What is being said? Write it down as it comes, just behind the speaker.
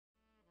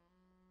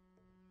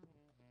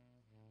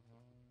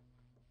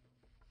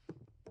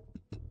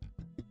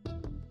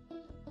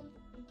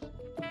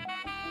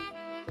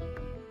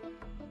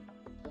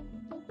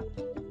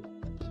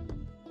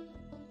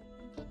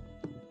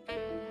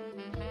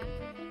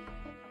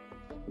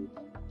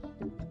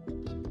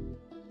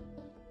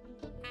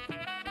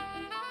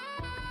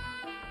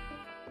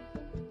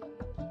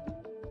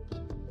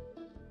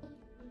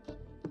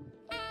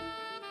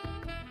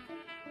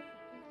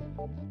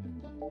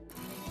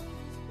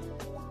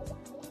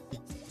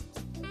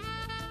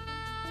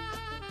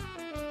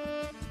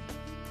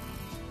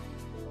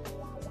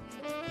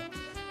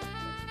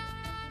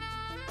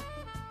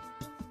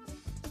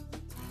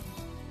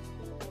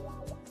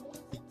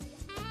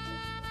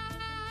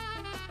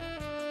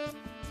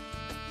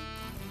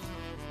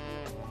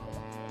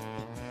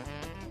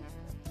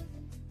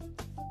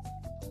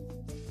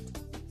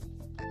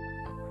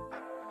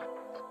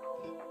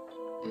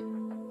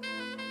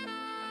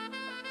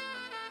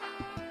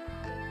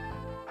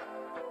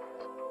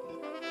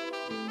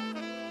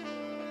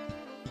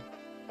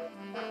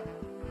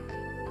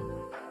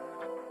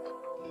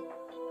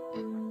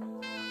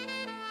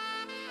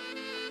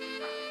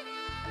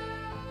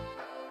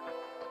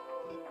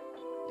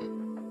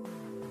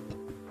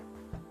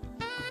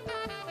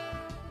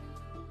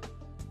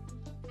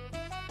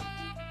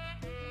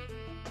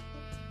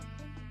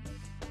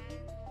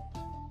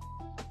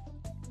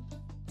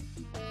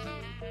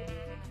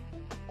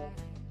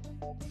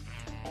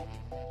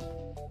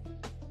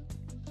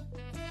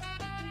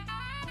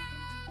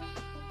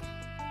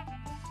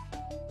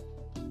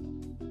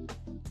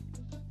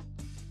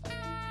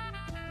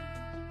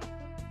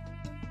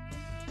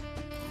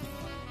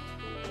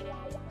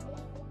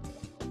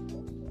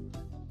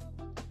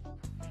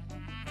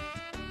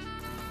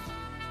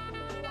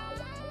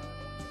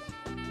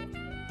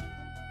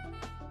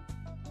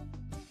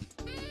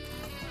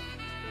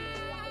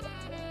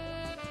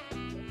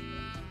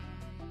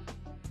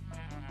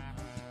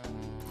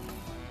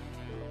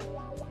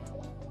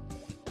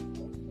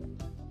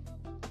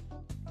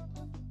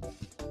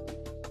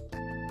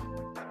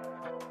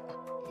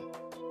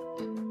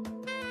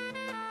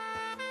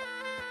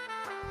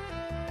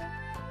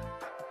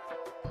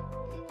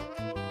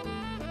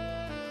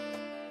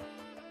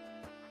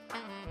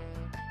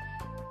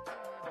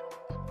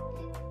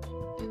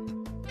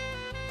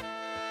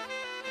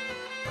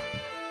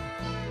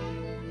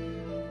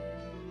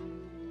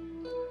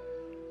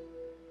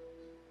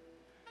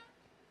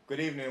Good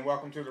evening and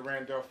welcome to the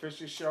Randall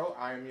Fisher Show.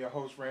 I am your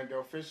host,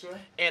 Randall Fisher.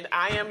 And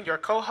I am your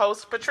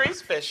co-host,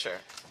 Patrice Fisher.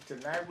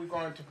 Tonight we're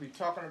going to be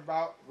talking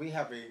about, we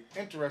have an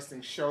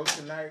interesting show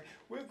tonight.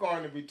 We're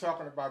going to be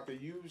talking about the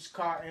used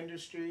car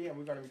industry, and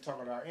we're going to be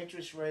talking about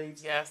interest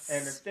rates. Yes.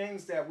 And the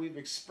things that we've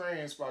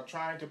experienced while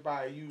trying to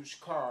buy a used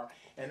car,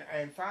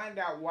 and find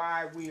out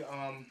why we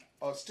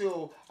are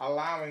still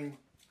allowing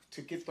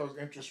to get those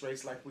interest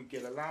rates like we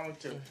get, allowing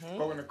to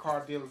go into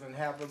car dealers and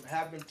have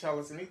them tell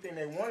us anything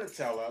they want to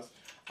tell us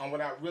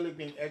without really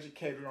being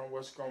educated on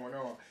what's going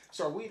on.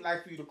 So we'd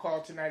like for you to call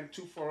tonight at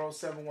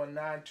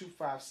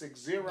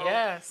 240-719-2560.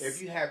 Yes.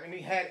 If you have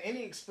had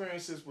any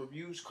experiences with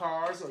used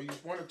cars, or you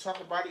want to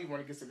talk about it, you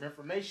want to get some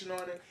information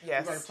on it,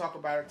 yes, we're going to talk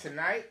about it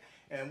tonight.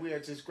 And we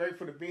are just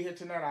grateful to be here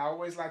tonight. I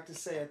always like to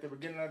say at the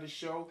beginning of the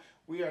show,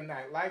 we are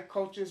not life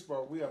coaches,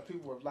 but we are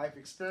people with life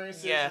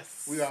experiences.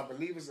 Yes. We are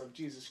believers of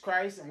Jesus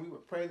Christ, and we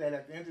would pray that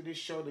at the end of this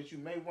show that you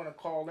may want to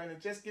call in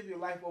and just give your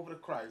life over to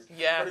Christ.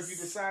 Yes. But if you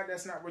decide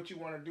that's not what you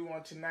want to do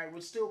on tonight,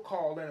 we'll still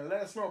call in and let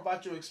us know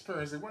about your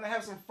experiences. We want to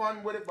have some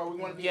fun with it, but we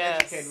want to be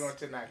educated on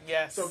tonight.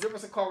 Yes. So give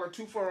us a call at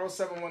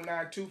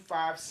 240-719-2560.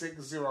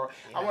 Yes.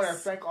 I want to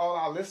thank all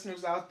our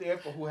listeners out there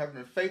for who have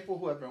been faithful,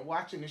 who have been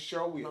watching the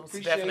show. We Most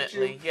appreciate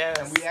definitely. you. Yes.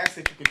 And we ask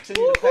that you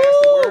continue to pass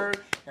the word,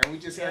 and we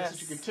just ask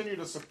that you continue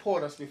to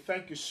support us. We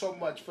thank you so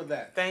much for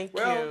that. Thank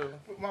you.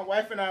 My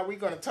wife and I, we're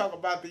going to talk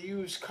about the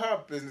used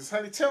car business.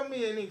 Honey, tell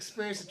me any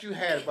experience that you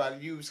had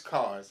about used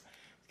cars.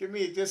 Give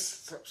me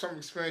just some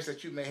experience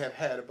that you may have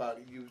had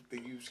about the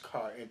used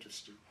car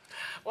industry.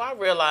 Well, I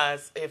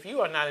realize if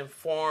you are not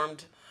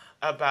informed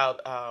about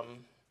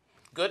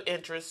good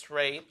interest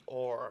rate,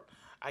 or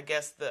I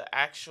guess the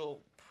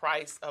actual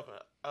price of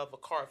a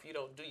car, if you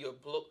don't do your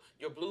blue book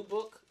The blue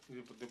book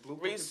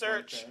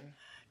research,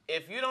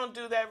 if you don't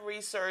do that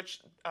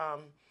research,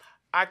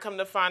 I come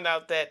to find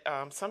out that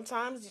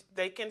sometimes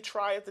they can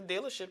try at the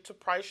dealership to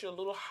price you a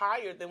little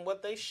higher than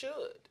what they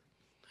should.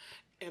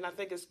 And I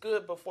think it's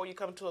good before you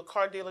come to a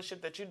car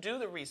dealership that you do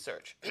the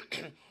research.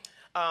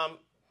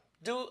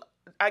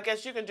 I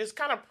guess you can just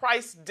kind of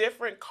price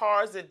different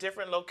cars at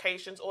different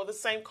locations, or the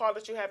same car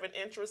that you have an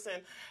interest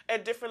in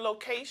at different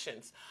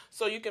locations.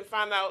 So you can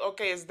find out,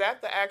 okay, is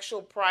that the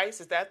actual price?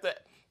 Is that the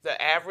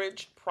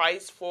average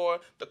price for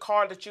the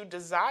car that you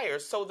desire,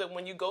 so that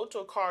when you go to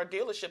a car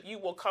dealership, you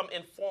will come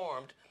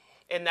informed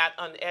and not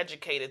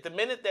uneducated. The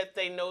minute that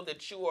they know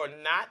that you are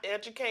not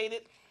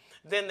educated,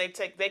 then they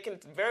can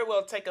very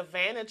well take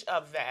advantage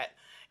of that,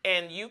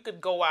 and you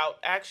could go out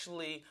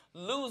actually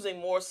losing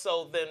more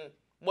so than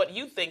what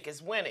you think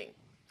is winning.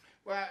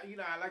 Well,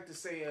 I like to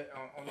say it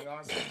on the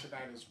onset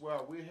tonight as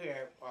well. We're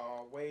here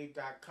at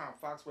Wave.com,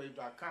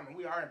 FoxWave.com, and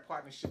we are in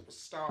partnership with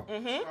Star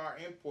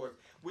Imports,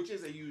 which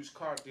is a used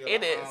car dealer.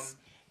 It is.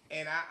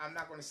 And I'm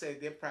not going to say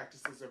their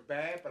practices are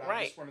bad, but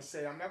I just want to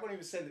say, I'm not going to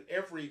even say that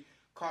every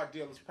car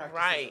dealer's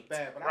practices are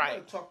bad, but I'm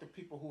going to talk to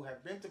people who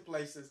have been to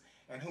places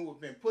and who have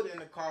been put in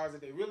the cars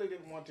that they really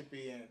didn't want to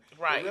be in.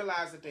 Right. They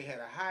realized that they had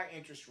a high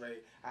interest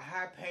rate, a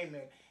high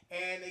payment,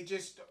 and they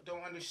just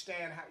don't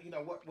understand how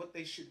what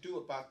they should do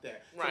about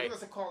that. So give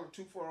us a call at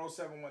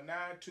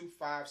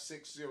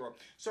 240-719-2560.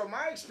 So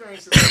my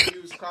experiences with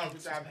used cars,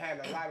 which I've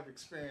had a lot of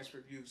experience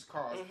with used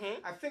cars,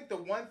 I think the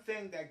one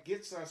thing that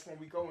gets us when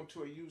we go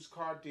into a used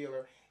car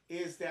dealer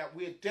is that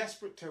we're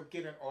desperate to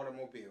get an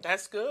automobile.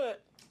 That's good.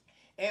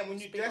 And when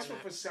you're desperate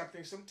for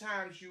something,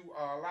 sometimes you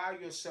allow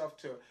yourself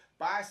to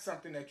buy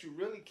something that you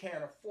really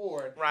can't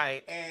afford,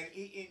 right? And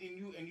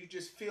you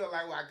just feel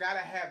like, well, I gotta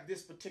have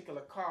this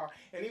particular car.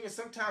 And even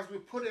sometimes we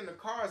put in the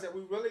cars that we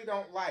really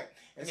don't like.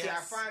 And see, I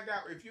find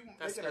out if you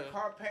making a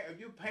car if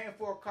you're paying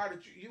for a car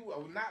that you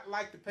would not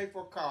like to pay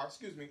for a car,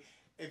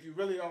 if you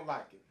really don't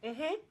like it.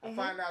 I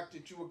find out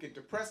that you will get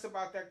depressed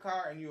about that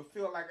car, and you'll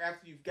feel like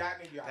after you've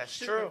gotten it, you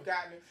shouldn't have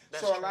gotten it.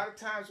 So a lot of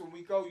times when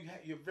we go,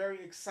 you're very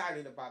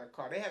excited about a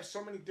car. They have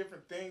so many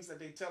different things that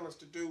they tell us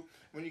to do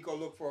when you go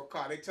look for a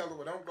car. They tell us,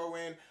 well, don't go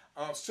in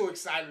so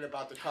excited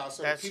about the car.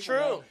 So that's people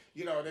true.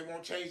 They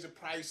won't change the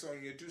price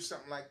on you, do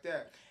something like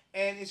that.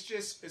 And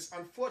it's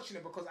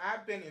unfortunate because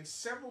I've been in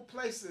several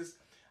places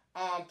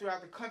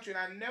throughout the country,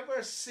 and I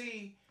never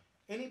see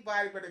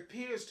anybody but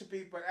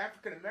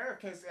African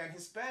Americans and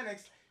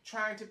Hispanics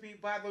trying to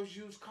buy those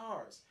used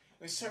cars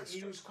in certain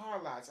used car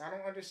lots. I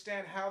don't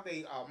understand how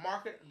they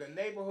market the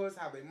neighborhoods,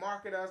 how they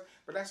market us,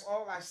 but that's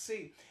all I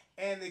see.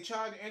 And they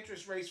charge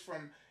interest rates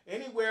from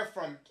anywhere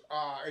from,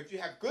 if you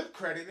have good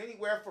credit,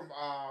 anywhere from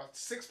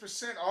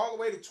 6% all the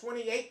way to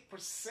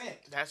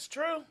 28%. That's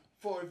true.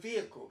 For a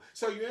vehicle.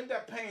 So you end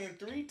up paying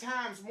 3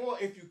 times more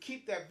if you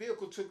keep that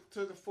vehicle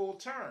to the full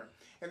term.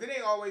 And then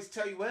they always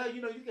tell you, well,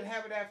 you can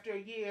have it after a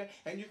year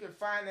and you can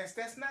finance.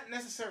 That's not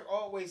necessarily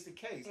always the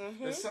case.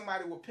 That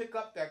somebody will pick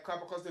up that car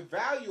because the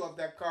value of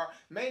that car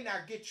may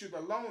not get you the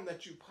loan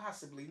that you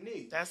possibly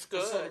need. That's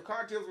good. And so the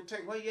car dealers will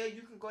tell you, well, yeah,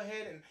 you can go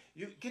ahead and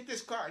you get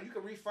this car and you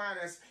can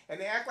refinance.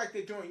 And they act like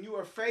they're doing you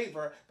a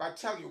favor by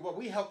telling you, well,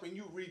 we're helping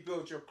you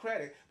rebuild your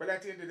credit. But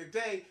at the end of the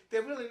day,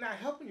 they're really not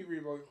helping you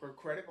rebuild your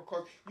credit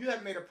because you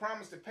have made a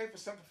promise to pay for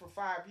something for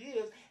 5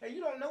 years and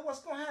you don't know what's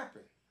going to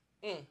happen.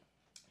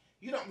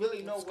 You don't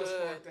really know That's what's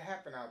good. going to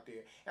happen out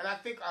there. And I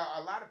think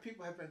a lot of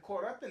people have been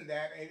caught up in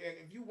that. And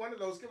if you one of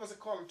those, give us a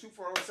call at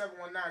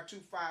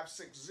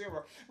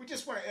 240-719-2560. We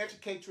just want to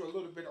educate you a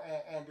little bit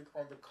on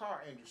the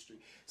car industry.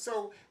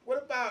 So what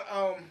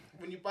about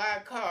when you buy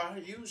a car, a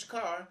used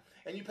car,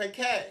 and you pay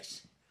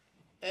cash,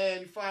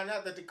 and you find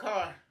out that the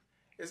car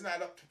is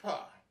not up to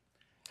par,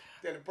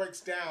 that it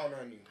breaks down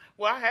on you?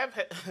 Well, I have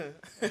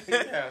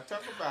Yeah,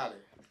 talk about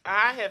it.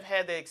 I have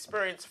had the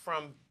experience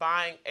from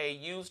buying a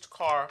used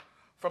car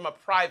from a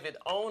private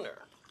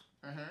owner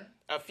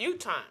a few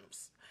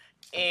times.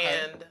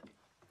 And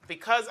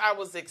because I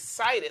was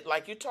excited,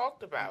 like you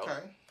talked about,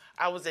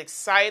 I was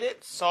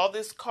excited, saw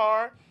this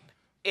car.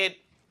 It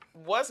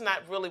was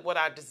not really what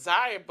I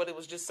desired, but it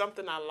was just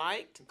something I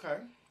liked.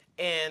 Okay.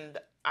 And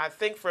I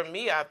think for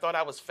me, I thought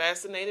I was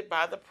fascinated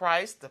by the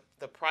price.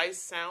 The price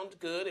sounded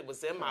good. It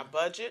was in my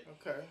budget.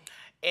 Okay.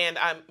 And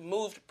I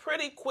moved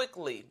pretty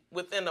quickly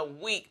within a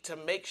week to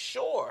make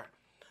sure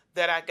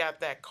that I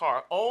got that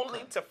car,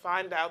 only to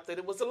find out that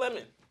it was a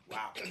lemon.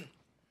 Wow.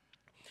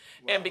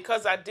 And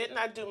because I did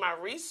not do my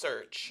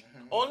research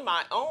on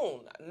my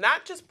own,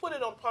 not just put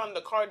it upon the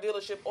car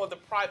dealership or the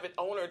private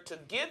owner to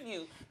give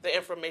you the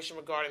information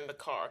regarding the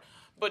car,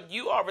 but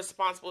you are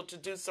responsible to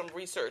do some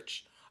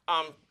research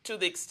to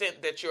the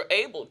extent that you're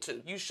able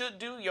to. You should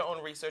do your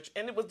own research.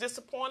 And it was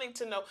disappointing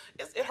to know.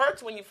 It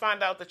hurts when you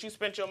find out that you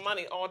spent your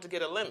money all to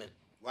get a lemon.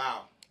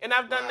 Wow. And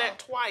I've done that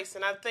twice.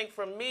 And I think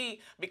for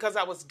me, because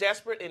I was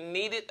desperate and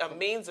needed a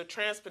means of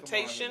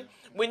transportation,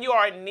 when you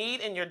are in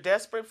need and you're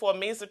desperate for a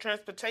means of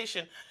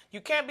transportation,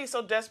 you can't be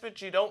so desperate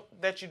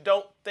that you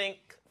don't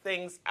think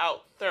things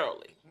out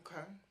thoroughly.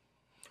 Okay.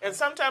 And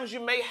sometimes you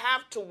may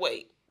have to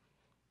wait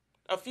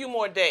a few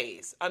more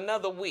days,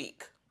 another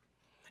week.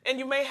 And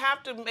you may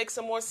have to make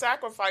some more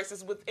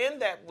sacrifices within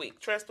that week,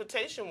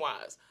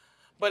 transportation-wise.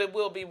 But it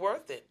will be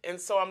worth it. And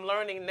so I'm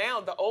learning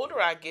now, the older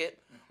I get,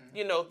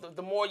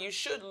 the more you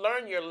should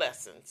learn your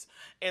lessons.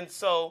 And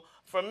so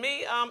for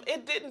me,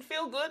 it didn't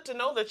feel good to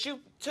know that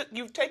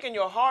you've taken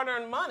your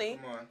hard-earned money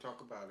Come on,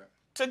 talk about it.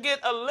 to get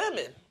a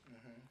lemon,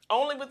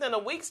 only within a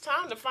week's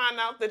time to find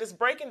out that it's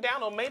breaking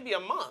down, or maybe a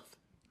month.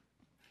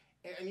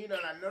 And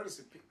I noticed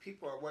that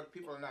what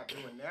people are not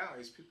doing now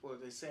is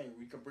they're saying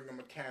we can bring a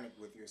mechanic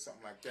with you or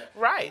something like that.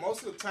 Right. But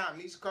most of the time,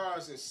 these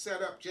cars are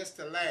set up just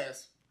to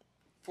last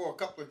for a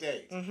couple of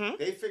days.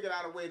 They figured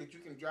out a way that you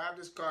can drive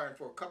this car, and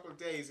for a couple of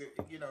days, the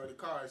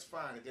car is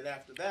fine. And then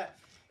after that,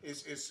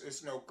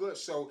 it's no good.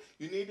 So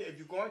you need to, if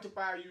you're going to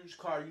buy a used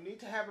car, you need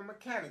to have a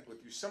mechanic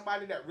with you,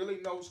 somebody that really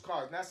knows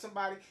cars, not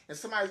somebody's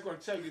going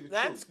to tell you the truth.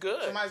 That's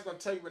good. Somebody's going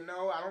to tell you, well,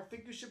 no, I don't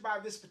think you should buy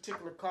this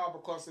particular car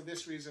because of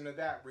this reason or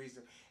that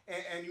reason.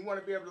 And you want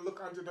to be able to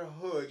look under the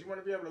hood. You want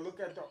to be able to look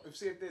at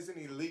see if there's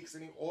any leaks,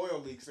 any oil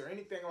leaks or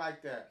anything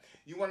like that.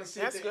 You want to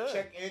see if the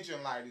check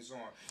engine light is on.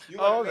 You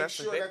want to make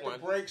sure that the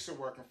brakes are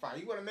working fine.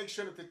 You want to make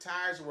sure that the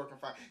tires are working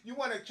fine. You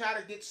want to try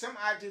to get some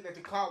idea that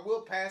the car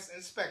will pass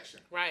inspection.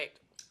 Right.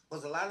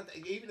 Because a lot of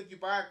even if you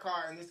buy a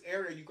car in this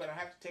area, you're going to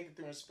have to take it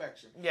through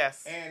inspection.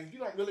 Yes. And you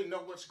don't really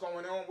know what's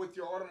going on with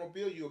your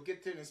automobile. You'll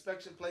get to an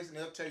inspection place and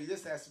they'll tell you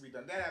this has to be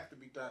done, that has to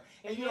be done.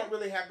 And you don't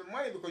really have the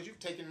money because you've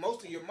taken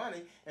most of your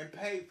money and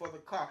paid for the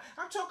car.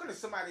 I'm talking to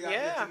somebody out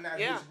there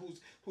tonight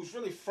who's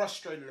really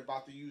frustrated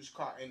about the used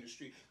car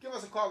industry. Give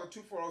us a call at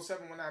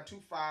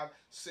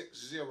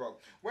 240-719-2560.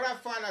 What I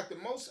find out the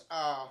most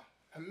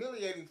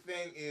humiliating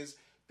thing is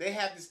they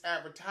have this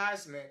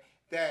advertisement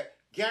that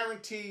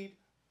guaranteed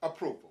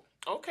approval.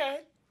 Okay.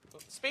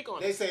 Speak on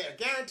it. They say a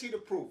guaranteed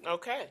approval.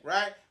 Okay.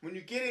 Right? When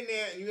you get in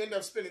there and you end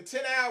up spending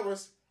 10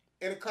 hours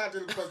in a car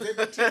because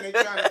they're trying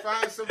to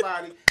find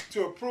somebody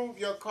to approve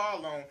your car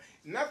loan,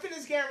 nothing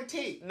is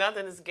guaranteed.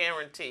 Nothing is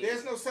guaranteed.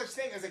 There's no such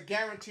thing as a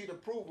guaranteed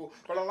approval.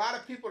 But a lot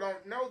of people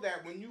don't know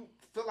that when you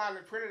fill out a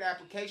credit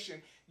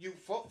application,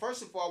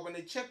 first of all, when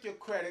they check your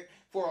credit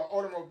for an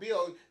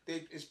automobile,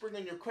 it's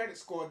bringing your credit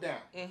score down.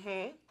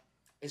 Mm-hmm.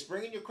 It's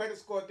bringing your credit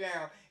score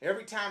down.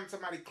 Every time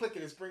somebody click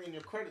it, it's bringing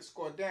your credit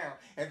score down.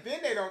 And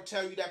then they don't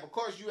tell you that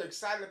because you're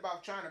excited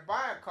about trying to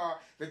buy a car,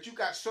 that you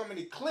got so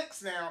many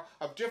clicks now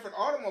of different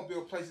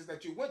automobile places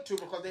that you went to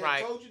because they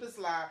have told you this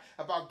lie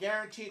about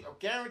guaranteed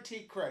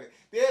credit.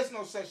 There's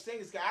no such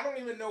thing as I don't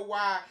even know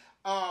why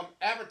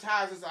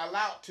advertisers are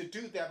allowed to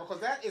do that,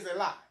 because that is a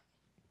lie.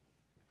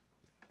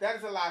 That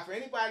is a lie. For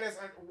anybody that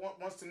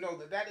wants to know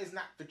that is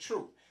not the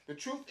truth. The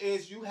truth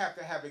is you have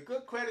to have a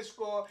good credit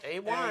score,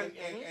 A1,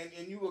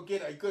 and you will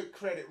get a good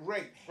credit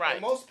rate. Right.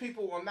 And most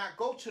people will not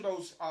go to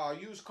those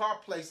used car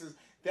places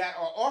that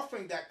are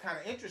offering that kind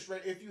of interest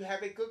rate if you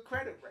have a good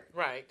credit rate.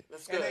 Right.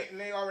 That's good.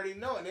 And they already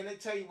know. And then they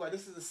tell you, well,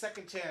 this is a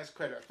second chance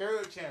credit, a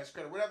third chance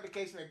credit, whatever the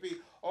case may be.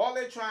 All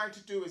they're trying to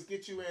do is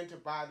get you in to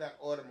buy that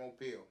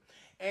automobile.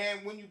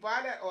 And when you buy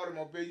that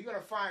automobile, you're going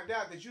to find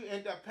out that you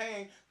end up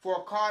paying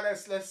for a car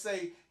that's, let's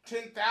say,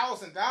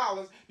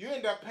 $10,000. You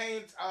end up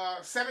paying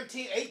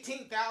 $17,000,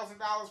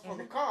 $18,000 for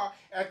the car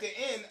at the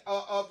end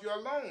of of your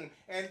loan.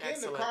 And then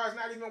Excellent. the car is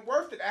not even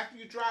worth it after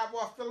you drive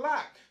off the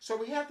lot. So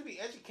we have to be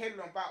educated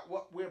about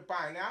what we're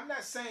buying. Now, I'm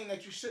not saying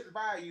that you shouldn't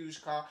buy a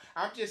used car.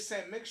 I'm just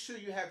saying make sure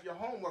you have your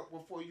homework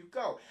before you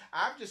go.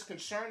 I'm just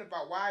concerned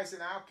about why it's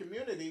in our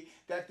community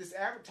that this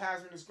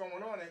advertisement is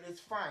going on, and it's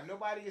fine.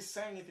 Nobody is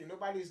saying anything.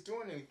 Nobody is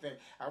doing anything.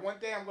 One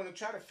day I'm going to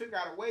try to figure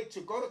out a way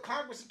to go to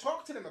Congress and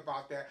talk to them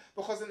about that,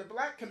 because in the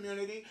black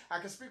community, I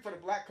can speak for the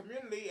black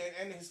community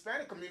and the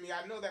Hispanic community,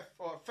 I know that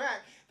for a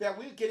fact that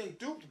we're getting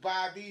duped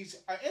by these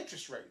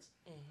interest rates.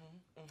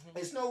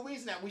 There's no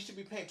reason that we should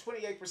be paying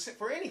 28%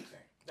 for anything.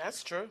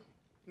 That's true.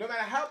 No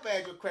matter how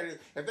bad your credit is.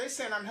 If they're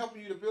saying I'm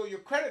helping you to build your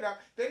credit up,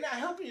 they're not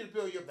helping you to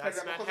build your credit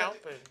up.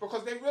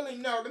 Because they really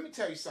know, let me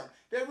tell you something,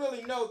 they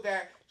really know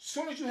that as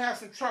soon as you have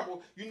some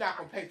trouble, you're not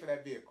going to pay for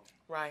that vehicle.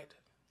 Right.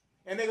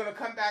 And they're going to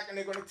come back and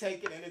they're going to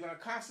take it and they're going to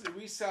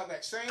constantly resell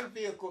that same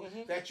vehicle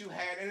that you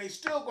had. And they're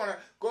still going to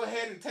go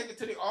ahead and take it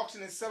to the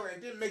auction and sell it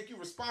and then make you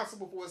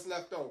responsible for what's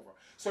left over.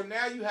 So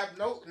now you have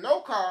no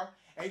car,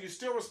 and you're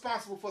still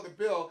responsible for the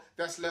bill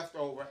that's left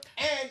over.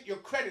 And your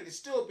credit is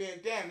still being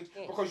damaged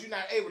because you're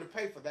not able to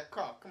pay for that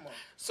car. Come on.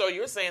 So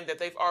you're saying that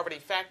they've already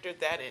factored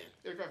that in?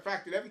 They've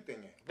factored everything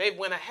in. They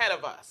went ahead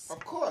of us.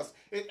 Of course.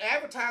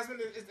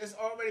 Advertisement is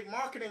already,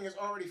 marketing is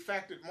already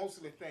factored most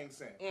of the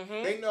things in.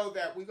 They know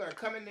that we're going to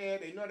come in there.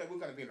 They know that we're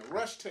going to be in a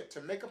rush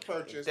to make a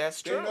purchase.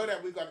 That's true. They know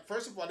that we're going to,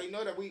 first of all, they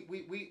know that we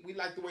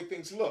like the way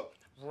things look.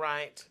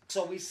 Right.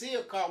 So we see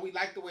a car, we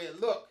like the way it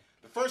looks.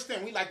 The first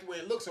thing, we like the way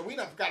it looks, so we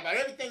don't forget about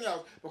everything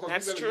else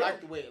because we really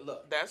like the way it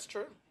looks. That's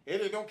true.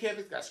 They don't care if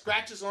it's got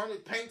scratches on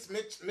it, paint's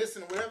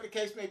missing, whatever the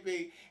case may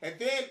be. And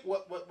then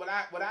what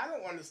I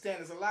don't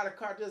understand is a lot of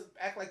cars just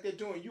act like they're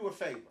doing you a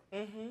favor.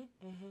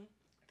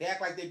 They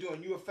act like they're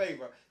doing you a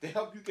favor to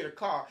help you get a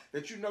car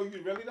that you know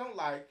you really don't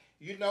like.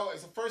 You know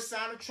it's the first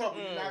sign of trouble.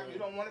 You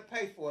don't want to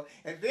pay for it.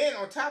 And then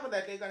on top of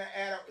that, they're going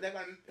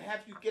to have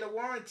you get a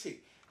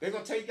warranty. They're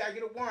going to tell you got to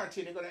get a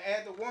warranty. They're going to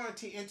add the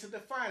warranty into the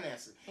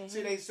finances.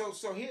 See,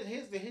 so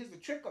here's the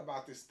trick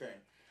about this thing.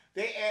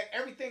 They add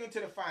everything into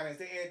the finance.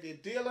 They add their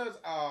dealers,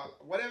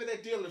 whatever their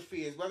dealer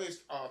fee is, whether it's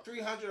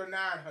 $300 or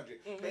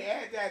 $900. They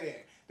add that in.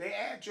 They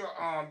add your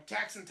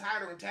tax and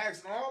title and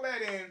tax and all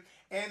that in,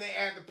 and they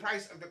add the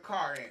price of the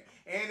car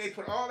in. And they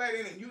put all that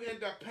in, and you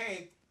end up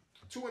paying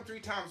 2 or 3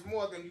 times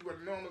more than you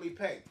would normally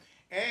pay.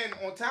 And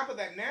on top of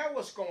that, now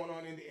what's going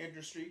on in the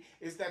industry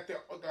is that the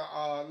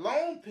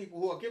loan people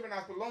who are giving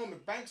out the loan, the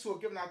banks who are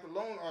giving out the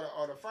loan,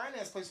 or the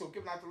finance place who are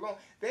giving out the loan,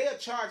 they are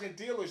charging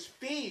dealers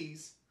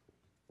fees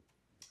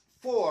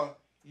for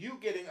you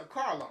getting a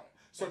car loan.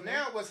 So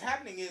now what's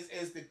happening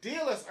is the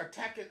dealers are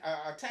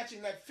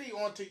attaching that fee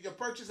onto the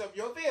purchase of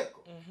your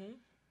vehicle.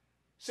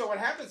 So what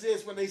happens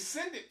is when they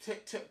send it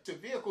to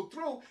vehicle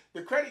through,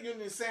 the credit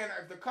union is saying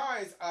if the car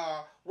is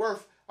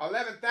worth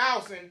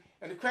 $11,000,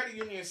 and the credit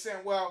union is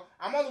saying, well,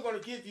 I'm only going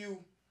to give you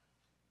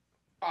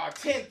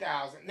 $10,000.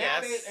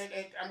 Now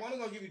and I'm only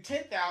going to give you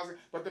 $10,000,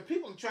 but the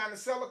people are trying to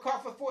sell a car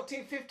for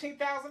 $14,000,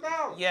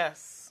 $15,000.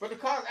 Yes. But the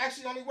car is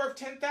actually only worth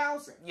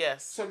 $10,000.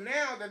 Yes. So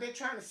now that they're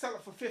trying to sell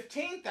it for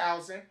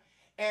 $15,000,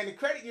 and the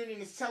credit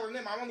union is telling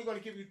them, I'm only going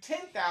to give you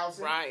 $10,000.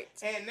 Right.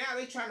 And now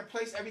they're trying to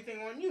place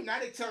everything on you. Now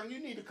they're telling you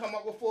need to come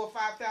up with $4,000 or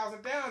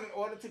 $5,000 down in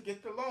order to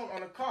get the loan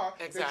on a car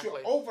that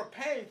you're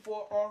overpaying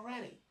for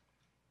already.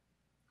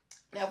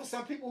 Now, for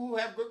some people who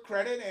have good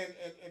credit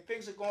and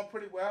things are going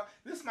pretty well,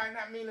 this might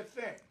not mean a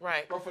thing.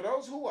 Right. But for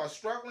those who are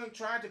struggling,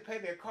 trying to pay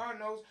their car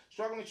notes,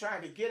 struggling,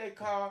 trying to get a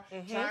car,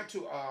 trying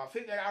to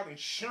figure out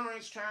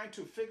insurance, trying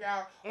to figure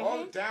out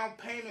all the down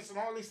payments and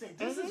all these things,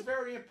 this is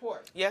very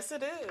important. Yes,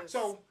 it is.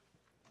 So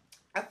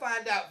I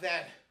find out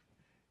that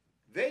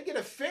they get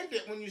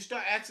offended when you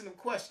start asking them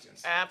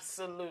questions.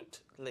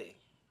 Absolutely.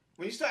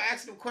 When you start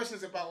asking them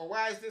questions about, well,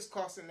 why is this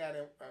costing that?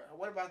 And,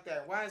 what about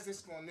that? Why is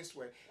this going this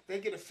way? They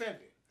get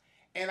offended.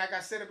 And like I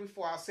said it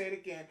before, I'll say it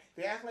again.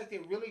 They act like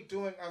they're really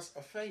doing us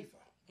a favor.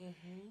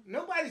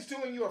 Nobody's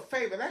doing you a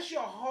favor. That's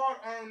your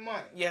hard-earned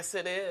money. Yes,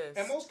 it is.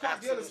 And most car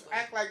dealers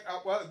act like,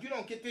 well, if you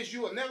don't get this,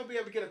 you will never be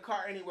able to get a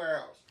car anywhere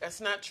else. That's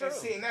not true.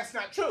 And that's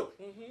not true.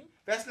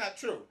 That's not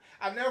true.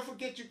 I'll never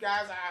forget, you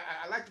guys.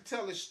 I like to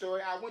tell this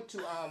story. I went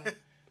to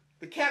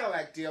the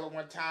Cadillac dealer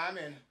one time,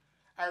 and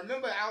I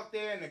remember out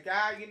there, and the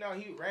guy, you know,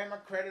 he ran my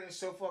credit and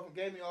so forth and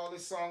gave me all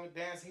this song and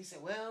dance. He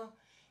said, well,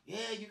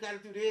 yeah, you got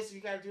to do this,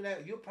 you got to do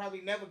that. You'll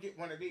probably never get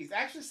one of these. I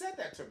actually said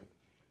that to me.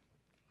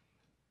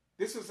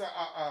 This was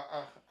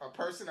a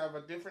person of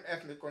a different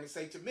ethnic going to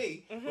say to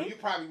me, well, you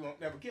probably won't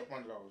never get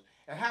one of those.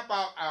 And how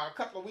about a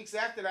couple of weeks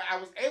after that, I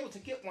was able to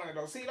get one of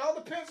those. See, it all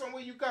depends on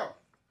where you go.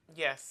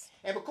 Yes.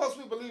 And because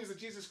we believe in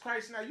Jesus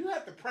Christ now, you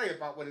have to pray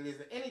about what it is,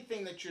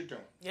 anything that you're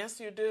doing.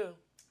 Yes, you do.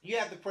 You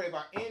have to pray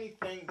about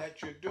anything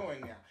that you're doing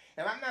now.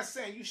 And I'm not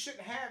saying you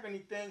shouldn't have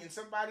anything, and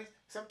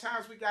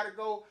sometimes we got to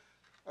go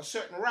a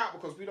certain route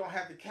because we don't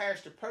have the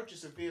cash to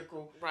purchase a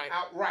vehicle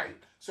outright.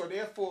 So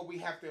therefore, we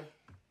have to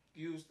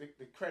use the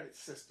credit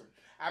system.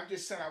 I'm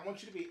just saying I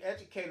want you to be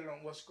educated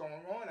on what's going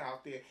on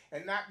out there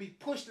and not be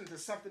pushed into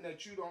something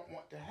that you don't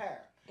want to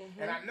have.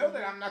 And I know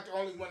that I'm not the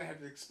only one that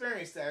has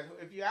experienced that.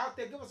 If you're out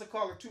there, give us a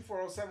call at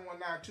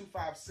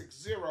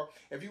 240-719-2560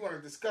 if you want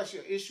to discuss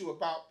your issue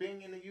about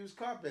being in the used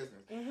car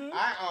business.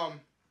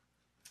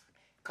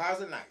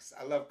 Cars are nice.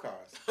 I love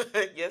cars.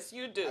 Yes,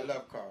 you do. I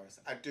love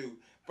cars. I do.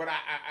 But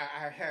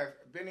I have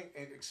been in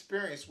an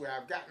experience where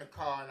I've gotten a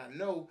car and I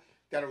know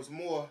that it was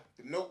more,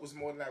 the note was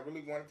more than I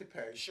really wanted to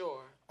pay.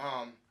 Sure.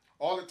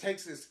 All it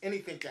takes is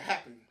anything to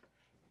happen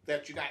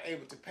that you're not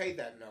able to pay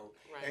that note.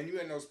 Right. And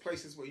you're in those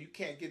places where you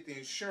can't get the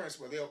insurance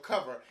where they'll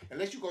cover,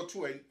 unless you go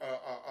to a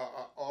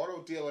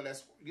auto dealer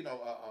that's, you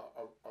know,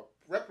 a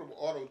reputable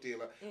auto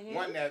dealer,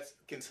 one that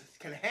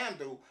can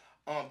handle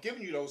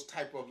giving you those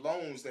type of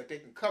loans that they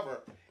can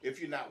cover if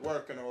you're not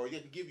working, or they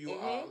can give you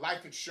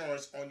life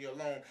insurance on your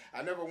loan.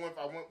 I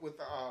went with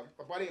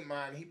a buddy of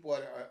mine. He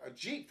bought a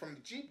Jeep from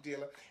the Jeep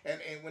dealer, and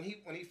when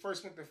he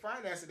first went to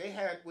finance it, they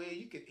had where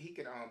he could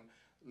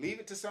leave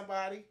it to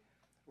somebody,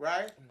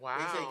 right? Wow.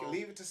 They say he could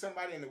leave it to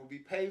somebody and it would be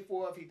paid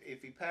for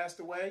if he passed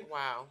away.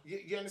 Wow.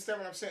 You understand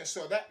what I'm saying?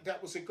 So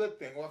that was a good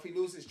thing. Or if he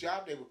loses his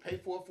job, they would pay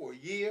for it for a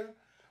year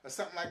or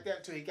something like that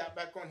until he got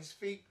back on his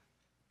feet.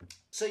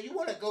 So you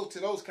want to go to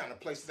those kind of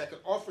places that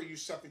could offer you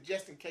something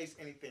just in case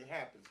anything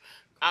happens.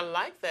 I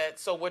like that.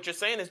 So what you're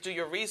saying is do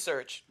your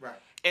research. Right.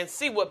 And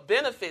see what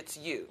benefits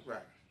you. Right.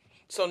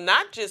 So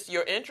not just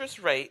your interest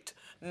rate,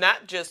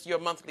 not just your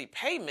monthly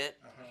payment,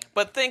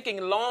 but thinking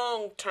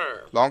long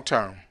term. Long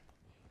term.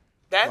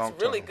 That's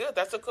really good.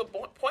 That's a good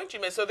point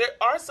you made. So there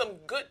are some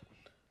good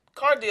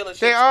car dealerships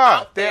There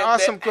out are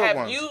that some good have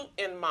ones. you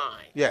in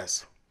mind.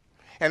 Yes.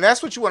 And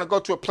that's what you want to go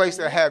to, a place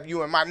that have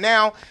you in mind.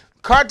 Now,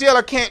 car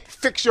dealer can't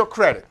fix your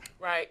credit.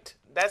 Right.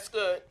 That's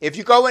good. If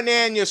you go in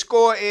there and your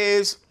score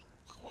is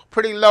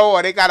pretty low,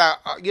 or they got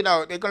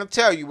they're going to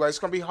tell you, well, it's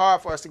going to be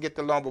hard for us to get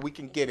the loan, but we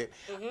can get it.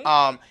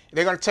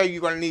 They're going to tell you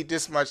you're going to need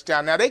this much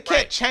down. Now, they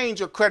can't change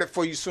your credit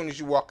for you as soon as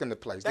you walk in the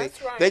place.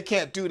 That's right. They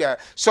can't do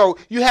that. So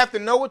you have to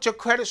know what your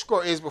credit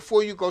score is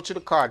before you go to the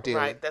car dealer.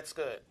 Right. That's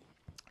good.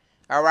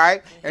 All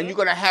right? And you're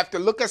going to have to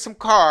look at some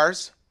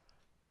cars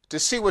to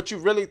see what you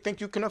really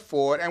think you can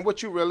afford and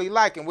what you really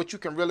like and what you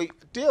can really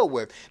deal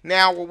with.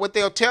 Now, what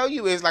they'll tell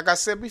you is, like I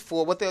said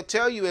before, what they'll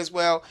tell you is,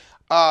 well,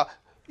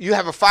 you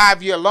have a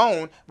 5-year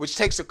loan, which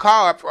takes the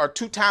car up or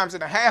 2.5 times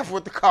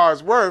what the car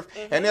is worth,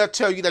 and they'll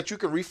tell you that you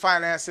can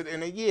refinance it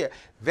in a year.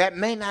 That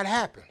may not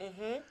happen.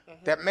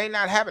 That may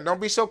not happen. Don't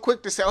be so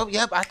quick to say, oh,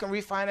 yep, I can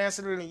refinance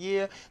it in a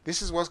year.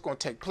 This is what's going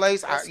to take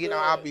place.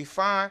 I'll be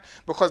fine,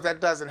 because that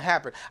doesn't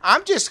happen.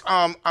 I'm just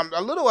I'm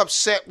a little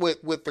upset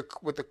with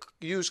the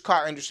used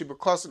car industry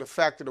because of the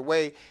fact of the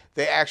way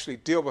they actually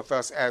deal with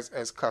us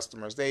as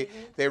customers. They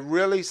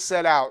really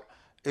set out.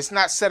 It's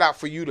not set out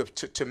for you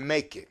to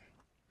make it.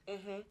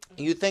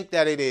 You think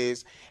that it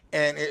is,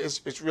 and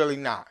it's really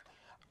not.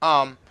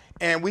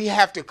 And we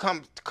have to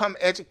come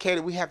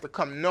educated. We have to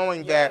come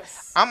knowing that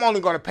I'm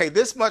only going to pay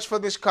this much for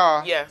this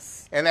car,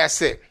 and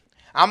that's it.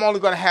 I'm only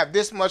going to have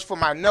this much for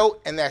my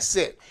note, and that's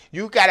it.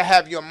 You got to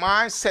have your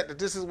mindset that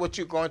this is what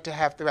you're going to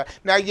have.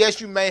 Now,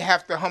 yes, you may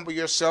have to humble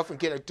yourself and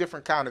get a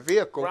different kind of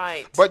vehicle,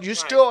 but you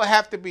still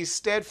have to be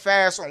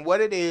steadfast on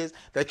what it is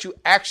that you're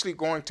actually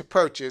going to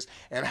purchase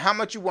and how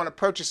much you want to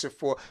purchase it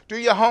for. Do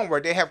your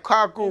homework. They have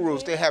Car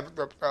Gurus. They have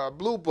the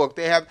Blue Book.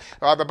 They have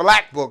the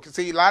Black Book.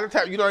 See, a lot of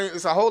times,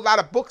 there's a whole lot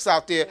of books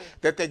out there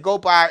that they go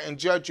by and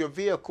judge your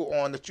vehicle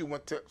on that you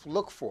want to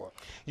look for.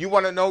 You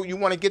want to know, you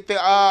want to get the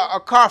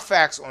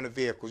Carfax on the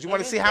vehicle. You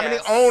want to see how many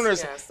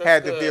owners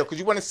had the vehicles.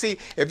 You want to see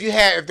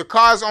if the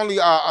car's only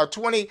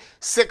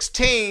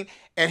 2016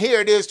 and here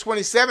it is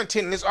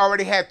 2017 and it's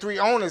already had 3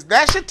 owners.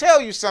 That should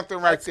tell you something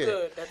right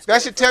there.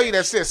 That should tell you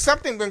that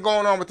something been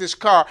going on with this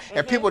car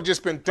and people have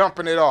just been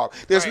dumping it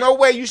off. There's no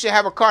way you should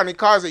have a car and the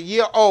car's a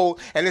year old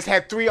and it's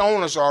had 3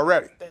 owners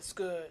already. That's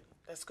good.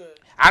 That's good.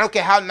 I don't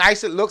care how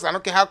nice it looks. I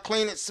don't care how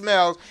clean it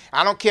smells.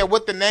 I don't care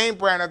what the name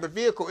brand of the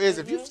vehicle is.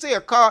 If you see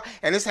a car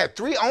and it's had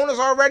 3 owners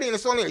already and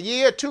it's only a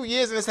year, 2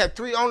 years, and it's had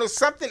 3 owners,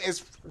 something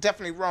is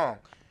definitely wrong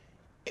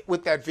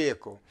with that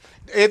vehicle.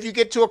 If you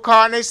get to a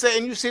car and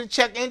you see the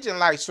check engine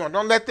lights on,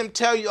 don't let them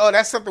tell you, oh,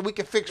 that's something we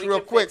can fix real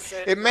quick.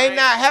 It may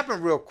not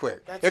happen real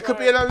quick. It could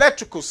be an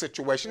electrical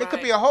situation. It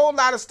could be a whole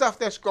lot of stuff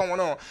that's going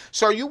on.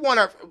 So you want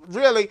to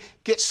really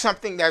get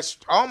something that's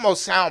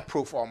almost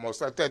soundproof,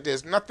 like that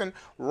there's nothing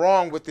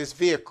wrong with this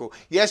vehicle.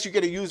 Yes, you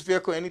get a used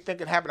vehicle, anything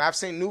can happen. I've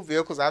seen new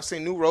vehicles. I've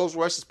seen new Rolls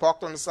Royces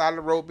parked on the side of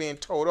the road being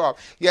towed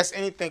off. Yes,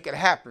 anything can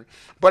happen.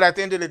 But at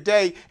the end of the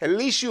day, at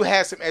least you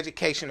had some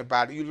education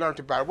about it. You learned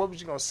about it. What was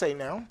you going to say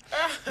now?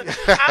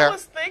 I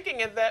was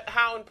thinking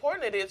how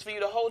important it is for you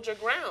to hold your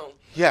ground.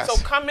 Yes. So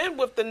come in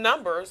with the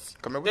numbers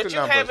that you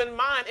have in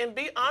mind and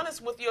be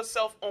honest with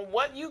yourself on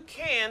what you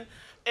can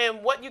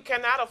and what you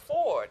cannot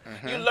afford.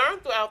 You learn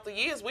throughout the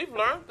years, we've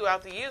learned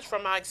throughout the years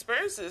from our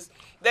experiences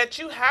that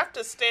you have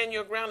to stand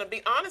your ground and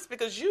be honest,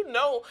 because you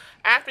know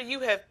after you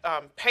have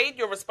paid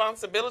your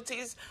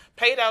responsibilities,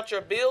 paid out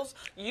your bills,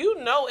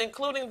 you know,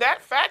 including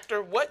that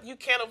factor, what you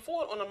can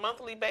afford on a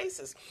monthly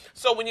basis.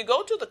 So when you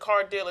go to the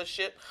car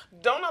dealership,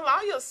 don't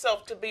allow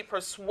yourself to be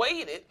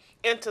persuaded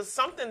into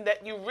something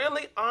that you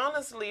really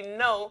honestly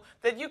know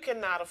that you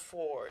cannot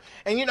afford.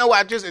 And you know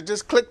what? It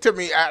just clicked to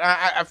me.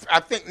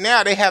 I think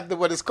now they have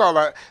what is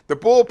called the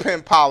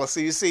bullpen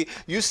policy. You see,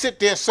 you sit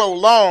there so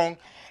long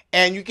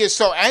and you get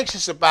so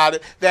anxious about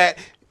it that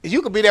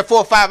you could be there 4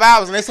 or 5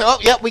 hours and they say, oh,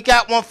 yep, we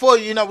got one for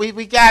you. You know,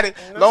 we got it,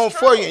 loan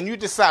for you. And you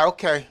decide,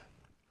 okay,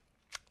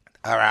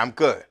 all right, I'm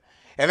good.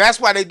 And that's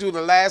why they do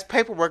the last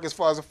paperwork as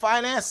far as the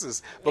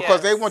finances,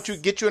 because they want you to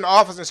get you in the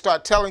office and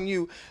start telling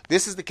you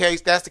this is the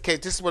case, that's the case,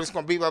 this is what it's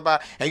going to be, blah, blah,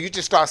 and you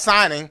just start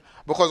signing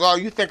because all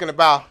you're thinking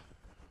about.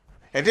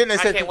 And then they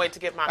say, I can't wait to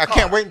get my car. I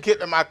can't wait to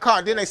get in my car.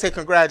 And then they say,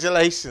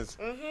 congratulations.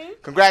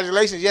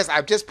 Congratulations. Yes,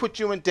 I've just put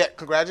you in debt.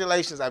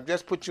 Congratulations. I've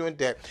just put you in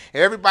debt.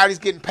 And everybody's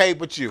getting paid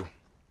but you.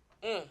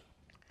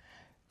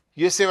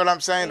 You see what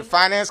I'm saying? The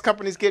finance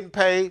company's getting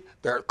paid.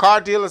 The car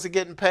dealers are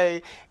getting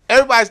paid.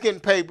 Everybody's getting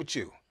paid but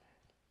you.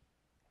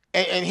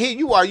 And here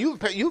you are.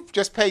 You've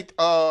just paid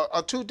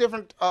 2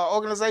 different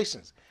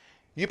organizations.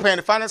 You're paying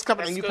the finance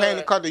company and you're paying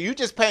the car dealer.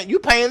 You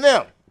paying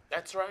them.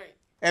 That's right.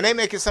 And they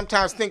make it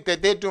sometimes think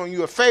that they're doing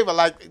you a favor,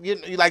 like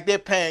they're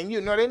paying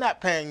you. No, they're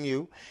not paying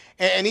you.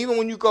 And even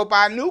when you go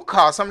buy a new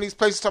car, some of these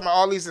places talking about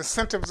all these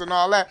incentives and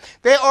all that,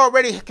 they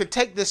already can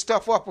take this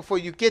stuff off before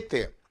you get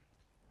there.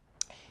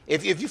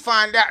 If you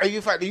find out, or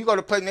you go to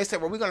a place and they say,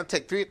 well, we're going to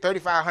take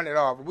 $3,500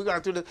 off, we're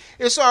going to do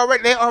this.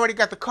 They already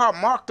got the car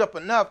marked up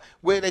enough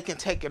where they can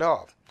take it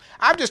off.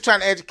 I'm just trying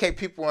to educate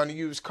people on the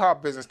used car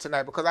business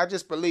tonight because I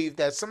just believe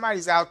that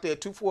somebody's out there,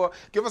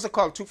 give us a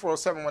call,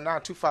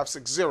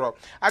 240-719-2560.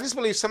 I just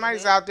believe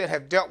somebody's out there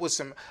have dealt with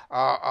some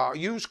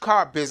used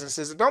car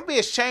businesses. And don't be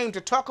ashamed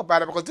to talk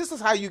about it because this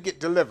is how you get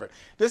delivered.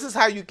 This is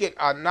how you get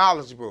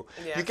knowledgeable.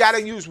 Yes. You got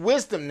to use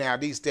wisdom now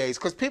these days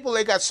because people,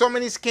 they got so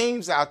many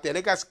schemes out there.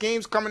 They got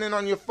schemes coming in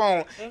on your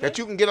phone that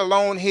you can get a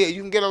loan here,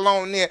 you can get a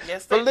loan there.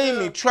 Yes, believe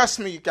me, trust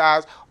me, you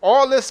guys,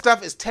 all this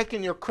stuff is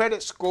taking your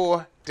credit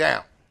score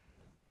down.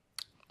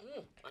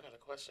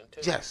 Question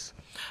too. Yes.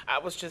 I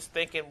was just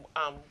thinking,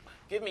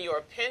 give me your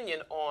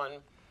opinion on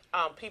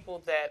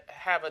people that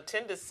have a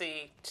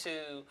tendency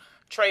to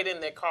trade in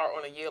their car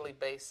on a yearly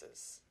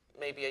basis,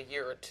 maybe a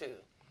year or 2.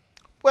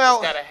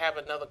 Well, just got to have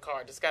another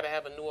car, just got to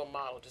have a newer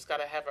model, just got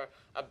to have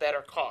a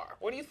better car.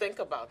 What do you think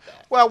about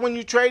that? Well, when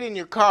you trade in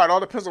your car, it all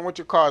depends on what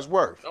your car is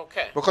worth.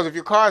 Okay. Because if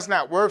your car is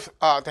not worth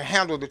to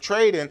handle the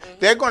trade-in,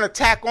 they're going to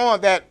tack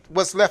on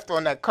what's left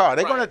on that car.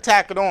 They're going to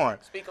tack it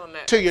on. Speak on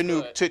that. To your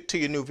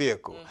new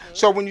vehicle.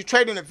 So when you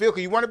trade in a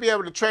vehicle, you want to be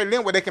able to trade it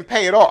in where they can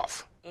pay it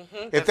off.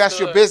 If that's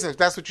your business,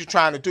 that's what you're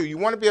trying to do. You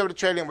want to be able to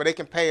trade in where they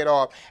can pay it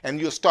off, and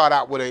you'll start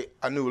out with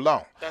a new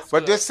loan.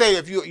 But just say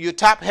if you're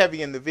top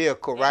heavy in the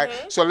vehicle,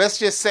 right? So let's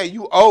just say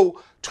you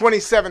owe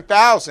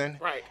 $27,000,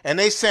 right? And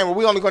they saying, well,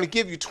 we're only going to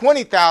give you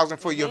 $20,000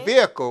 for your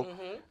vehicle,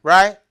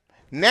 right?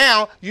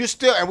 Now you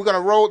still, and they're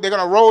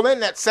gonna roll in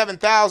that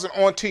 $7,000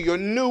 onto your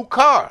new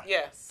car.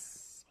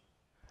 Yes.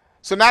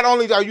 So not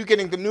only are you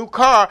getting the new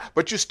car,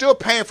 but you're still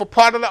paying for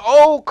part of the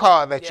old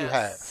car that you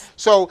had.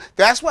 So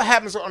that's what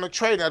happens on a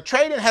trade-in. A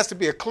trade-in has to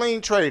be a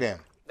clean trade-in.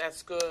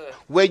 That's good.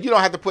 Where you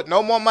don't have to put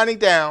no more money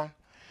down,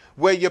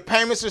 where your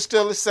payments are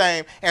still the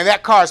same, and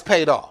that car is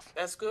paid off.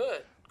 That's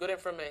good. Good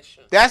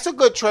information. That's a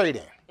good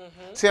trade-in.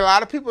 See, a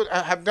lot of people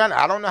have done it.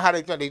 I don't know how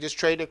they do it. They just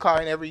trade their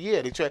car in every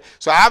year. They trade.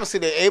 So obviously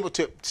they're able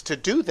to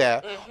do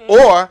that,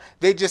 or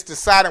they just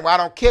decided, well, I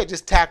don't care,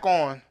 just tack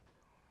on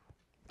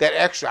that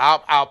extra.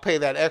 I'll pay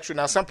that extra.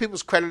 Now, some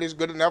people's credit is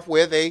good enough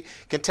where they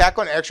can tack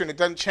on extra and it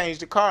doesn't change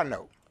the car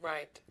note.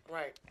 Right.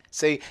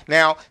 See,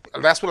 now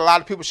that's what a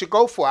lot of people should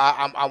go for.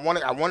 I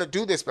want to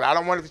do this, but I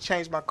don't want it to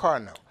change my car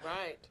note.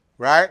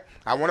 Right.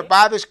 I want to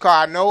buy this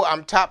car. I know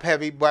I'm top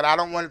heavy, but I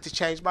don't want it to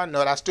change my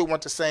note. I still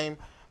want the same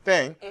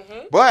thing,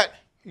 but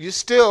you're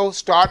still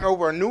starting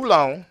over a new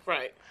loan.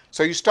 Right.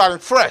 So you're starting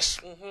fresh.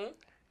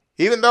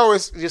 Even though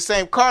it's your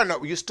same car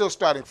note, you're still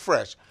starting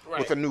fresh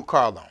with a new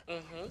car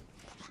loan.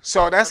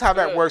 So that's how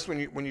that works when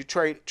you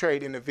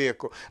trade in a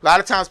vehicle. A lot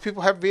of times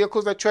people have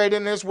vehicles that trade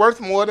in that's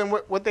worth more than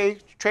what they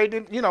trade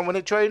in, when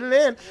they trade it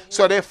in.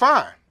 So they're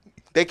fine.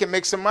 They can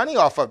make some money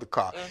off of the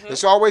car.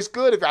 It's always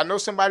good if I know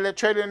somebody that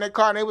traded in their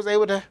car and they was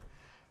able to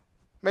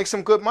make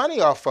some good money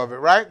off of it,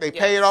 right? They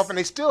pay it off and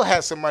they still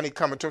have some money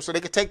coming to them, so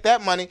they can take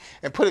that money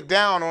and put it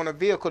down on a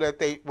vehicle that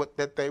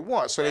they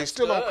want. So they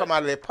still don't come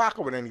out of their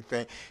pocket with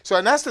anything. So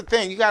and that's the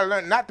thing, you got to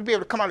learn not to be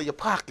able to come out of your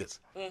pockets.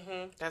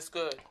 That's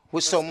good.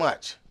 With so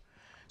much.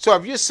 So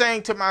if you're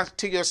saying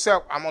to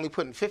yourself, I'm only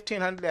putting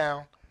 $1,500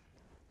 down,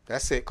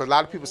 that's it. Because a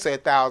lot of people say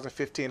 $1,000,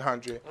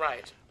 $1,500.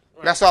 Right.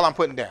 That's all I'm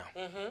putting down.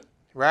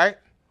 Right?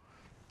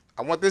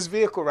 I want this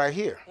vehicle right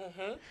here.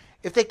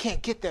 If they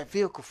can't get that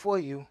vehicle for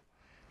you,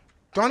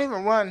 don't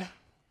even run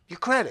your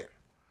credit.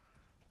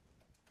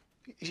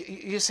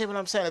 You see what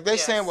I'm saying? If they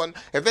Yes. saying, well,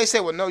 if they say,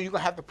 well, no, you're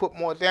gonna have to put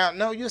more down.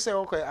 No, you say,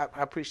 okay, I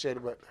appreciate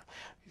it, but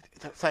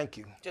thank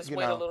you. Just you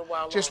wait a know. little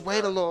while Just longer.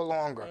 wait a little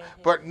longer.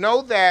 But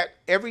know that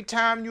every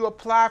time you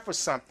apply for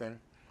something,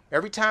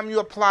 every time you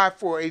apply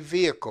for a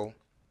vehicle,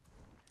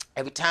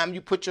 every time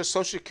you put your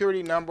social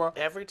security number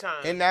Every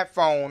time. in that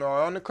phone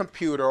or on the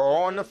computer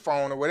or on the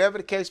phone or whatever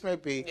the case may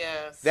be,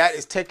 Yes. that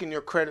is taking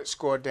your credit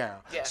score down.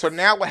 Yes. So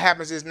now what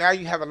happens is now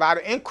you have a lot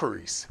of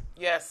inquiries.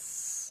 Yes.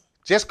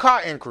 Just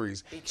car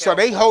inquiries. Be So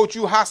they careful. hold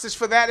you hostage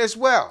for that as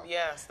well.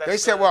 Yes, that's They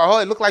said, good. well, oh,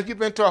 it looked like you've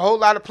been to a whole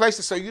lot of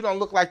places, so you don't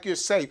look like you're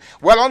safe.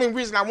 Well, the only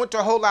reason I went to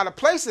a whole lot of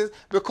places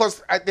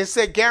because they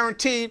said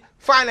guaranteed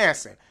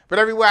financing. But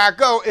everywhere I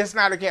go, it's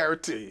not a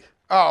guarantee.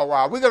 Oh,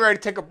 wow. We're getting ready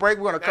to take a break.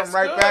 We're going to come That's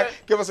right back. good.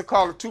 Give us a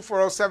call at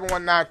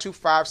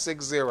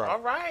 240-719-2560. All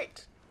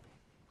right.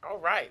 All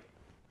right.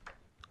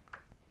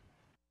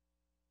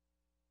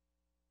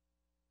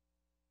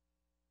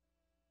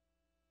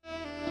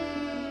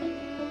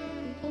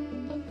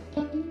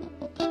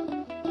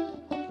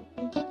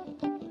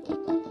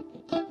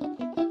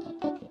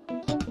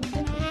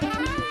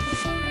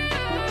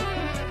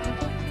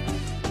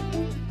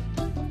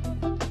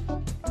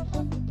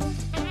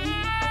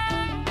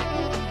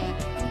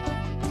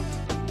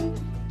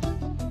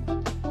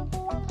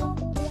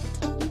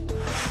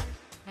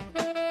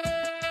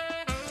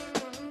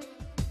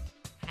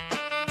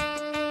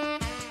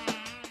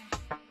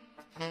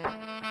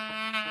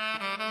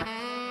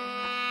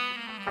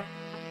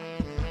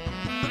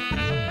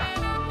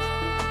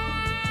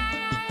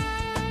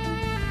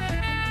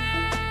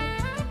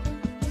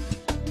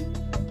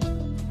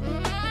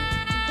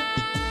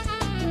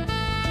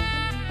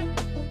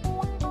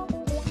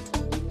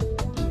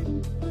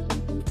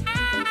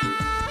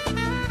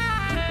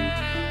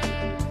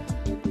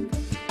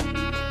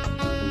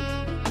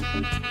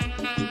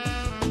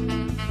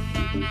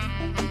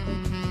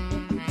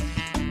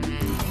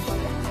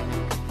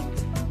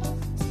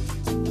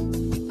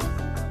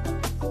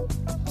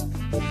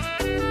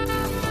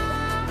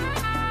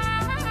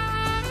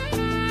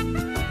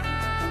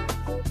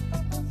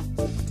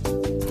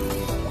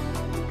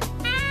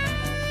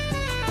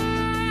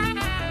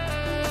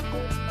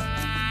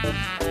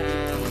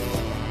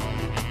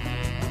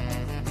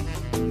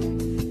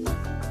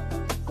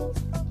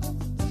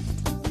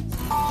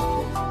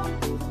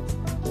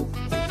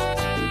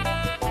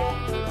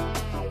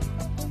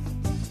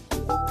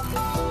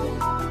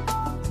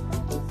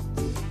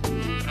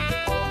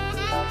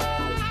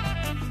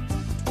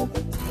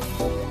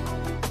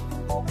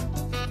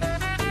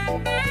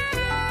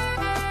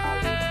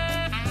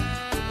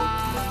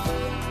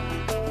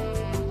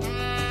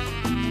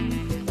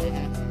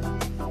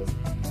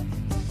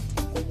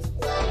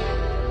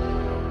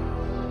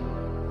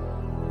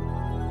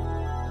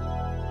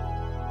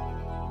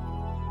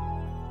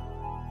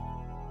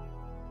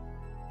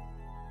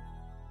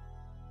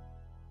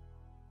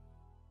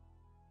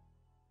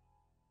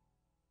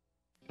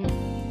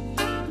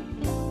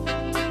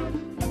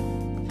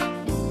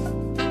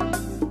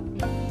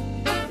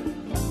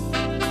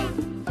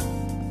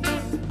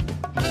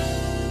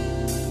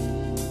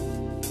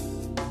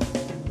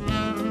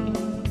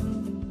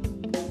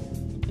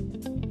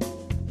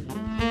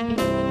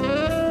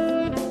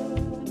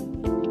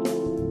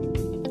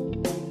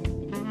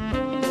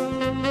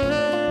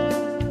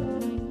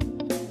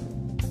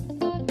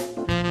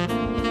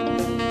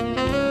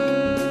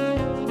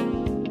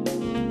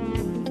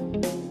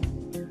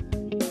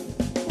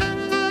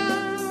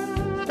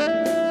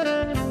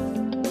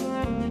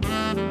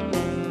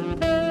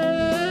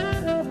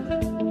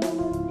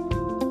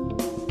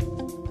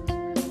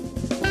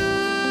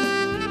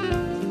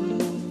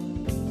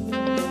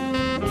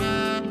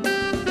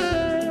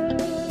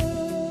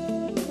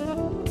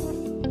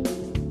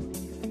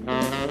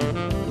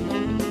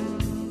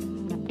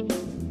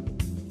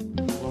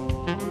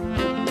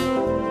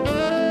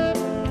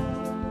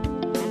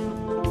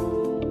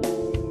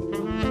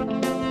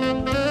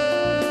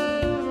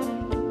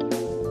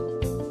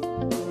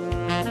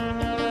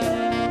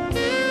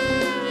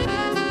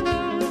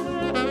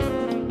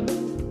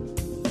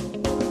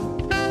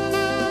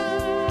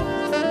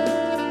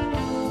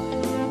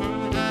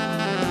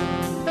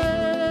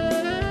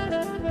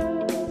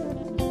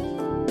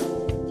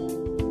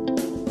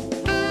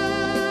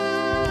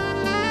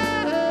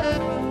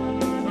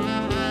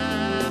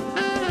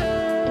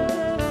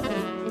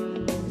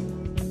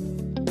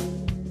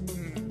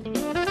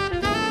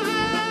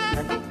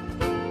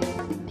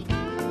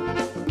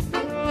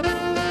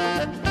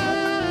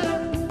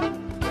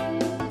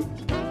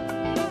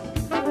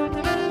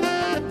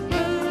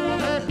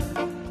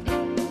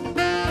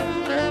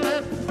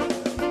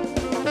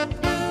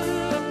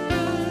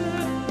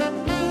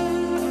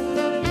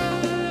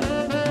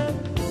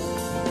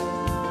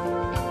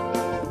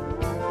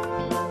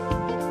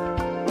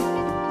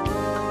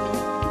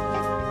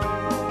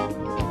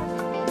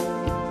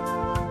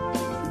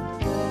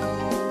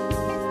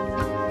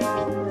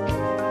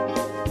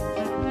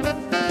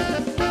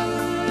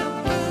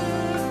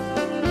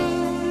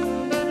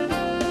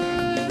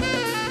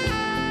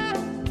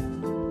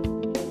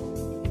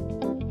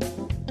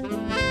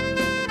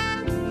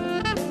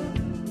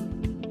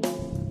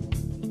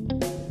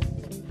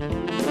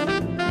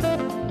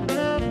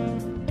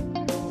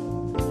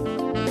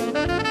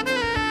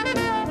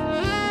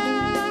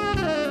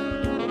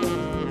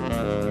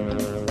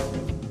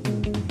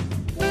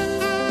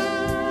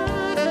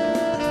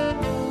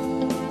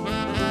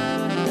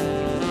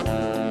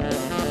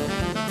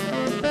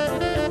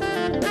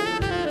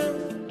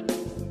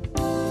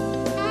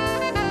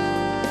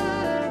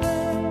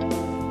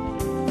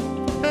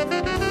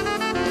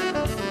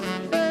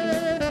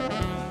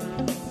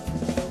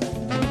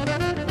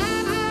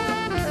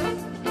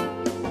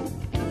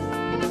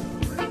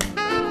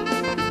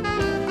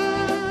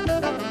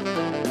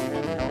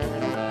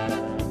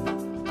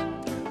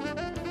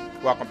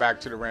 Welcome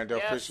back to the Randall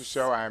Yes. Fisher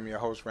Show. I am your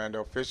host,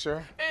 Randall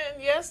Fisher. And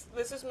yes,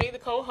 this is me, the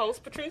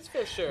co-host, Patrice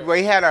Fisher.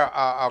 We had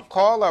a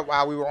caller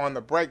while we were on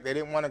the break. They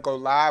didn't want to go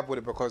live with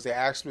it because they're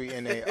actually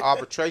in an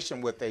arbitration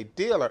with a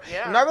dealer.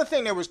 Yeah. Another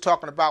thing they was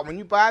talking about, when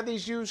you buy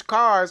these used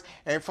cars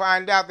and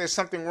find out there's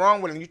something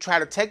wrong with them, you try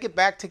to take it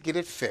back to get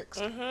it fixed.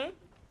 Mm-hmm.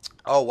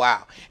 Oh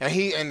wow!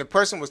 And the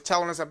person was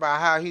telling us about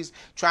how he's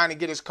trying to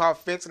get his car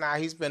fixed and how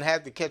he's been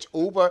had to catch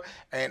Uber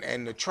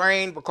and the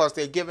train because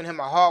they're giving him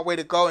a hard way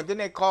to go. And then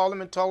they called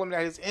him and told him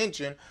that his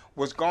engine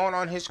was going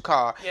on his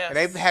car. Yes. And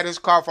they've had his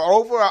car for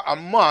over a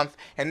month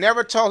and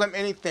never told him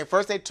anything.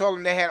 First they told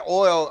him they had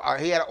oil.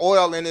 He had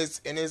oil in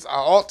his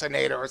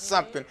alternator or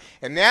something.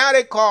 And now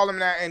they call him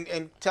now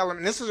and tell him,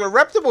 and this is a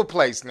reputable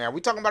place now.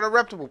 We're talking about a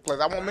reputable place.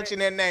 I won't mention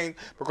their name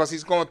because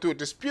he's going through a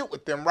dispute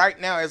with them right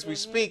now as we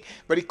speak.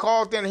 But he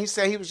called in and he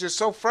said he was just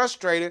so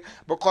frustrated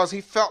because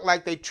he felt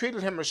like they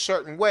treated him a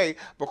certain way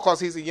because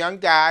he's a young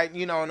guy,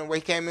 you know, and the way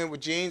he came in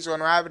with jeans or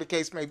however the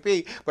case may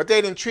be. But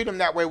they didn't treat him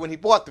that way when he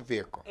bought the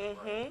vehicle.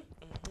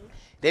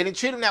 They didn't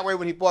treat him that way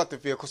when he bought the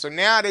vehicle. So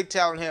now they're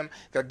telling him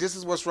that this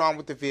is what's wrong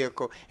with the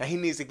vehicle and he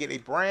needs to get a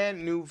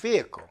brand new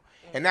vehicle.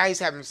 And now he's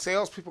having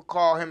salespeople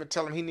call him and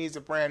tell him he needs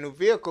a brand new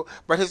vehicle.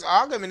 But his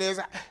argument is,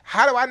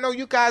 how do I know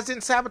you guys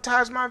didn't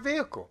sabotage my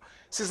vehicle?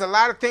 So there's a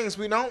lot of things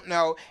we don't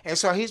know. And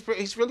so he's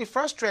really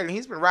frustrated.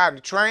 He's been riding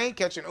the train,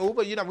 catching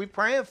Uber. You know, we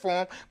praying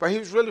for him. But he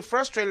was really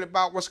frustrated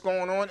about what's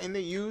going on in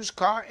the used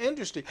car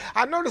industry.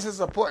 I know this is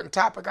an important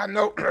topic. I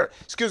know,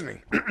 excuse me.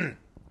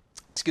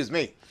 Excuse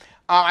me.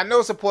 I know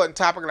it's an important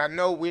topic, and I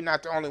know we're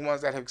not the only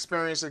ones that have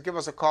experienced it. Give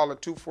us a call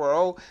at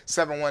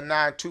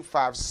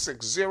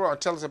 240-719-2560 and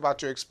tell us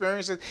about your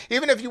experiences,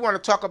 even if you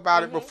want to talk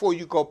about it before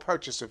you go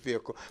purchase a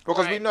vehicle.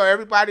 Because we know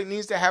everybody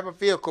needs to have a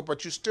vehicle,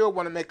 but you still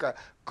want to make a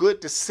good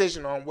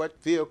decision on what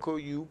vehicle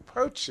you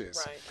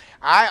purchase. Right.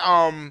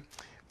 I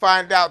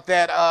find out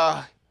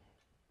that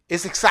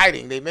it's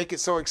exciting. They make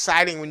it so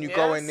exciting when you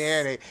go in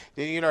there and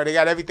they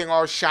got everything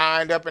all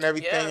shined up and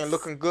everything and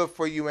looking good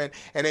for you and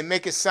they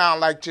make it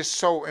sound like just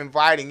so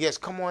inviting. Yes,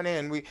 come on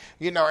in. When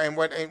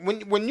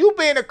you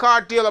be in a car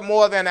dealer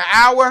more than an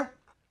hour,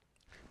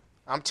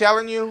 I'm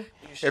telling you,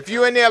 if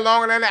you're in there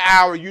longer than an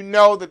hour, you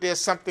know that there's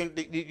something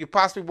that you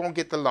possibly won't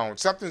get the loan.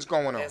 Something's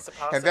going on.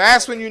 And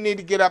that's when you need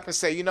to get up and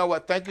say, you know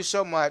what, thank you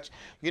so much.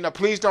 You know,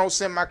 please don't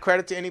send my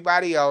credit to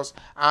anybody else.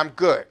 I'm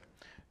good.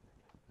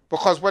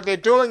 Because what they're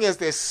doing is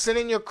they're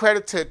sending your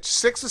credit to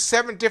 6 or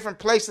 7 different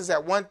places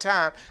at one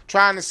time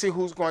trying to see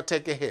who's going to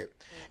take a hit.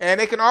 And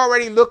they can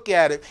already look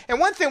at it. And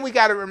one thing we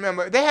got to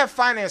remember, they have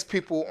finance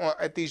people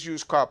at these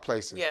used car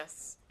places.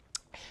 Yes.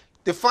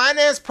 The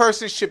finance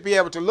person should be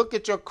able to look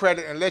at your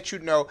credit and let you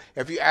know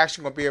if you're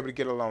actually going to be able to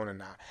get a loan or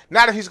not.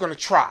 Not if he's going to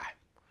try.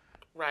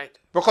 Right.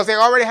 Because they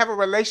already have a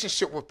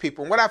relationship with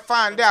people. And what I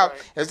find out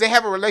is they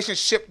have a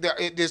relationship.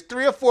 There's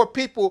 3 or 4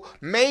 people,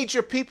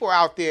 major people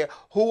out there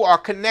who are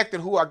connected,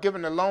 who are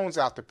giving the loans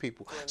out to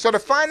people. So the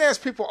finance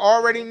people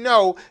already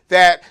know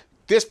that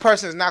this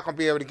person is not going to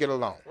be able to get a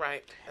loan.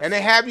 Right. And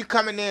they have you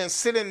come in there and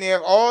sit in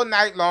there all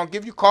night long,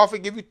 give you coffee,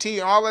 give you tea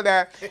and all of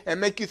that,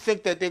 and make you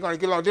think that they're going to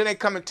get a loan. Then they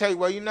come and tell you,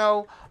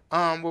 well,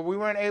 we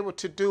weren't able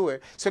to do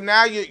it. So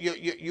now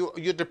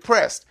you're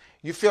depressed.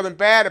 You're feeling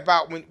bad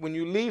about when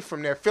you leave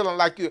from there, feeling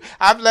like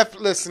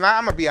listen,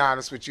 I'm going to be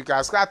honest with you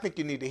guys, 'cause I think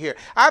you need to hear.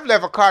 I've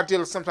left a car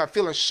dealer sometimes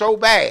feeling so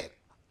bad.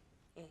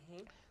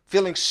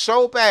 Feeling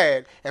so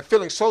bad and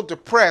feeling so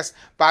depressed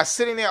by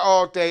sitting there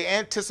all day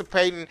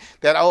anticipating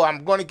that,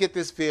 I'm going to get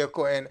this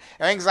vehicle, and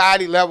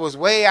anxiety levels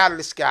way out of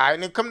the sky.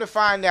 And then come to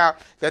find out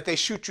that they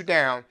shoot you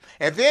down.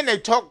 And then they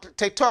talk,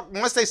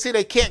 once they see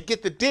they can't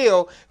get the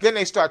deal, then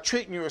they start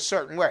treating you a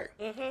certain way.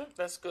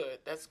 That's good.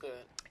 That's good.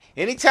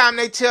 Anytime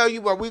they tell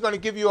you, well, we're going to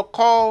give you a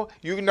call,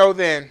 you know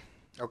then,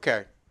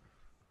 okay,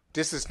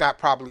 this is not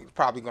probably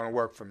going to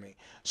work for me.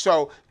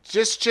 So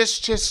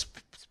just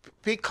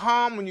be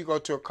calm when you go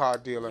to a car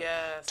dealer.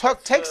 Yes.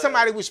 Take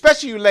somebody,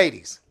 especially you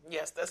ladies.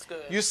 Yes, that's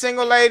good. You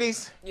single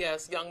ladies.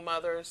 Yes, young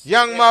mothers.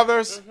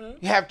 Mothers.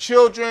 You have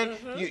children.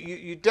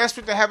 You're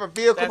desperate to have a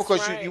vehicle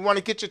because you want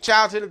to get your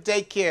child to the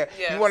daycare.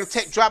 Yes. You want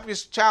to drop your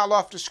child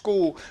off to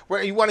school.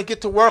 Where you want to get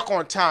to work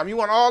on time. You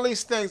want all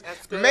these things.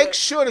 That's good. Make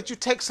sure that you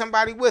take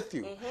somebody with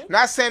you.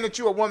 Not saying that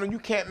you're a woman, you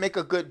can't make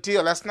a good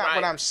deal. That's not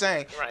what I'm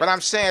saying. Right. But I'm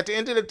saying at the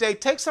end of the day,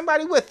 take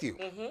somebody with you.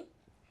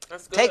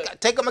 That's good.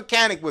 Take a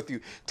mechanic with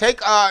you. Take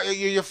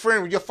your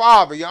friend, your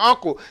father, your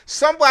uncle,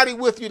 somebody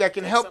with you that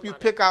can help you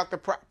pick out the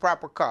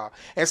proper car.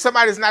 And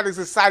somebody's not as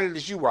excited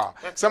as you are.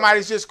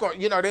 Somebody's just going,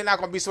 they're not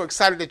going to be so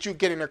excited that you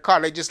get in their car.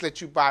 They just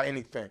let you buy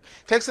anything.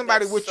 Take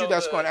somebody with you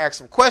that's going to ask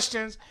some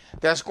questions,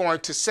 that's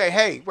going to say,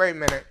 hey, wait a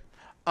minute.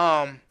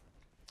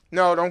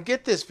 No, don't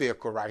get this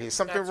vehicle right here.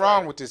 Something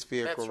wrong with this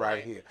vehicle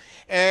right here.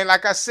 And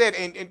like I said,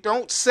 and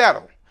don't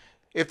settle.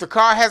 If the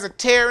car has a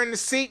tear in the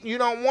seat and you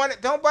don't want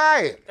it, don't buy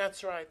it.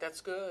 That's right.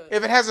 That's good.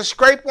 If it has a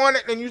scrape on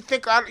it and you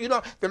think,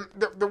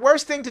 the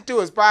worst thing to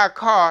do is buy a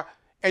car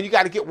and you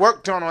got to get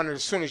work done on it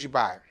as soon as you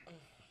buy it.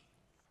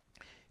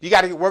 You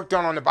got to get work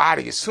done on the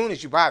body as soon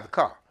as you buy the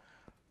car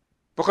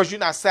because you're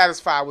not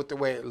satisfied with the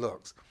way it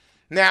looks.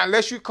 Now,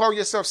 unless you call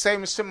yourself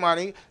saving some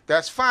money,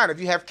 that's fine. If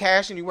you have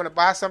cash and you want to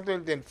buy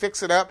something, then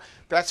fix it up.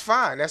 That's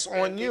fine. That's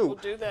on you.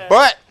 Do that.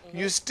 But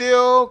you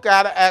still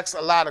got to ask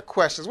a lot of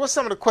questions. What's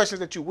some of the questions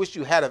that you wish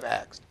you had have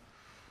asked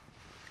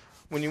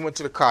when you went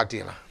to the car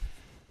dealer?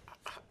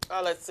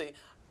 Let's see.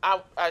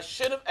 I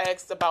should have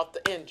asked about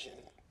the engine.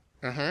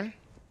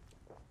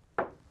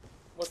 Mm-hmm.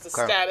 What's the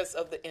status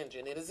of the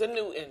engine? It is a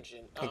new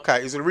engine.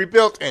 Okay. Is it a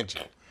rebuilt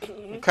engine?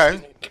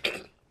 Okay.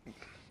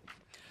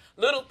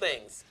 Little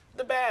things.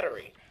 The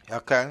battery.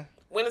 Okay.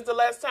 When is the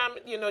last time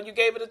you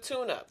gave it a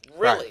tune-up?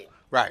 Really?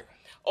 Right.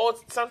 Or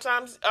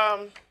sometimes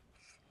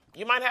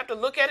you might have to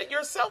look at it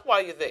yourself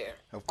while you're there.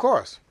 Of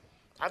course.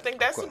 I think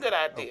that's a good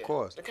idea. Of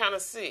course. To kind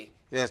of see.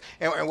 Yes,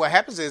 and what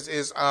happens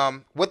is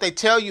what they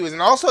tell you is,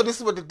 and also this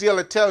is what the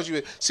dealer tells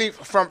you. See,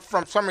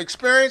 from some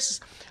experience,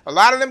 a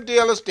lot of them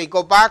dealers, they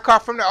go buy a car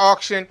from the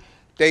auction,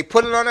 they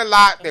put it on the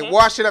lot, they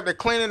wash it up, they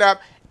clean it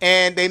up,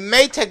 and they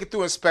may take it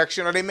through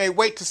inspection, or they may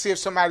wait to see if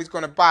somebody's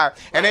going to buy it.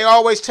 And they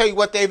always tell you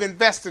what they've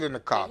invested in the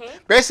car.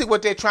 Basically,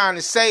 what they're trying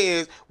to say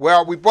is,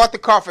 well, we bought the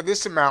car for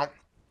this amount,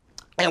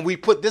 and we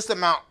put this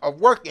amount of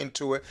work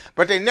into it,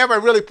 but they never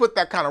really put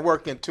that kind of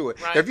work into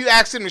it. Right. If you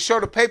ask them to show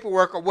the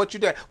paperwork of what you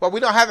did, well, we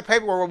don't have the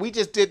paperwork. Well, we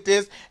just did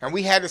this, and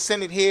we had to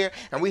send it here,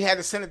 and we had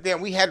to send it there,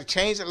 and we had to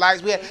change the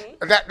lights.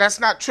 That's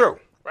not true.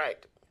 Right.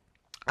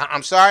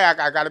 I'm sorry,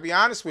 I got to be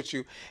honest with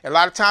you. A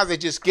lot of times they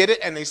just get it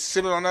and they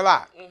sit it on the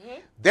lot.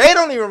 They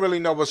don't even really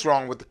know what's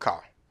wrong with the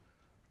car.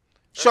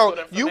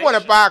 So you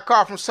want to buy a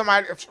car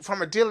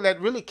from a dealer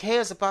that really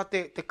cares about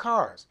the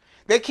cars.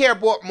 They care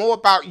more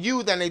about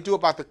you than they do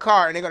about the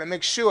car, and they're going to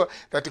make sure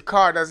that the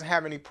car doesn't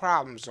have any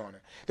problems on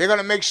it. They're going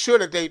to make sure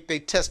that they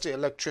test the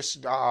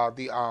electricity,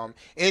 the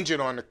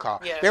engine on the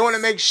car. Yes. They want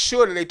to make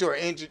sure that they do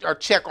a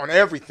check on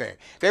everything.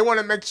 They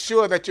want to make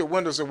sure that your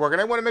windows are working.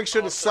 They want to make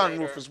sure the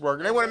sunroof is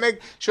working. They want to make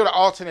sure the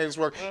alternators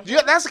work.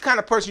 That's the kind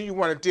of person you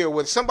want to deal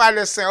with. Somebody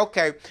that's saying,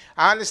 okay,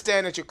 I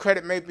understand that your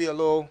credit may be a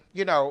little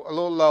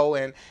low,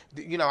 and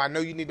I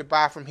know you need to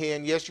buy from here,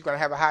 and yes, you're going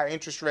to have a higher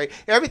interest rate.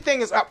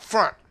 Everything is up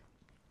front.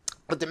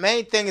 But the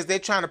main thing is they're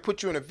trying to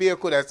put you in a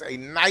vehicle that's a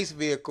nice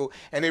vehicle,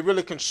 and they're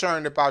really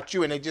concerned about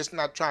you, and they're just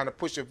not trying to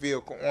push a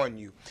vehicle on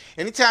you.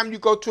 Anytime you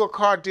go to a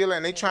car dealer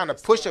and they're trying to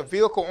push a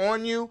vehicle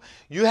on you,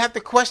 you have to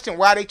question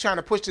why they're trying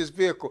to push this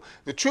vehicle.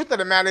 The truth of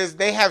the matter is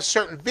they have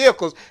certain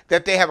vehicles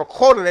that they have a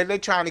quota that they're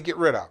trying to get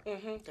rid of.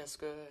 That's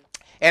good.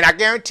 And I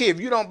guarantee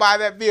if you don't buy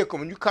that vehicle,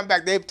 when you come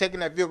back, they've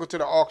taken that vehicle to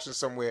the auction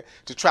somewhere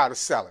to try to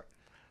sell it.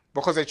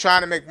 Because they're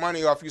trying to make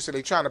money off you, so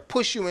they're trying to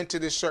push you into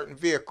this certain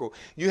vehicle.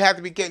 You have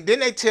to be getting. Then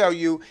they tell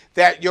you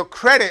that your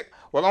credit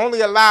will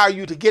only allow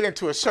you to get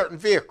into a certain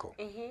vehicle.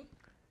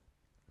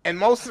 And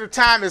most of the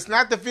time, it's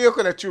not the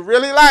vehicle that you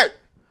really like,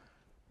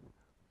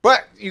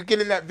 but you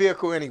get in that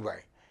vehicle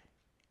anyway.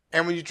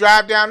 And when you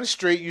drive down the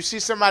street, you see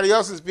somebody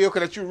else's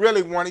vehicle that you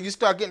really wanted, you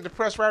start getting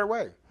depressed right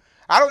away.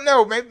 I don't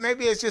know.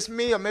 Maybe it's just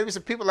me, or maybe it's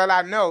the people that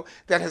I know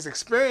that has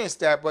experienced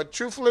that. But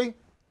truthfully,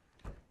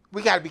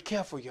 we got to be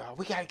careful, y'all.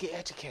 We got to get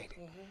educated.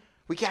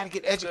 We got to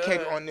get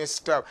educated on this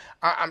stuff.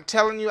 I'm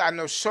telling you, I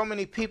know so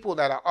many people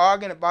that are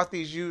arguing about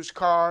these used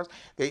cars.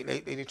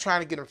 They're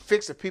trying to get them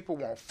fixed. The people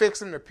won't fix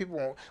them. The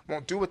people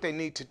won't do what they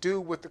need to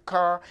do with the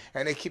car.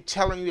 And they keep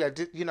telling you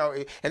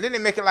that, and then they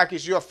make it like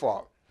it's your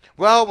fault.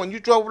 Well, when you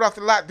drove it off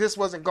the lot, this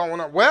wasn't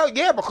going on. Well,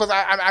 yeah, because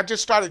I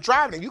just started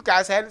driving and you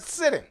guys had it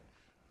sitting.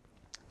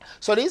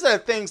 So these are the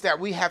things that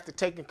we have to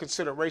take in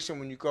consideration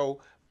when you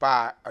go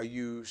buy a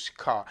used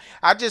car.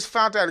 I just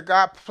found out that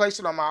God placed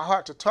it on my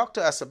heart to talk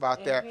to us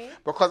about that,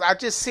 because I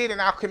just see it in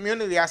our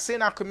community. I see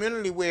in our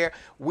community where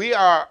we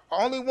are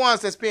only ones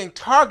that's being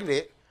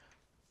targeted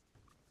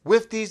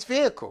with these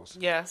vehicles.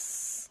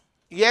 Yes,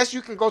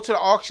 you can go to the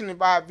auction and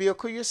buy a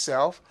vehicle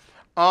yourself,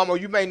 or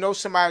you may know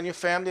somebody in your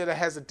family that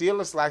has a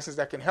dealer's license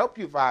that can help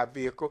you buy a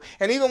vehicle.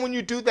 And even when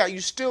you do that,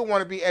 you still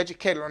want to be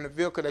educated on the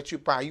vehicle that you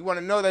buy. You want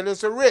to know that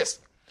there's a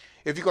risk.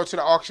 If you go to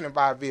the auction and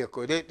buy a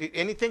vehicle,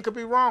 anything could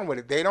be wrong with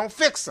it. They don't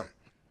fix them.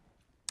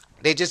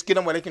 They just get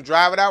them where they can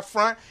drive it out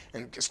front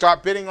and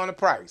start bidding on the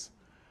price.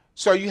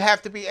 So you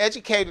have to be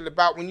educated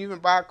about when you even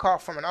buy a car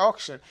from an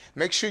auction.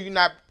 Make sure you're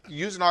not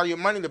using all your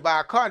money to buy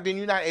a car, and then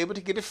you're not able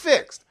to get it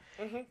fixed.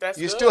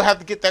 You still have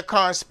to get that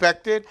car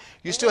inspected.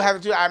 You still have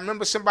to do. I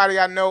remember somebody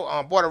I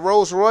know bought a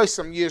Rolls Royce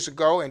some years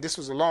ago, and this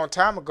was a long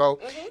time ago.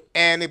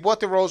 And they bought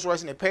the Rolls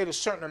Royce, and they paid a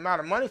certain amount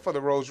of money for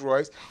the Rolls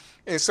Royce.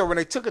 And so when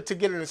they took it to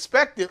get it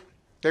inspected,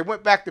 they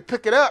went back to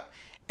pick it up,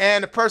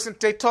 and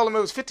they told them it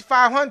was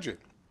 $5,500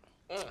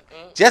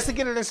 just to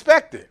get it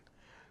inspected.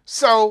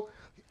 So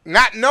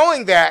not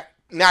knowing that,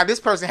 now this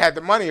person had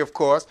the money, of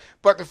course,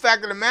 but the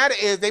fact of the matter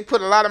is they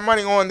put a lot of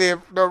money on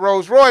their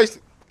Rolls Royce,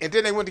 and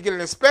then they went to get it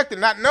inspected,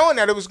 not knowing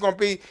that it was going to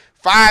be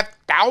 $5,000,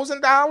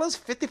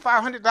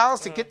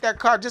 $5,500 to get that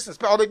car just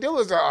inspected. All they did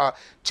was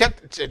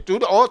do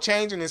the oil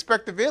change and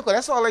inspect the vehicle.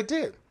 That's all they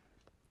did.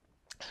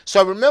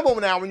 So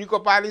remember now, when you go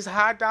buy these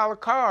high-dollar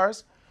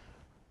cars,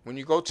 when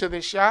you go to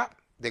the shop,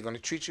 they're going to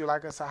treat you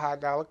like it's a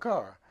high-dollar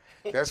car.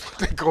 That's what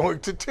they're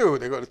going to do.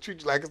 They're going to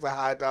treat you like it's a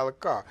high-dollar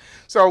car.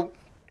 So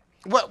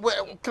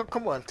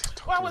Come on.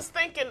 Well, I was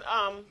thinking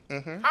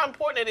how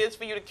important it is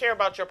for you to care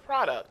about your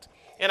product.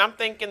 And I'm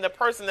thinking the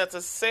person that's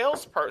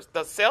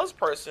the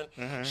salesperson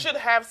should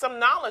have some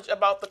knowledge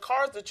about the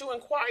cars that you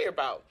inquire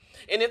about.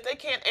 And if they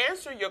can't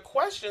answer your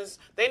questions,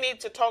 they need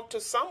to talk to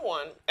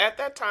someone at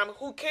that time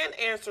who can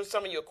answer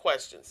some of your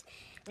questions.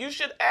 You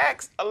should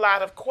ask a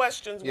lot of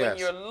questions when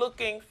you're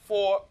looking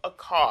for a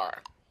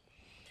car.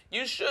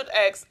 You should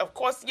ask, of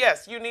course,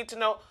 yes, you need to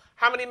know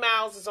how many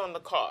miles is on the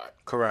car.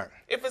 Correct.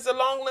 If it's a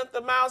long length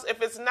of miles,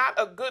 if it's not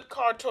a good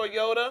car,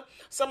 Toyota,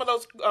 some of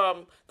those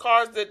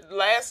cars that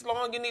last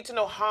long, you need to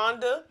know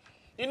Honda.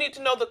 You need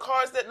to know the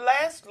cars that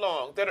last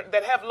long,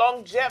 that have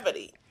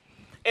longevity.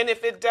 And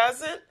if it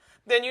doesn't,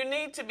 then you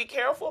need to be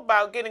careful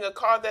about getting a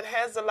car that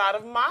has a lot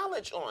of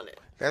mileage on it.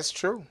 That's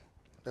true.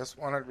 That's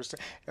 100%.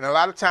 And a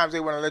lot of times they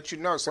want to let you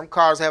know some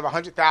cars have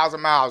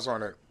 100,000 miles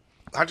on it.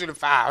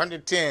 105,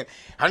 110,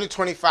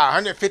 125,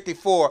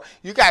 154.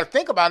 You got to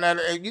think about that.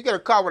 If you get a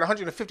car with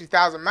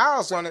 150,000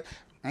 miles on it,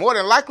 more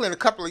than likely in a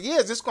couple of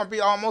years, it's going to be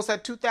almost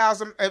at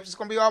 2,000. It's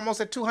going to be almost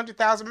at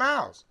 200,000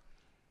 miles.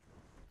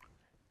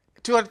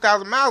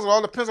 200,000 miles. It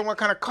all depends on what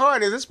kind of car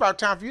it is. It's about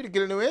time for you to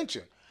get a new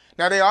engine.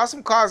 Now, there are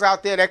some cars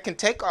out there that can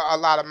take a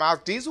lot of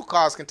miles. Diesel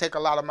cars can take a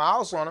lot of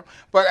miles on them.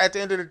 But at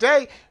the end of the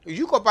day,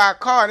 you go buy a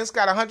car and it's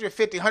got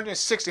 150,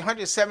 160,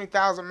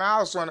 170,000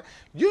 miles on it.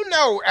 You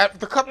know,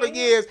 after a couple of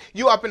years,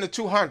 you're up in the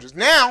 200s.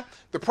 Now,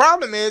 the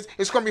problem is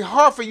it's going to be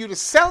hard for you to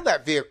sell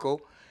that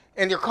vehicle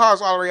and your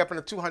car's all the way up in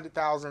the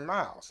 200,000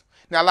 miles.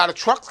 Now, a lot of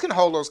trucks can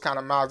hold those kind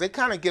of miles. They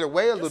kind of get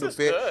away a little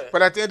bit. Good.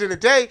 But at the end of the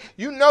day,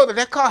 you know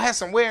that car has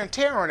some wear and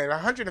tear on it.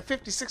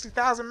 150,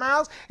 60,000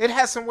 miles, it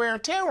has some wear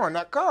and tear on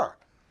that car.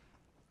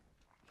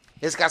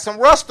 It's got some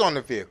rust on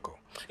the vehicle.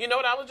 You know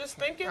what I was just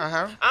thinking?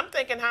 I'm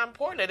thinking how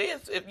important it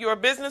is. If you're a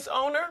business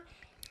owner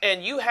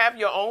and you have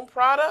your own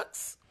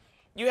products,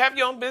 you have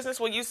your own business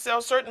where you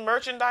sell certain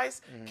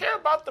merchandise, care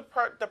about the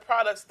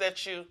products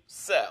that you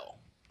sell.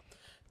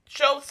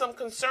 Show some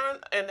concern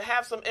and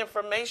have some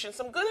information,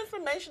 some good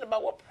information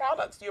about what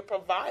products you're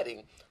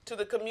providing to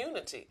the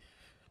community.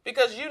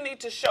 Because you need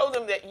to show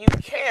them that you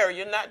care.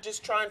 You're not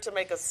just trying to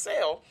make a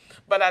sale,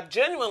 but I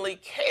genuinely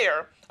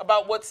care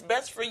about what's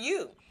best for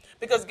you.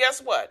 Because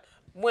guess what?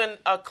 When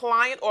a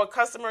client or a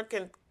customer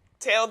can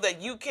tell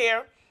that you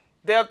care,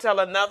 they'll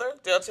tell another,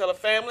 they'll tell a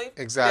family,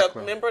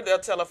 they'll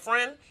tell a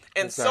friend,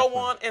 and so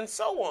on and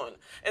so on.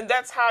 And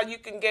that's how you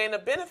can gain a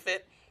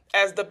benefit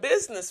as the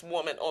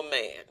businesswoman or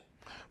man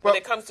when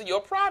it comes to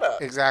your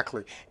product.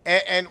 Exactly.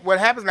 And what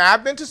happens now,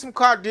 I've been to some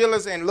car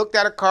dealers and looked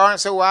at a car and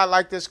said, well, I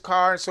like this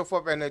car and so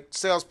forth. And the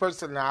salesperson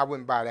said, no, I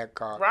wouldn't buy that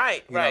car.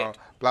 Right, you know,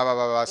 blah, blah,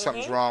 blah, blah.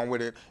 Something's wrong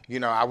with it. You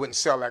know, I wouldn't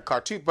sell that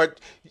car to you. But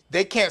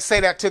they can't say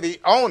that to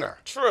the owner.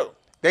 True.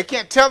 They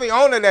can't tell the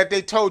owner that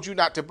they told you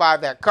not to buy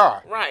that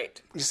car.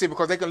 Right. You see,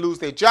 because they can lose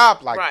their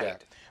job like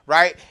that.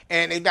 Right?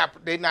 And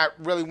they're not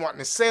really wanting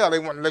to sell. They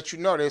want to let you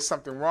know there's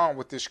something wrong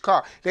with this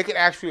car. They could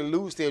actually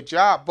lose their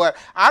job. But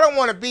I don't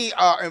want to be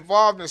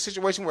involved in a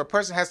situation where a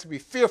person has to be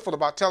fearful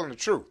about telling the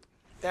truth.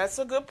 That's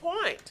a good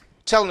point.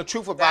 Telling the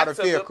truth about a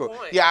vehicle. Good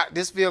point. Yeah,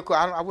 this vehicle,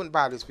 I wouldn't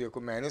buy this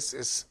vehicle, man.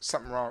 It's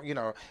something wrong. You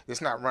know,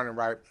 it's not running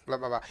right, blah,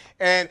 blah, blah.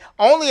 And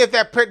only if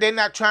they're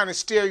not trying to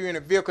steer you in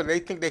a vehicle, they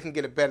think they can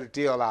get a better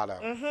deal out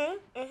of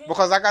it.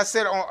 Because like I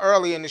said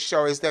earlier in the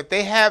show, is that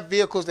they have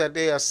vehicles that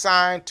they are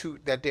assigned to,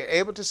 that they're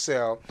able to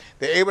sell.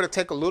 They're able to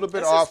take a little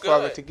bit off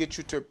of it to get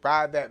you to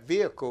buy that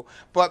vehicle.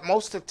 But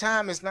most of the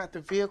time, it's not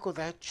the vehicle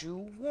that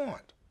you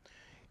want.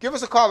 Give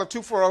us a call at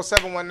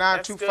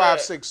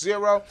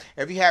 240-719-2560.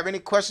 If you have any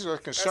questions or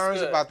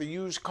concerns about the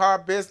used car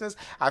business,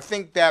 I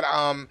think that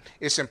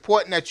it's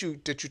important that you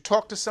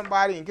talk to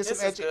somebody and get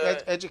some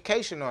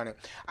education on it.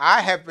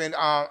 I have been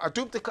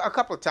duped a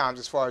couple of times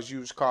as far as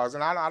used cars,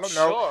 and I don't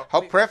know.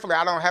 Hope prayerfully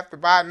I don't have to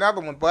buy another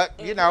one, but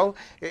you know,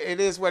 it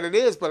is what it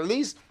is. But at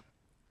least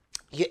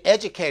you're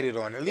educated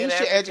on it. At least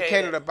you're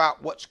educated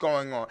about what's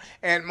going on.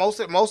 And most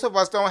of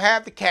us don't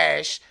have the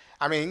cash.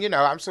 I mean, you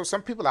know, I'm sure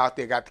some people out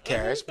there got the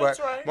cash, but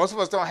most of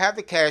us don't have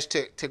the cash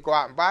to go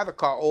out and buy the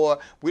car, or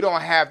we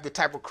don't have the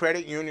type of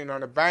credit union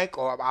or the bank,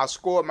 or our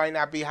score might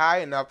not be high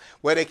enough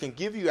where they can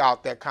give you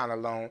out that kind of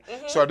loan.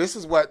 So this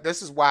is why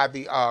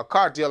the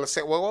car dealer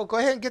said, well, go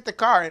ahead and get the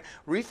car and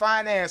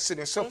refinance it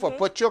and so forth.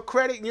 But your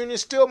credit union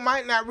still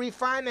might not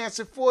refinance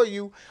it for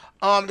you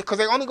because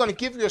they're only going to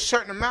give you a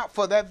certain amount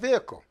for that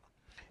vehicle.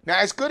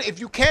 Now, it's good if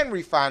you can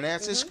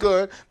refinance. It's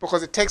good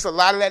because it takes a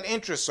lot of that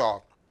interest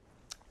off.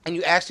 And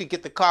you actually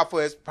get the car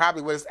for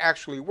probably what it's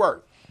actually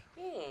worth.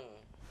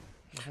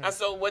 And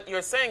so what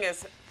you're saying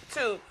is,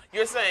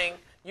 you're saying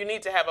you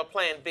need to have a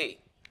plan B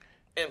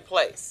in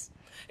place.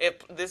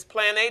 If this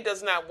plan A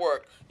does not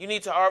work, you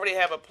need to already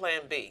have a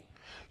plan B.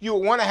 You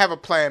want to have a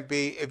plan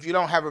B. If you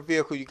don't have a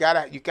vehicle, you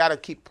gotta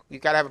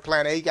have a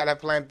plan A, you gotta have a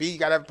plan B, you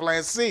gotta have a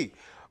plan C.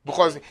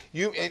 Because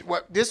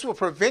this will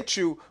prevent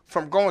you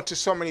from going to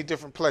so many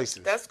different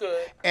places. That's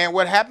good. And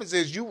what happens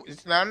is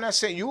I'm not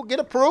saying you will get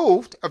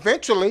approved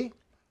eventually.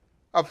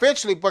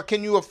 eventually, but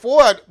can you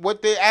afford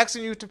what they're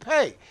asking you to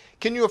pay?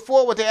 Can you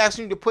afford what they're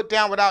asking you to put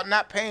down without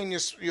not paying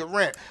your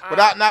rent,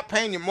 without not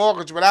paying your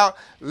mortgage, without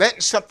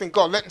letting something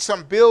go, letting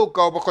some bill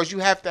go because you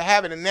have to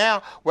have it? And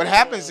now what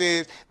happens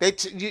is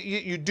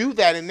you do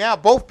that, and now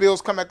both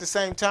bills come at the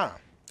same time.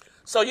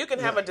 So you can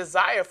have a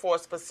desire for a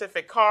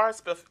specific car,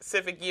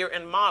 specific year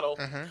and model,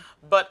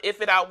 but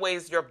if it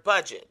outweighs your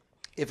budget,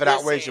 if it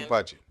outweighs your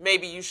budget,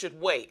 maybe you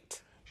should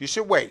wait. You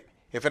should wait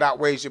if it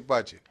outweighs your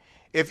budget.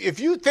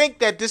 If you think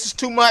that this is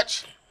too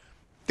much,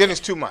 then it's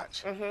too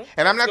much.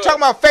 And I'm not talking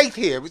about faith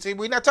here.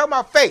 We're not talking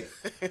about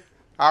faith.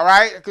 All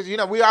right? Because,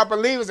 we are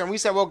believers and we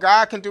say, well,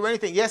 God can do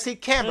anything. Yes, he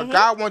can, but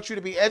God wants you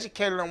to be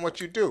educated on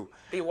what you do.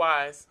 Be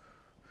wise.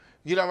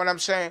 You know what I'm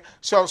saying?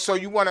 So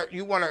you want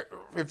to,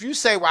 if you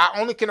say, well, I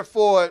only can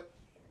afford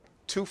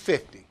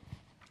 $250,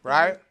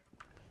 right?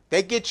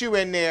 They get you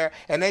in there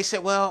and they say,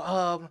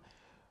 well,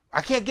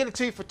 I can't get it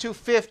to you for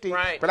 $250,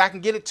 right, but I can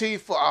get it to you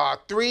for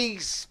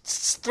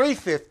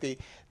 $350.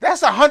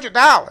 That's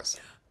 $100.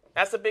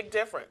 That's a big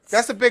difference.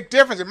 That's a big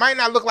difference. It might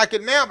not look like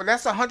it now, but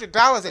that's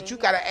 $100 that you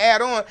got to add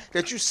on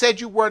that you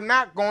said you were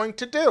not going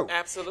to do.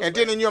 Absolutely. And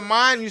then in your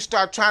mind, you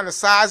start trying to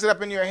size it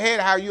up in your head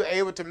how you're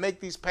able to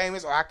make these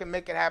payments, or I can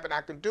make it happen,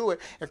 I can do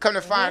it, and come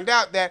to find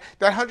out that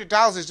that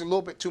 $100 is a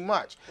little bit too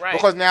much. Right.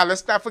 Because now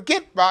let's not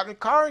forget about the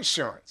car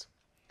insurance.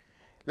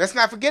 Let's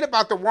not forget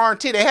about the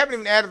warranty. They haven't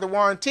even added the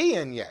warranty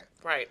in yet.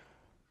 Right.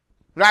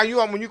 Now,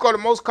 when you go to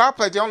most car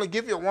places, they only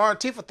give you a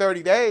warranty for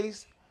 30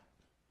 days.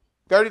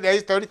 30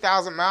 days,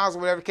 30,000 miles, or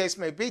whatever the case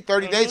may be.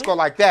 30 days go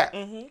like that.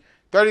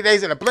 30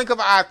 days, in a blink of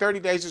an eye,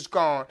 30 days is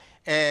gone.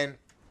 And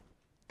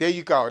there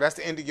you go. That's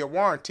the end of your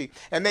warranty.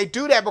 And they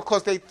do that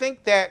because they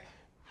think that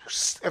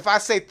if I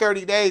say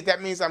 30 days,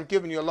 that means I'm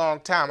giving you a long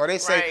time. Or they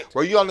say,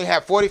 well, you only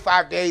have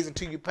 45 days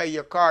until you pay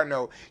your car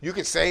note. You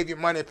can save your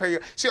money and pay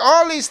your... See,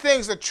 all these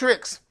things are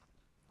tricks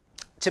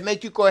to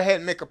make you go ahead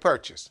and make a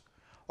purchase.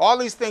 All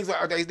these things,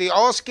 they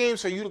all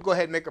schemes for you to go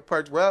ahead and make a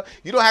purchase. Well,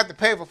 you don't have to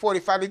pay for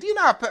 45 days. Do you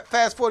know how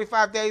fast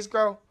 45 days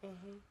go?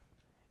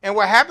 And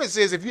what happens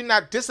is if you're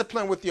not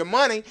disciplined with your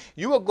money,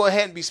 you will go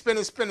ahead and be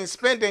spending.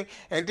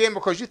 And then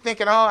because you're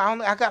thinking, oh,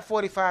 I got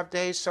 45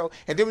 days. So,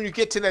 and then when you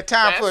get to that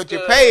time for it to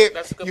pay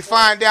it, you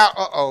find out,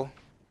 oh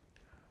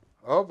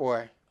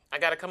boy. I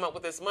got to come up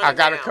with this money. I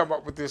got to come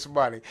up with this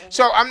money.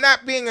 So I'm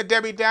not being a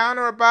Debbie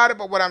Downer about it,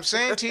 but what I'm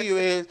saying to you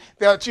is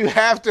that you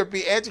have to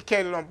be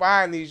educated on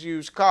buying these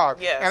used cars.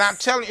 Yes. And I'm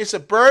telling you, it's a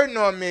burden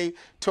on me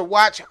to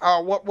watch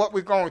what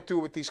we're going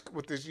through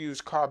with this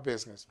used car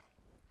business.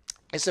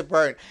 It's a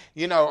burden.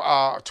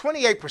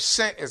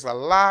 28% is a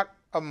lot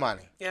of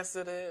money. Yes,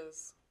 it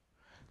is.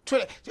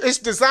 It's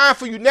designed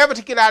for you never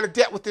to get out of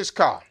debt with this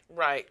car.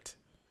 Right.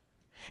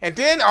 And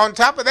then on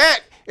top of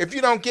that, if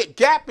you don't get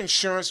gap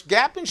insurance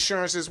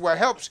is what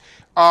helps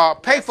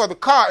pay for the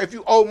car if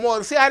you owe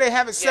more. See how they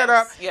have it set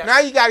up? Yes. Now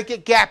you got to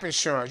get gap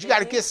insurance. You got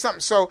to get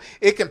something so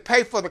it can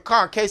pay for the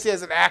car in case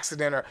there's an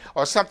accident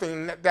or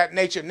something of that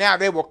nature. Now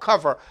they will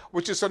cover,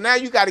 so now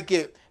you got to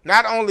get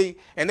not only,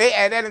 and they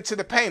add that into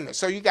the payment.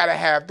 So you got to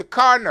have the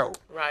car note.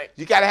 Right.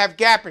 You got to have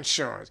gap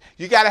insurance.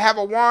 You got to have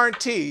a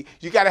warranty.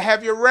 You got to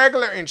have your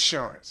regular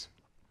insurance.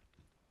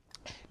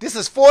 This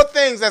is 4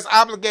 things that's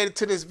obligated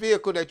to this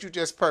vehicle that you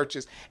just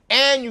purchased,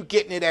 and you're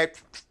getting it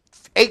at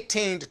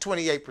 18 to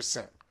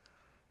 28%.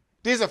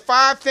 These are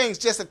 5 things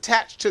just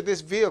attached to this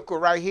vehicle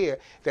right here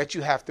that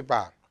you have to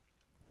buy.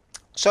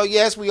 So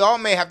yes, we all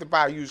may have to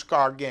buy a used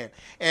car again,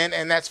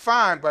 and that's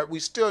fine, but we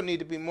still need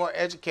to be more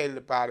educated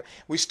about it.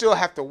 We still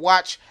have to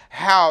watch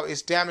how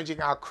it's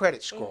damaging our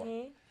credit score.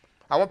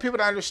 I want people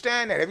to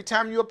understand that every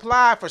time you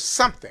apply for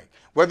something,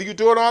 whether you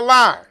do it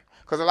online,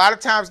 because a lot of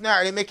times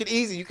now they make it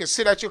easy. You can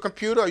sit at your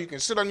computer or you can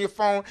sit on your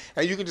phone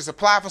and you can just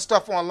apply for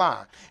stuff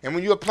online. And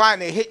when you apply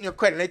and they're hitting your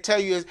credit, and they tell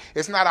you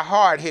it's not a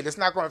hard hit. It's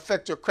not going to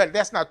affect your credit.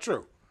 That's not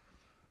true.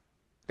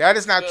 That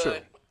is not true.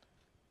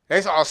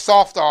 That's a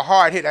soft or a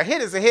hard hit. A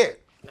hit is a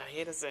hit. A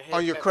hit is a hit.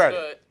 On your That's credit.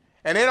 Good.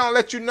 And they don't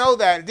let you know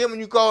that. And then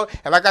when you go,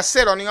 and like I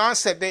said on the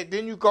onset,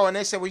 then you go and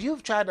they say, well,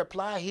 you've tried to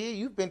apply here.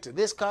 You've been to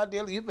this car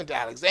dealer. You've been to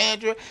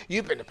Alexandria.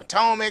 You've been to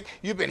Potomac.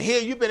 You've been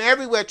here. You've been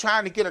everywhere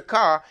trying to get a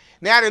car.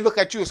 Now they look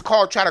at you as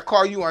try to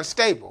call you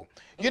unstable.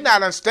 You're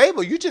not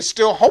unstable. You're just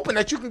still hoping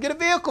that you can get a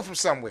vehicle from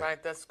somewhere.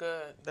 Right. That's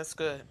good. That's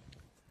good.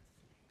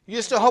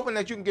 You're still hoping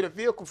that you can get a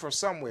vehicle from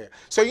somewhere.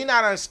 So you're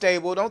not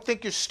unstable. Don't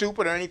think you're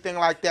stupid or anything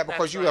like that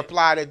because you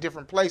applied at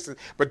different places.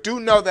 But do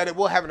know that it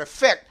will have an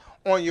effect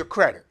on your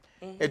credit.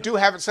 It do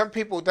have it. Some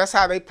people, that's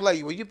how they play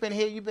you. Well, you've been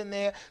here, you've been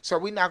there, so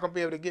we're not going to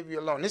be able to give you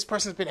a loan. This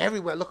person's been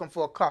everywhere looking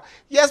for a car.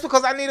 Yes,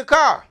 because I need a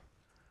car.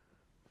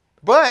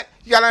 But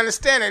you got to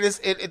understand that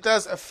it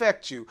does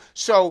affect you.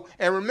 So,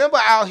 and remember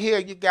out here,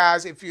 you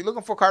guys, if you're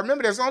looking for a car,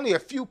 remember there's only a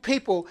few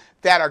people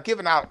that are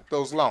giving out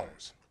those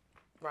loans.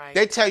 Right.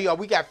 They tell you, oh,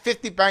 we got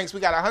 50 banks, we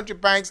got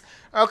 100 banks.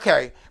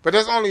 Okay, but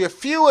there's only a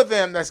few of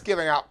them that's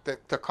giving out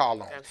the car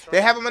loan. Right.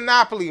 They have a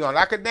monopoly on it.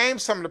 I could name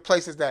some of the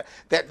places that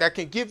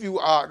can give you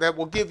that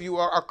will give you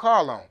a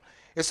car loan.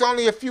 It's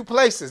only a few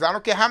places. I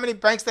don't care how many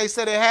banks they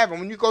say they have. And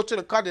when you go to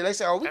the country, they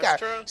say, oh, we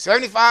That's got true.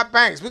 75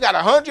 banks. We got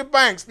 100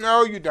 banks.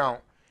 No, you don't.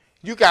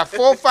 You got 4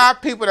 or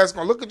 5 people that's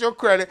going to look at your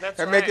credit That's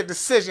and make a right.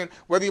 decision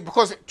whether you,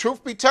 because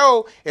truth be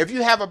told, if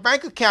you have a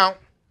bank account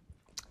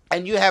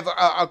and you have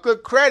a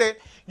good credit,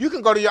 you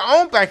can go to your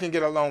own bank and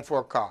get a loan for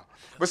a car.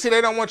 But see,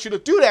 they don't want you to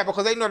do that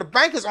because they know the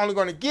bank is only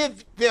going to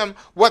give them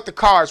what the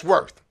car is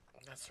worth.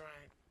 That's right.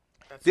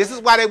 That's This right.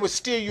 is why they would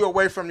steer you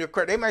away from your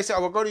credit. They may say,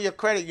 oh, well, go to your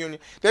credit union.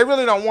 They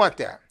really don't want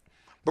that.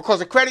 Because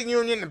the credit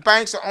union, the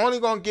banks are only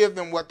going to give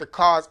them what the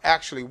car's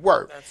actually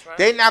worth. That's right.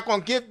 They're not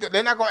going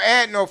to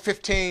add no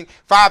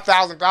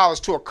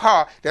 $5,000 to a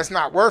car that's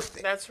not worth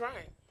it. That's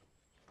right.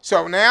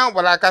 So now,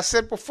 but like I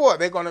said before,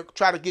 they're going to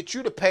try to get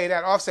you to pay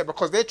that offset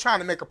because they're trying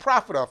to make a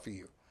profit off of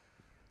you.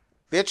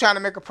 They're trying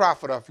to make a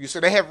profit off you. So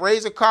they have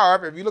raised a car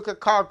up. If you look at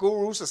Car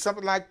Gurus or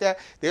something like that,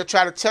 they'll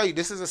try to tell you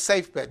this is a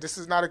safe bet. This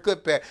is not a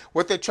good bet.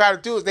 What they try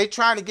to do is they're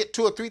trying to get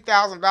 $2,000 or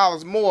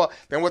 $3,000 more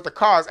than what the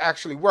car is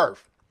actually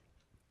worth.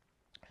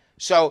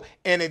 So,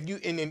 and if you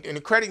in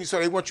the credit union, so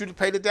they want you to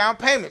pay the down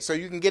payment so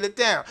you can get it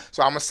down.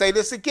 So I'm gonna say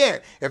this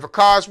again: if a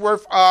car is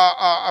worth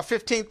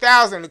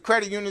 $15,000, the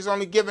credit union is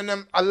only giving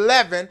them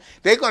 $11,000.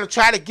 They're gonna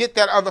try to get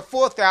that other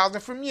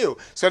 $4,000 from you.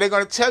 So they're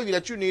gonna tell you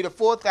that you need a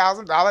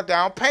 $4,000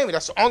 down payment.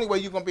 That's the only way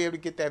you're gonna be able to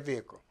get that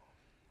vehicle.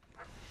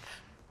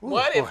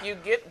 What if you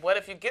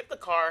get the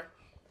car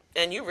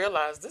and you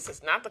realize this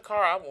is not the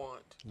car I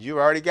want? You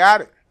already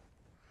got it.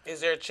 Is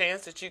there a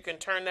chance that you can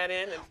turn that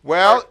in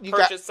and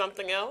purchase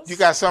something else? You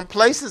got some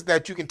places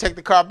that you can take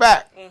the car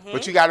back,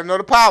 but you got to know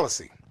the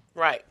policy.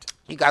 Right.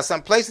 You got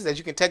some places that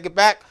you can take it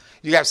back.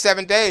 You have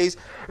 7 days.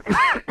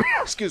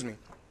 Excuse me.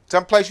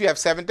 Some places you have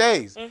 7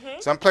 days.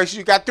 Some places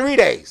you got 3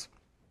 days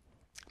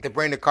to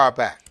bring the car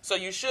back. So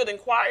you should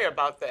inquire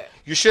about that.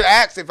 You should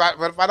ask if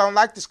I don't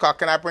like this car,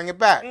 can I bring it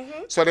back?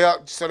 So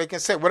they can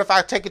say, what if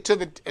I take it to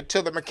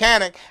the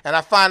mechanic and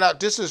I find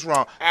out this is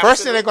wrong? Absolutely.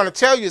 First thing they're going to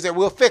tell you is that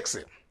we'll fix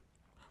it.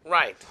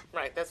 Right.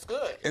 Right. That's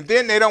good. And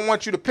then they don't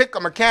want you to pick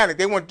a mechanic.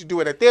 They want you to do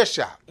it at their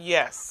shop.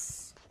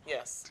 Yes.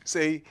 Yes.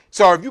 See,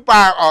 so if you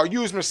buy a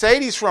used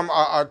Mercedes from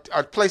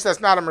a place that's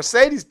not a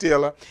Mercedes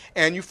dealer,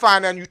 and you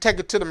find out you take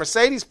it to the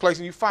Mercedes place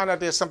and you find out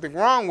there's something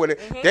wrong with it,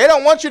 they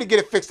don't want you to get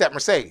it fixed at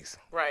Mercedes.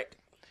 Right.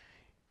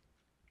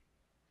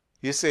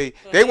 You see,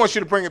 they want you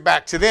to bring it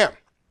back to them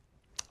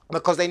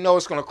because they know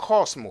it's going to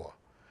cost more.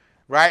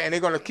 Right, and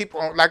they're going to keep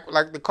on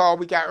like the call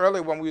we got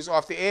earlier when we was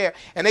off the air,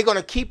 and they're going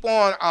to keep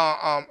on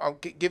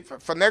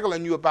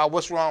finagling you about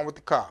what's wrong with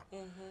the car.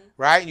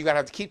 Right, you got to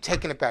have to keep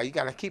taking it back. You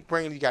got to keep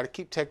bringing. You got to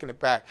keep taking it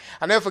back.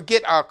 I never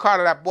forget a car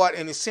that I bought,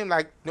 and it seemed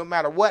like no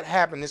matter what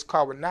happened, this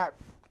car would not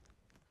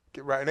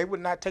get right, and they would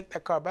not take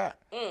that car back.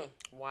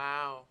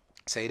 Wow.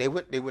 Say they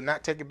would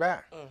not take it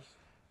back.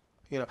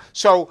 You know,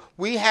 so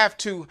we have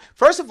to,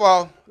 first of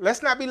all,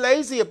 let's not be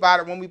lazy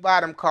about it when we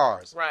buy them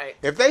cars. Right.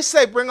 If they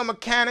say bring a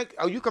mechanic,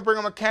 or you can bring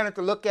a mechanic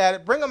to look at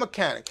it, bring a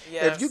mechanic.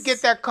 Yes. If you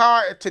get that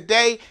car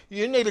today,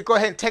 you need to go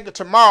ahead and take it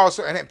tomorrow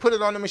and put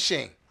it on the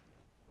machine.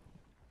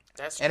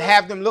 That's and true.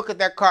 have them look at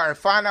that car and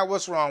find out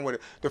what's wrong with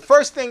it. The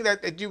first thing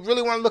that you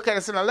really want to look at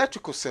is an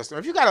electrical system.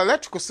 If you got an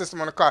electrical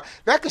system on the car,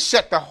 that could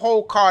shut the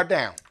whole car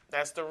down.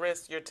 That's the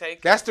risk you're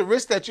taking. That's the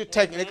risk that you're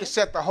taking. It can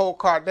shut the whole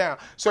car down.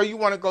 So you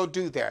want to go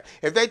do that.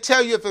 If they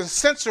tell you if a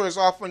sensor is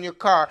off on your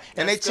car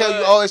and That's they tell you,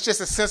 good. oh, it's just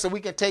a sensor,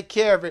 we can take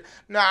care of it.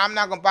 No, I'm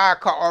not going to buy a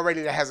car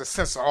already that has a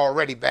sensor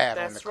already bad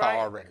on the That's car right.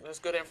 already. That's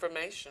good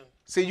information.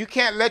 See, you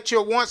can't let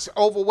your wants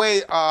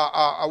overweigh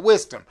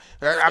wisdom.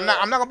 I'm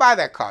not going to buy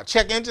that car.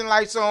 Check engine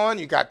lights on.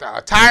 You got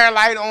the tire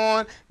light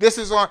on. This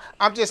is on.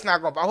 I'm just not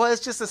going to buy. Well,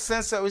 it's just a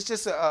sensor. It's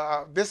just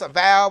a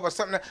valve or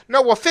something.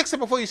 No, well, fix it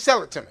before you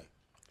sell it to me.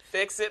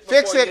 Fix it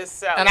before you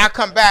sell and it. I'll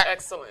come back.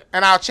 Excellent.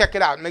 And I'll check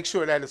it out and make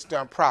sure that it's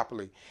done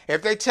properly.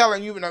 If they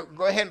telling you,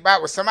 go ahead and buy it,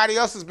 well, somebody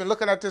else has been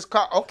looking at this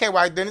car. Okay,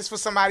 well, then it's for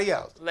somebody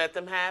else. Let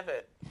them have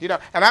it. You know,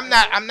 and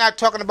I'm not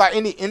talking about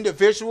any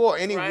individual or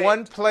any Right.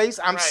 one place.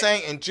 I'm Right.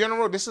 saying in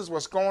general, this is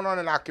what's going on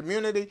in our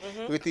community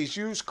with these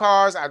used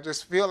cars. I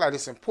just feel like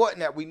it's important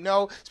that we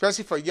know,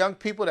 especially for young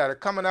people that are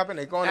coming up and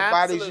they're going to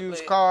buy these Absolutely.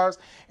 used cars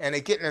and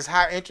they're getting this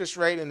high interest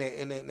rate and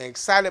they're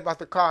excited about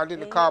the car and then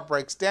the car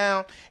breaks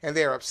down and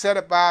they're upset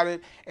about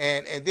it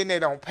and then they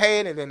don't pay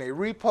it and then they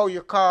repo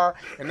your car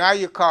and now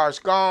your car's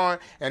gone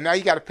and now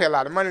you got to pay a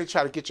lot of money to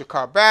try to get your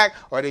car back,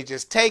 or they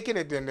just take it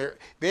and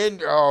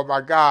then oh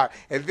my God,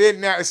 and then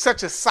now it's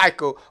such a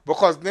cycle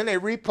because then they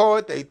repo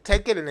it, they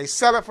take it and they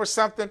sell it for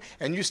something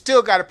and you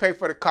still got to pay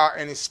for the car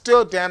and it's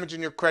still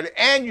damaging your credit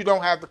and you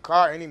don't have the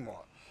car anymore.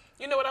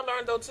 You know what I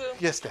learned though too?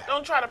 Yes, Dad.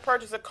 Don't try to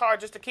purchase a car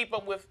just to keep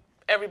up with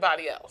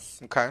everybody else.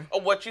 Okay.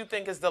 Or what you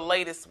think is the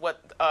latest,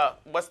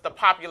 what's the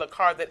popular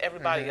car that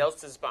everybody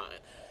else is buying.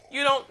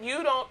 You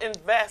don't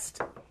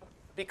invest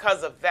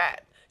because of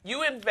that.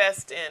 You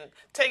invest in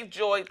take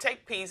joy,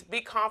 take peace,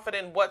 be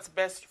confident in what's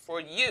best for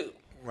you.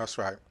 That's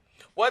right.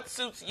 What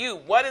suits you?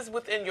 What is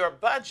within your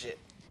budget?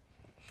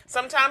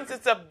 Sometimes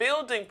it's a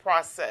building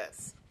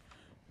process.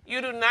 You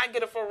do not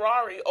get a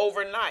Ferrari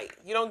overnight.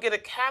 You don't get a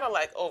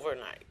Cadillac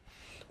overnight.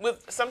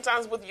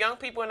 sometimes with young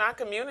people in our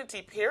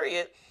community,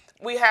 period,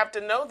 we have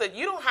to know that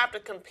you don't have to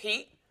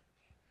compete.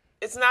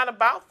 It's not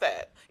about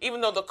that,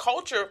 even though the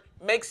culture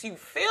makes you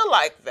feel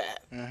like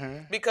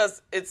that,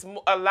 because it's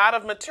a lot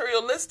of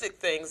materialistic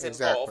things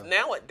involved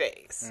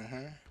nowadays.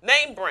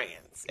 Name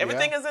brands.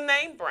 Everything is a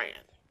name brand.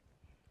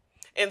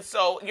 And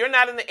so you're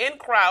not in the in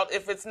crowd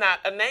if it's not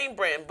a name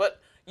brand, but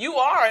you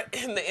are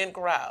in the in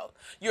crowd.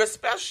 You're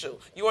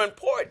special. You're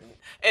important.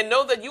 And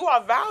know that you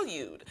are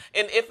valued.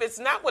 And if it's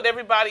not what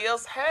everybody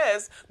else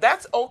has,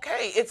 that's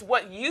okay. It's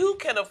what you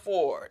can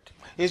afford.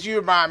 Yes, you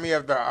remind me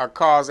of the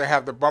cars that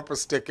have the bumper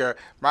sticker.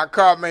 My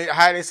car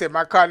how they say,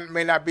 my car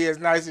may not be as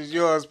nice as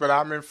yours, but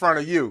I'm in front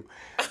of you.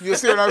 You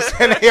see what I'm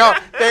saying?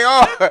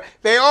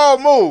 They all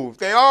move.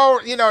 They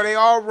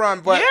all run.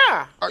 But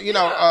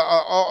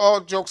all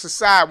jokes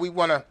aside, we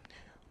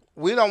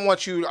don't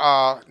want you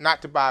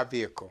not to buy a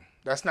vehicle.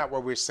 That's not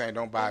what we're saying.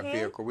 Don't buy a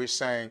vehicle. We're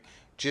saying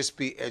just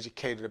be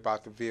educated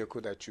about the vehicle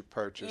that you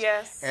purchase.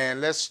 Yes.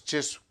 And let's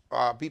just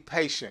be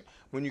patient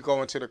when you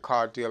go into the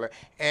car dealer,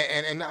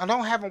 and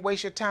don't have them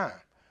waste your time.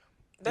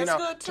 That's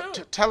good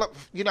too. Tell them,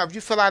 if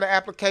you fill out an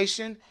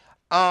application,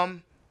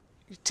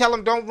 tell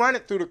them don't run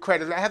it through the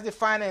credit. Have the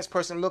finance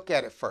person look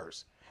at it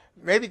first.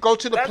 Maybe go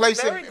to the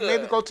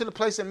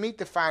place and meet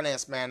the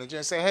finance manager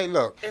and say, hey,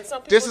 look,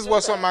 this is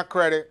what's on my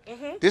credit.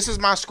 This is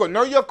my score.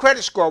 Know your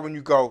credit score when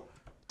you go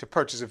to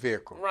purchase a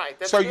vehicle. Right.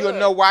 That's so good. You'll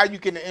know why you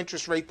get the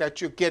interest rate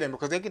that you're getting,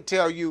 because they can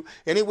tell you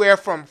anywhere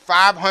from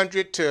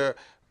 500 to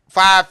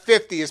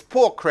 550 is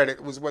poor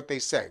credit, was what they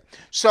say.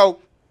 So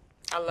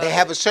they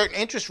have a certain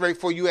interest rate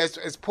for you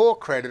as poor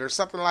credit or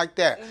something like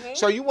that.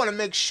 So you want to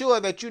make sure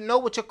that you know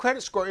what your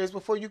credit score is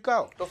before you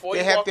go. Before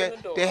you walk in the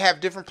door. They have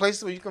different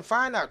places where you can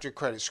find out your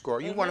credit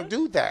score. You want to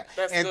do that.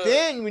 That's and good.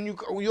 then when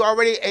you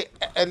already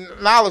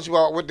acknowledge,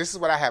 well, this is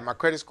what I have. My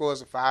credit score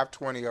is a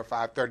 520 or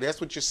 530. That's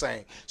what you're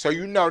saying. So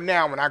you know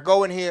now when I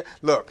go in here,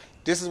 look,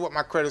 this is what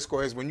my credit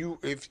score is.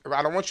 If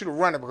I don't want you to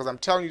run it, because I'm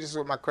telling you this is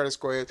what my credit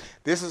score is.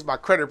 This is my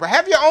credit report.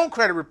 Have your own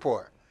credit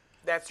report.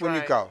 That's when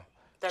right. you go.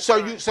 That's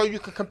so right. you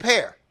can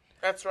compare.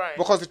 That's right.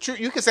 Because the truth,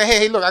 you can say,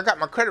 hey, look, I got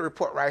my credit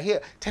report right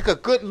here. Take a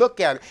good look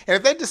at it. And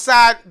if they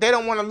decide they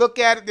don't want to look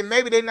at it, then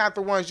maybe they're not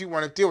the ones you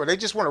want to deal with. They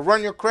just want to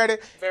run your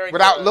credit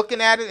without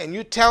looking at it, and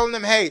you telling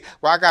them, hey,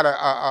 well, I got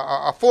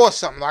a 4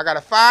 something, I got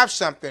a 5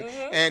 something,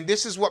 and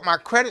this is what my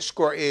credit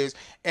score is,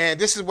 and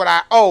this is what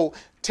I owe.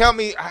 Tell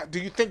me, do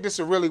you think this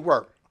will really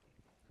work?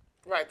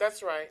 Right,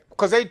 that's right.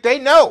 Because they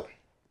know.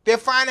 They're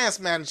finance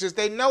managers.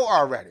 They know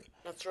already.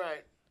 That's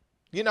right.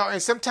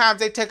 And sometimes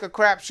they take a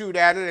crapshoot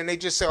at it and they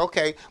just say,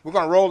 okay, we're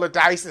going to roll the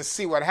dice and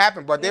see what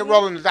happens. But they're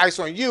rolling the dice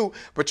on you,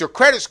 but your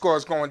credit score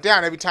is going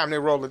down every time they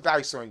roll the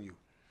dice on you.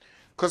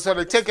 So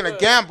they're taking a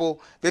gamble.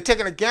 They're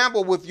taking a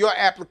gamble with your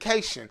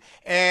application,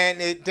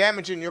 and it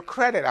damaging your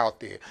credit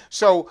out there.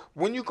 So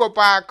when you go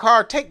buy a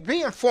car,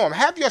 be informed.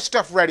 Have your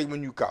stuff ready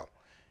when you go.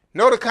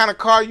 Know the kind of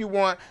car you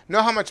want.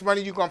 Know how much money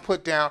you're going to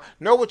put down.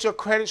 Know what your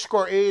credit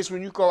score is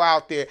when you go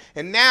out there.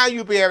 And now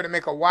you'll be able to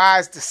make a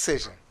wise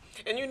decision.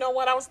 And you know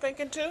what I was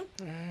thinking too?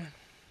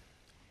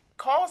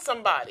 Call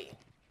somebody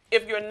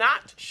if you're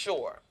not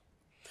sure.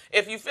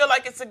 If you feel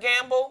like it's a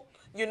gamble,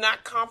 you're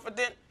not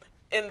confident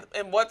in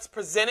what's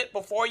presented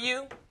before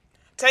you,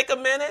 take a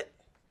minute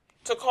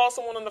to call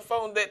someone on the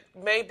phone that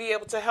may be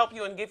able to help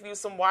you and give you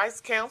some wise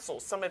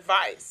counsel, some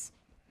advice.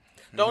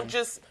 Don't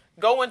just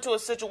go into a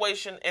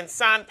situation and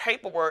sign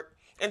paperwork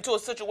into a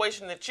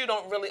situation that you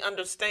don't really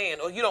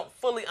understand or you don't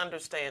fully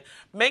understand.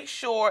 Make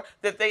sure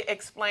that they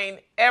explain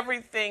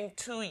everything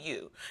to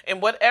you.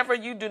 And whatever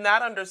you do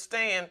not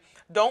understand,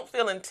 don't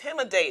feel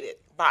intimidated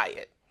by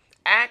it.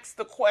 Ask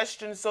the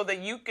question so that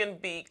you can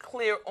be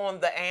clear on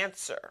the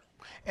answer.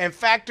 And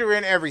factor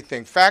in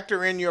everything.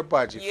 Factor in your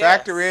budget. Yes.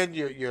 Factor in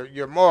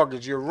your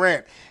mortgage, your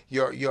rent,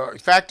 your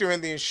factor in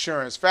the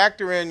insurance,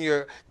 factor in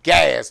your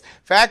gas,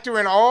 factor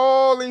in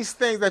all these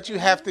things that you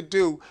have to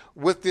do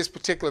with this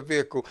particular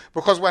vehicle.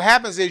 Because what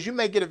happens is you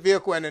may get a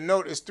vehicle and the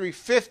note is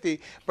 $350,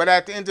 but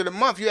at the end of the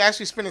month you're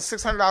actually spending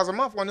 $600 a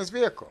month on this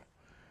vehicle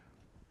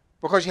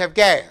because you have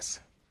gas.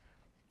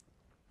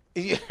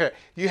 You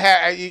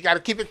got to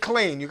keep it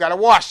clean. You got to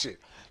wash it.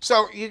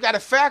 So you got to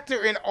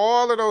factor in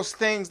all of those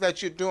things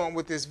that you're doing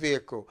with this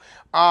vehicle.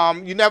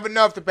 You never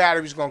know if the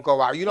battery's going to go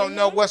out. You don't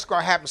know what's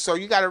going to happen. So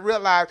you got to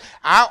realize,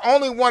 I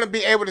only want to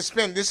be able to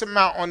spend this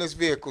amount on this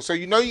vehicle. So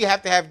you know you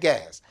have to have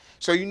gas.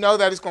 So you know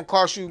that it's going to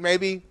cost you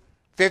maybe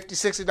 $50,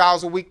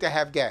 $60 a week to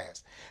have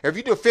gas. If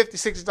you do $50,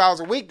 $60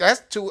 a week,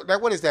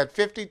 what is that?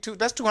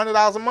 That's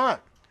 $200 a month.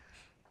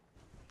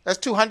 That's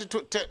 $10,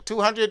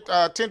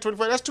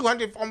 24. That's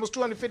almost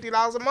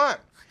 $250 a month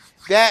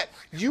that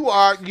you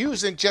are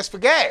using just for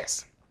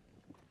gas.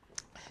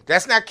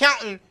 That's not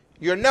counting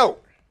your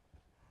note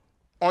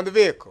on the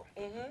vehicle.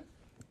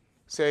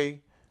 See,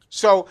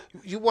 So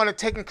you want to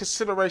take in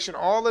consideration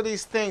all of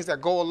these things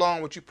that go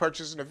along with you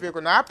purchasing a vehicle.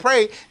 Now, I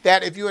pray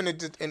that if you're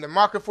in the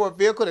market for a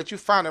vehicle, that you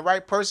find the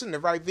right person, the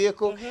right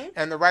vehicle,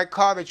 and the right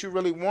car that you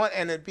really want,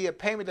 and it be a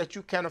payment that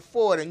you can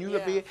afford, and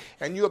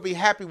you'll be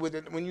happy with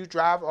it when you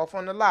drive off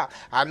on the lot.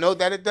 I know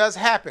that it does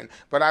happen,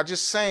 but I'm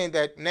just saying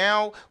that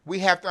now we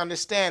have to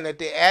understand that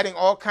they're adding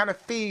all kind of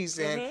fees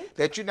in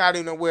that you're not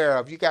even aware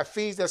of. You got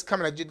fees that's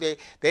coming.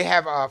 They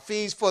have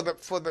fees for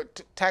the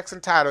tax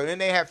and title, and then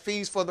they have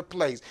fees for the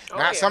place.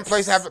 Some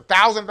places have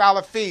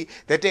 $1,000 fee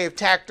that they have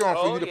tacked on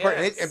for you to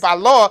purchase. And by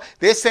law,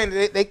 they're saying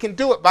that they can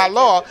do it by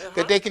law,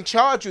 that they can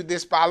charge you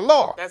this by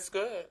law. That's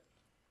good.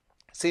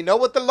 See, know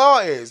what the law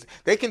is.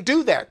 They can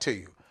do that to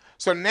you.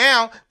 So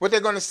now what they're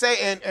going to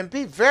say, and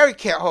be very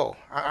careful.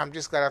 I'm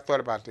just glad I thought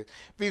about this.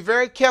 Be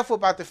very careful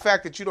about the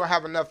fact that you don't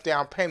have enough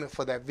down payment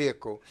for that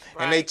vehicle.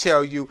 Right. And they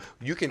tell you,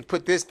 you can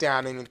put this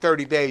down, and in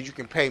 30 days you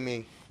can pay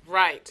me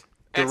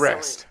the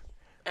rest.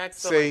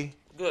 Excellent. See?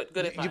 Good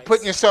advice. You're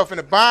putting yourself in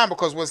a bind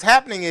because what's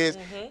happening is,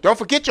 don't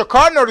forget your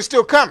car note is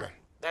still coming.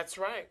 That's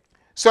right.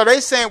 So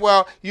they saying,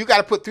 well, you got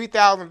to put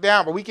 $3,000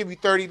 down, but we give you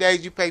 30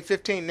 days. You pay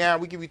 15 now.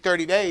 We give you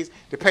 30 days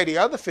to pay the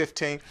other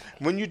 15.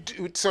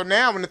 So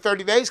now when the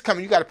 30 days come,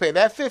 you got to pay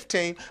that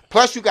 15.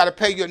 Plus you got to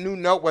pay your new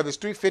note, whether it's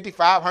 $350,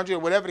 $500, or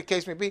whatever the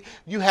case may be.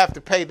 You have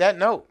to pay that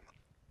note.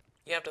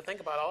 You have to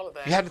think about all of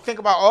that. You have to think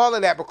about all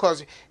of that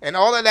because, and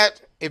all of that,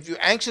 if you're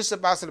anxious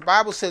about, so the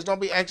Bible says, don't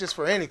be anxious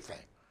for anything.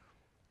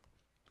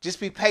 Just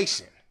be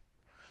patient.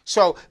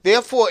 So,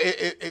 therefore,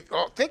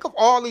 think of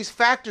all these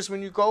factors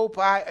when you go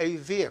buy a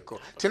vehicle.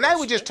 Tonight,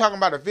 we're just talking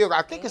about a vehicle.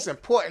 I think it's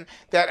important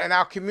that in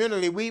our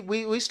community,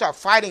 we start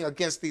fighting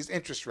against these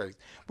interest rates.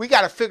 We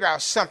got to figure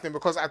out something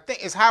because I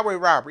think it's highway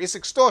robbery. It's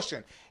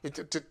extortion,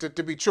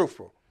 to be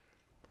truthful.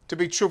 To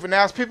be truthful.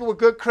 Now, it's people with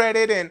good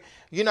credit and,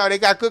 they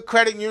got good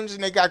credit unions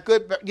and they got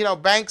good,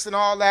 banks and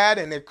all that,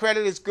 and their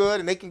credit is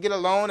good and they can get a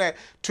loan at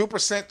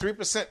 2%,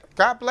 3%.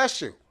 God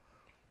bless you.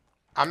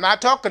 I'm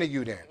not talking to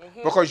you then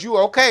because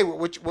you're okay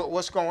with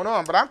what's going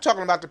on. But I'm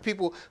talking about the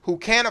people who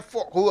can't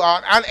afford, who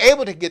are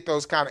unable to get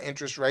those kind of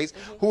interest rates,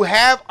 who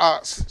have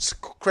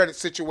credit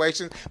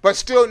situations, but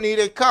still need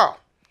a car.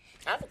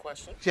 I have a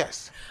question.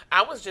 Yes.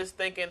 I was just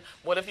thinking,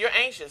 what if you're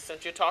anxious,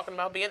 since you're talking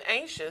about being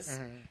anxious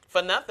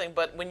for nothing,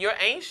 but when you're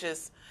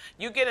anxious,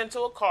 you get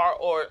into a car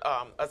or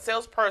a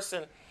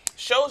salesperson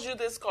shows you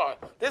this car.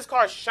 This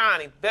car is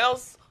shiny.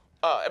 Bells,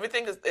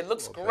 everything, it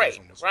looks great,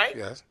 right?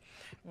 Yes.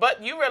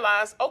 But you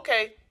realize,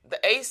 okay, the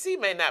AC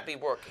may not be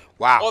working.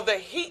 Wow. Or the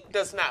heat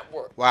does not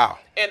work. Wow.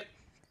 And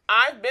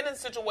I've been in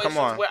situations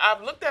where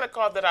I've looked at a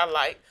car that I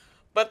like,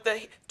 but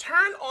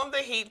turn on the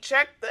heat,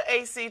 check the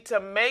AC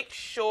to make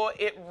sure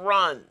it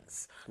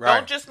runs. Right.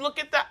 Don't just look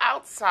at the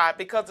outside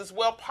because it's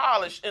well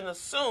polished and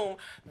assume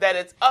that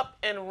it's up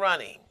and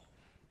running.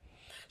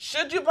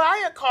 Should you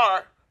buy a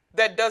car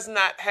that does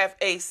not have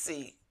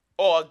AC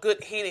or a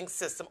good heating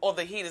system, or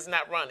the heat is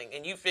not running,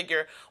 and you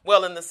figure,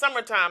 well, in the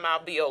summertime,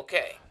 I'll be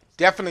okay?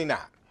 Definitely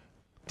not.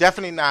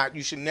 Definitely not.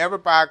 You should never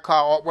buy a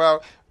car.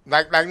 Well,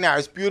 like now,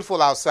 it's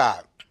beautiful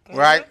outside,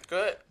 right?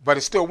 Good. But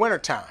it's still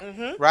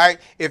wintertime, right?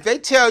 If they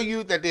tell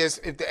you that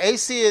if the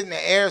AC and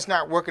the air is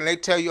not working, they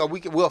tell you,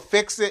 we'll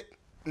fix it.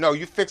 No,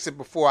 you fix it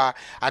before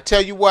I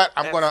tell you what,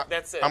 I'm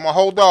gonna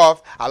hold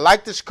off. I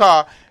like this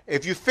car.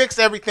 If you fix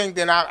everything,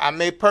 then I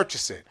may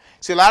purchase it.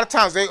 See, a lot of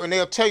times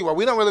they'll tell you, well,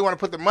 we don't really want to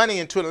put the money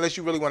into it unless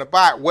you really want to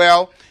buy it.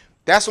 Well,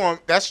 that's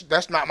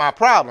not my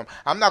problem.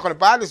 I'm not going to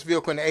buy this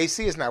vehicle and the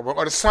AC is not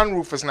working or the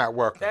sunroof is not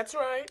working. That's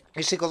right.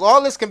 You see, because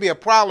all this can be a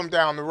problem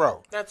down the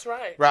road. That's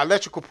right. Right,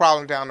 electrical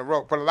problem down the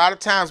road. But a lot of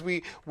times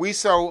we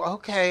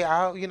I'll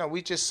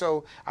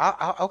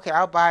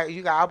buy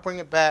it. I'll bring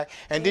it back,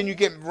 and then you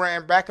get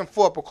ran back and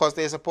forth because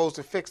they're supposed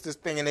to fix this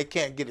thing and they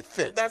can't get it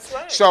fixed. That's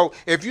right. So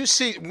if you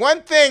see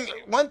one thing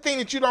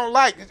that you don't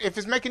like, if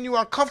it's making you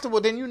uncomfortable,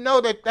 then you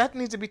know that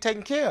needs to be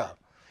taken care of.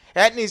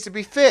 That needs to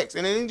be fixed.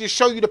 And they need to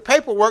show you the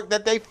paperwork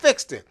that they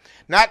fixed it.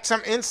 Not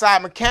some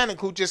inside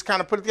mechanic who just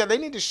kind of put it together.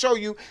 They need to show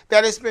you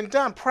that it's been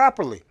done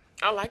properly.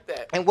 I like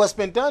that. And what's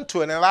been done to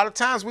it. And a lot of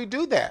times we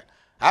do that.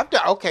 I've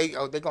done,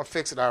 they're going to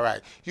fix it all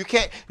right. You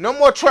can't, no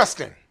more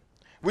trusting.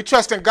 We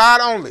trust in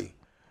God only.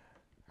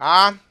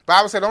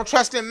 Bible said don't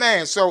trust in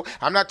man. So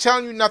I'm not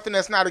telling you nothing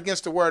that's not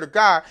against the word of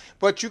God,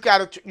 but you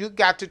got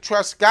to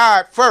trust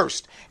God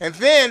first. And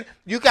then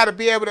you got to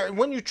be able to,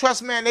 when you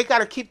trust man, they got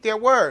to keep their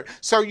word.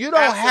 So you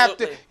don't have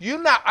to,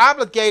 you're not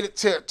obligated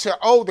to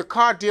owe the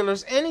car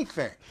dealers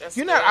anything.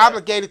 You're not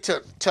obligated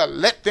to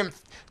let them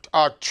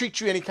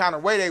treat you any kind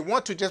of way they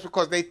want to just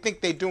because they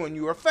think they're doing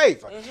you a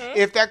favor.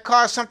 If that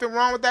car is something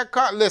wrong with that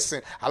car,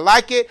 listen, I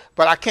like it,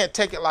 but I can't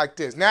take it like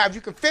this. Now, if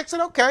you can fix it,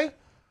 okay.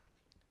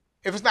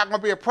 If it's not going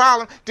to be a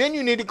problem, then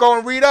you need to go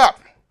and read up.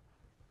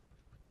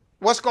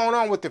 What's going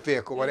on with the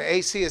vehicle? Well, the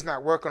AC is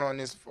not working on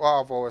this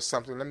Volvo or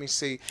something. Let me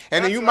see.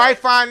 And then you might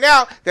find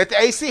out that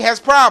the AC has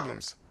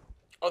problems.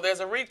 Oh, there's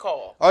a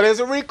recall. Oh, there's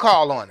a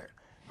recall on it.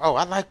 Oh,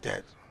 I like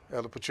that,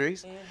 Elder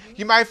Patrice.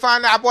 You might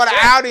find out I bought an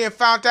Audi and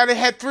found out it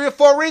had 3 or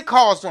 4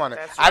 recalls on it.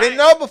 That's I didn't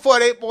know before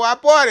I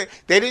bought it.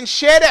 They didn't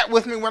share that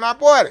with me when I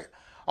bought it.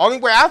 Only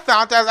way I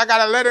found out is I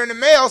got a letter in the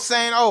mail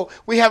saying, "Oh,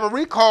 we have a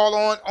recall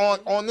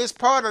on this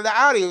part of the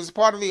Audi. It's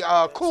part of the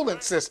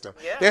coolant system.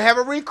 Yeah. They have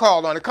a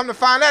recall on it." Come to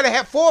find out, they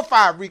had 4 or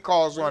 5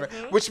 recalls on it,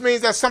 which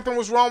means that something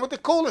was wrong with the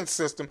coolant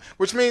system,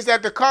 which means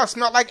that the car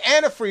smelled like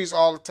antifreeze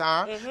all the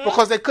time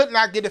because they could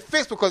not get it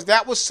fixed because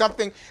that was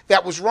something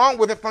that was wrong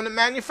with it from the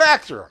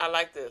manufacturer. I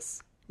like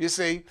this. You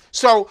see,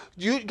 so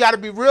you got to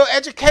be real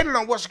educated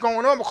on what's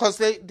going on because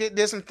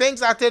there's some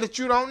things out there that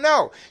you don't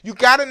know. You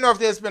got to know if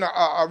there's been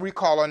a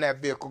recall on that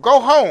vehicle.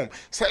 Go home.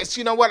 Say,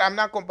 you know what? I'm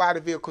not going to buy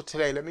the vehicle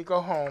today. Let me go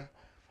home,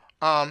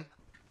 and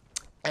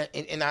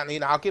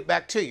I'll get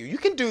back to you. You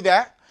can do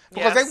that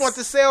because they want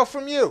the sale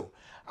from you.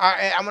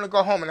 I'm going to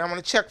go home and I'm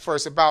going to check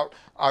first about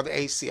the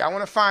AC. I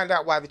want to find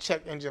out why the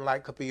check engine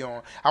light could be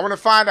on. I want to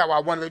find out why.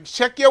 I want to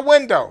check your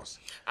windows.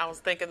 I was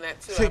thinking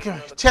that too.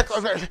 Check.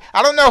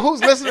 I don't know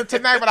who's listening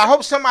tonight, but I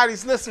hope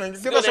somebody's listening.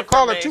 Give us a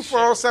call at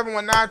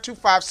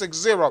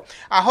 240-719-2560.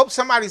 I hope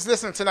somebody's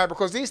listening tonight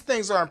because these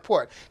things are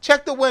important.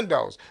 Check the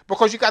windows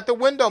because you got the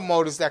window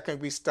motors that can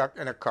be stuck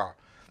in a car.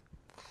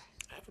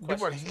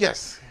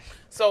 Yes.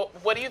 So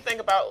what do you think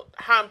about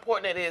how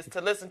important it is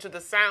to listen to the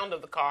sound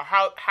of the car,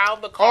 how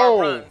the car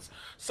runs?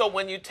 So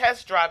when you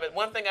test drive it,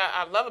 one thing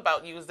I love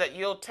about you is that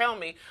you'll tell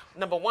me,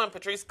 number one,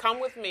 Patrice, come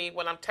with me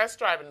when I'm test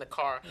driving the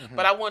car,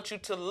 but I want you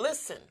to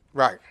listen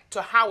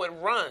to how it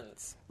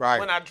runs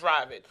when I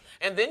drive it.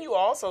 And then you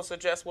also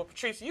suggest, well,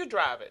 Patrice, you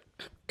drive it.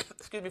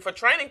 Excuse me, for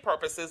training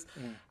purposes,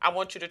 I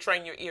want you to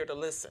train your ear to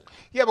listen.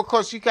 Yeah,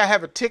 because you can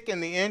have a tick in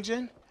the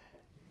engine.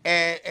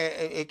 And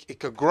it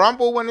could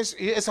grumble when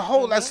it's a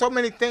whole. There's so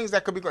many things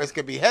that could be. It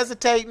could be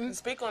hesitating.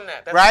 Speak on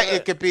that. That's right. Good.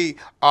 It could be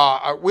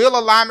a wheel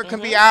alignment can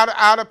be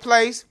out of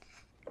place.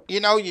 You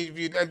know,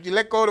 you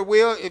let go of the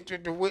wheel.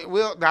 The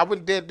wheel. I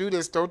wouldn't dare do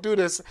this. Don't do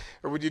this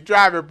when you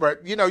drive it.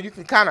 But you know, you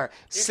can kind of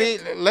see.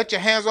 Let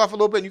your hands off a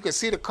little bit. And you can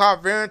see the car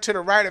veering to the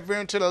right or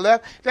veering to the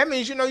left. That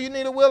means you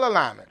need a wheel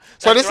alignment.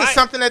 So this is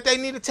something that they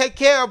need to take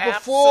care of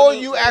before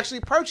you actually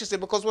purchase it.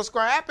 Because what's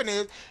going to happen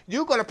is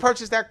you're going to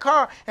purchase that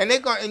car, and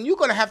you're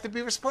going to have to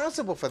be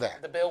responsible for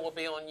that. The bill will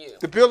be on you.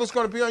 The bill is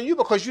going to be on you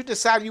because you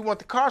decided you want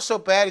the car so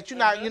bad that you're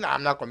not.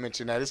 I'm not going to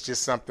mention that. It's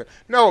just something.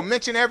 No,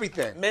 mention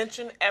everything.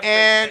 Mention everything.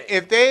 And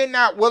if they're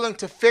not willing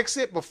to fix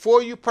it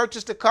before you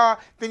purchase the car,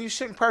 then you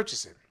shouldn't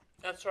purchase it.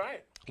 That's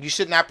right. You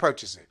should not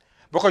purchase it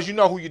because you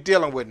know who you're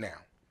dealing with now.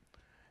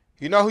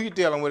 You know who you're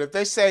dealing with. If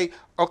they say,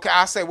 okay,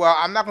 I say, well,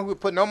 I'm not going to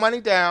put no money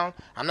down.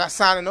 I'm not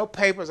signing no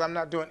papers. I'm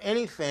not doing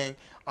anything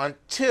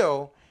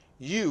until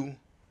you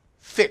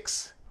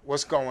fix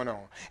what's going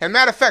on. And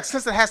matter of fact,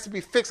 since it has to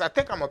be fixed, I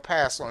think I'm going to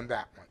pass on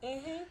that one.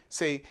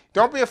 See,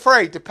 don't be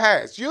afraid to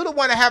pass. You're the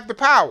one that have the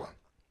power.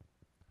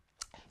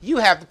 You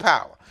have the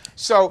power.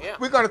 So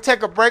we're going to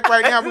take a break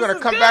right now. We're going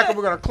to come back and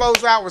we're going to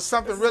close out with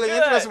something really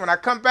interesting. When I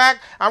come back,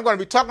 I'm going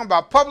to be talking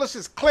about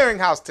Publishers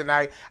Clearinghouse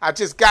tonight. I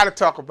just got to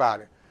talk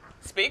about it.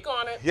 Speak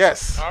on it.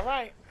 Yes. All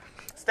right.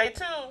 Stay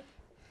tuned.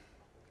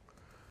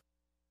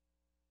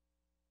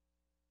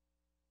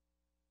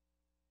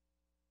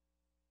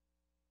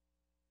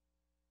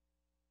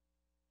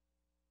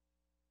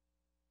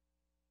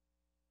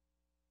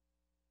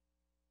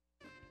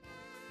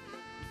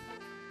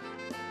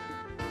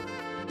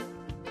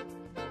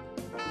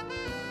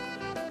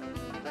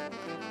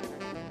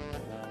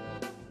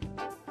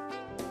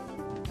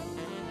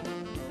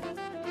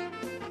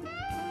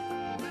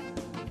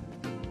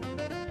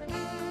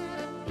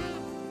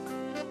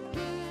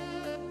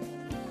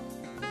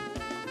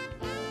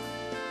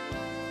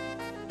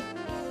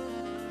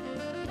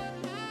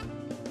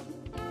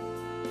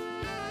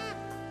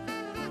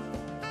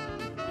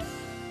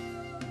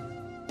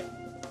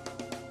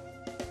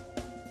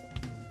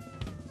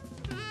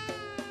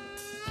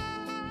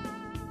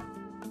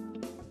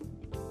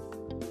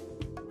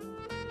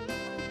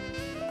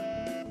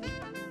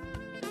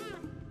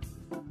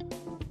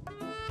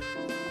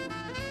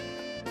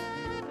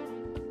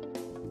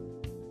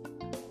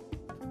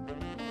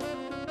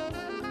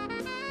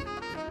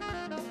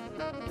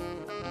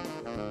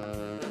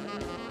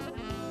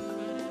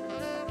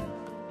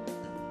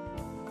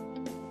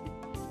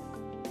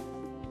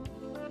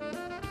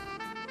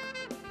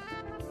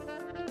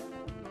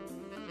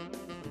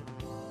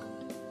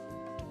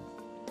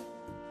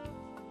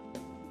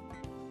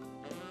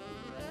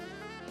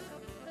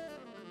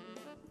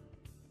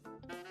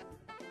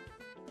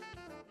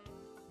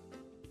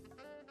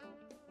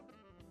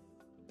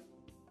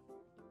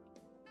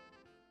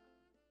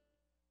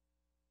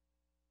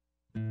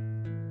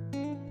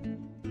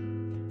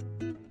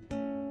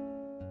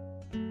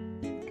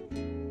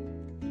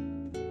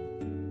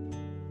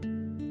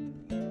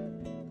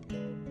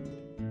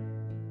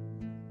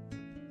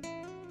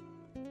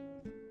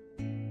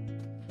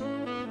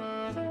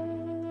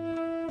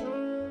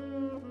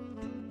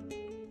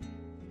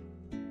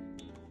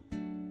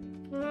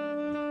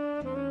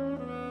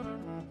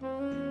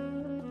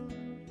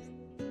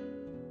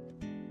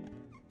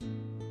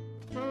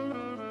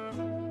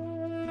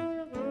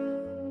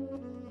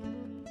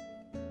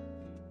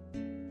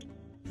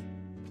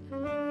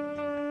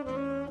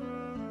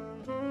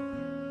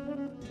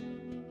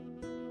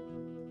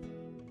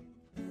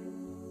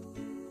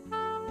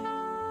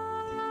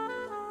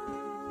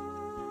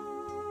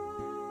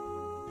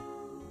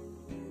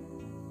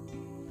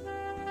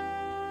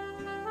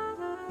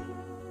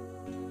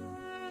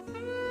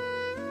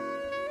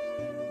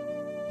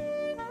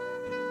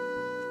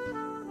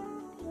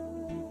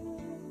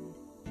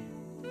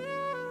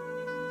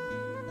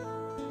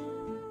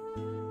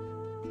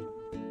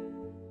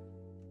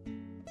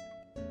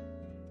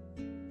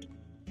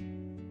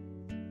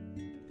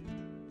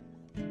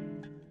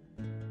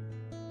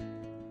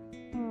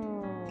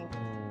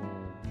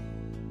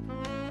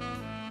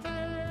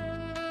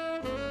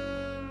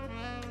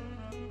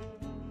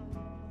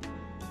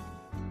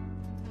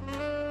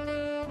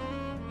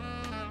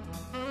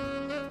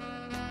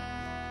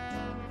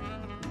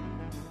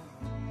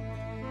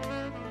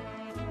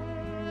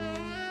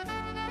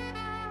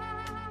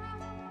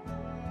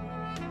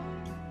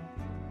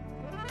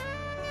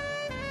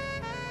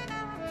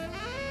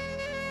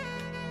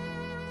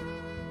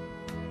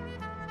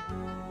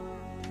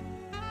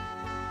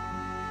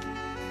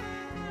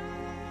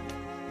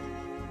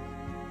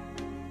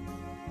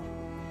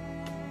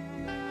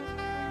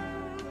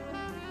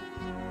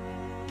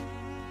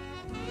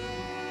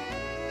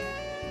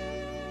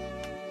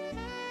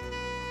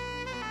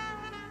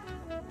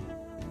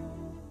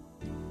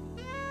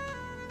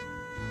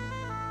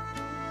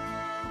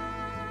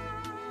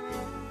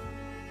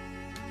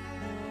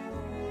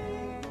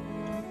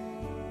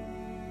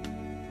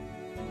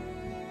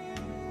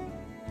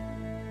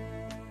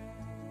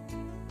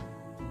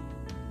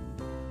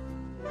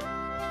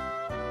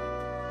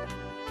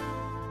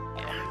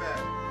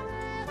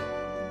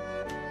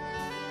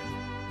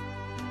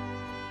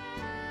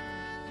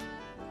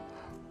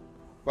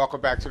 Welcome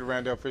back to the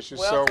Randall Fisher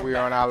Show. Welcome We're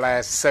back. on our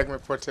last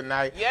segment for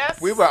tonight.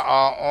 Yes. We were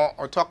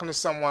talking to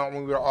someone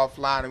when we were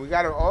offline, and we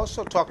got to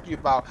also talk to you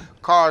about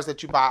cars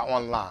that you buy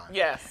online.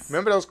 Yes.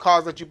 Remember those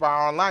cars that you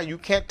buy online? You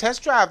can't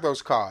test drive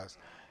those cars.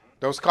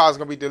 Those cars are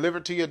going to be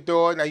delivered to your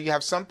door. Now, you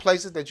have some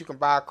places that you can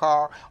buy a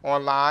car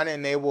online,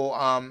 and they will,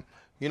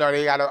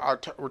 they got a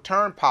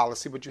return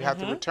policy, but you have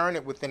to return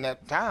it within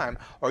that time,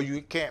 or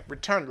you can't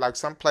return it. Like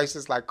some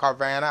places like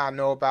Carvana, I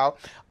know about.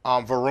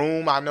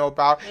 Vroom, I know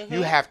about. You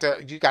got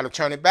to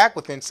turn it back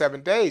within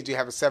 7 days. You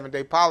have a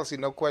 7-day policy,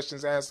 no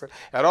questions asked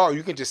at all.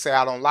 You can just say,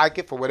 I don't like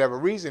it for whatever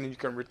reason, and you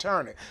can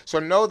return it. So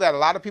know that a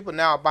lot of people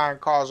now are buying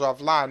cars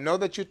offline. Know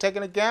that you're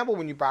taking a gamble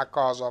when you buy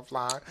cars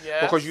offline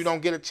because you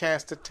don't get a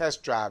chance to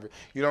test drive it.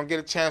 You don't get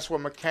a chance for a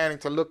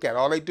mechanic to look at it.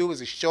 All they do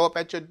is show up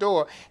at your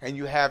door, and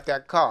you have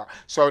that car.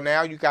 So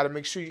now you got to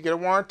make sure you get a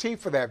warranty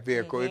for that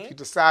vehicle. If you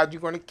decide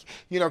you're going to,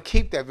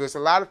 keep that vehicle. There's a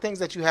lot of things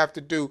that you have to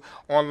do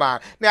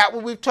online. Now,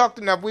 we've talked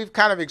enough. We've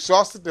kind of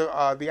exhausted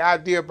the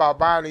idea about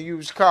buying a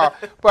used car.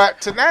 But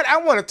tonight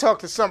I want to talk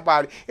to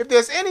somebody. If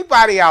there's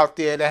anybody out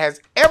there that has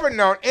ever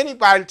known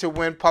anybody to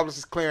win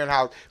Publishers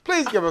Clearinghouse,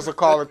 please give us a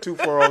call at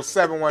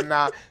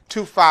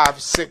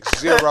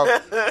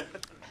 240-719-2560.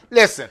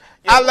 Listen,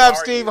 I love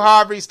Steve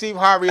Harvey. Steve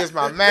Harvey is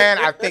my man.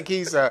 I think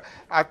he's a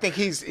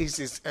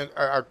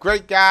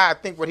great guy. I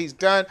think what he's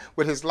done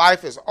with his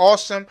life is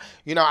awesome.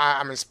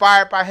 I'm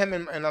inspired by him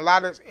in a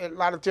lot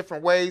of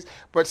different ways.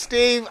 But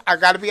Steve, I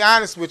got to be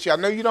honest with you. I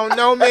know you don't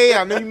know me.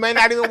 I know you may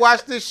not even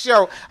watch this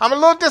show. I'm a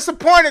little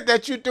disappointed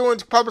that you're doing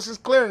Publishers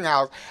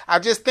Clearinghouse. I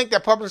just think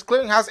that Publishers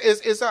Clearinghouse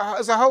is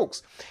a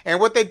hoax. And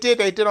what they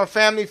did on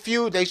Family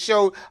Feud, they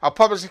showed a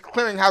Publishers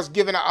Clearinghouse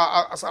giving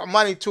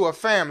money to a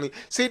family.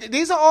 See,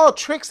 these are all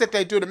tricks that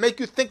they do to make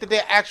you think that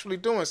they're actually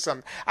doing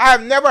something. I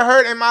have never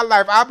heard in my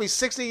life, I'll be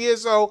 60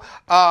 years old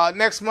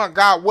next month,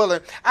 God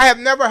willing, I have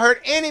never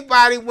heard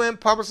anybody win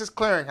Publishers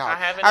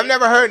Clearinghouse. I've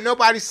never heard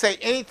nobody say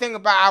anything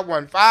about I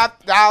won $5,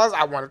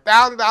 I won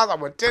 $1,000, I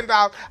won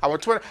 $10, I won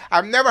 $20.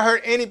 I've never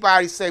heard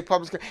anybody say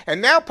Publishers Clearinghouse.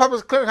 And now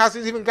Publishers Clearinghouse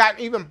has even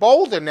gotten even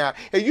bolder now.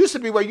 It used to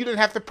be where you didn't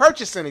have to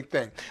purchase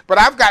anything. But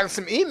I've gotten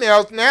some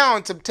emails now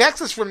and some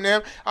texts from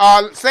them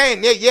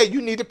saying, yeah, you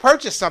need to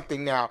purchase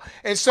something now.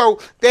 And so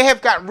they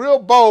have gotten real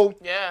bold.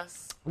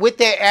 Yes. With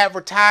their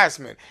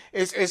advertisement.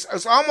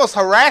 It's almost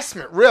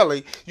harassment,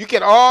 really. You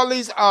get all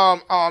these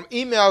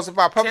emails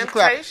about Publishers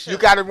Clearinghouse. You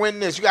got to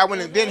win this. You got to win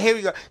it. Then here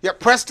you go. Yeah,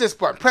 press this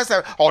button. Press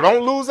that. Oh,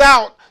 don't lose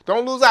out.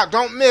 Don't lose out.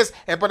 Don't miss.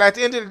 But at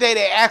the end of the day,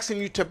 they're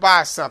asking you to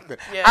buy something.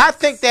 Yes. I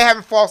think they're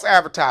having false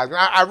advertising.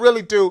 I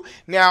really do.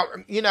 Now,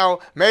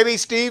 maybe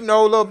Steve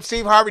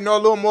Harvey know a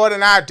little more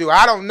than I do.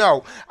 I don't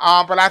know.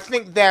 But I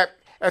think that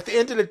at the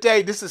end of the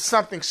day, this is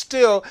something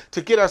still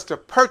to get us to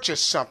purchase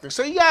something.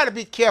 So you got to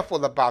be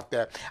careful about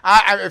that.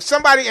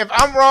 If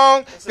I'm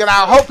wrong, then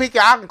I hope I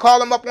can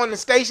call him up on the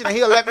station and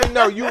he'll let me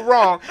know you're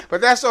wrong. But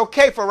that's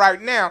okay for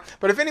right now.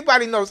 But if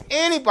anybody knows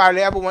anybody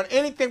that ever won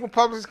anything from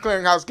Publishers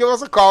Clearinghouse, give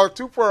us a call at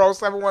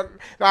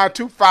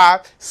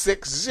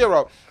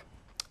 240-719-2560.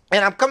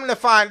 And I'm coming to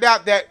find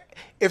out that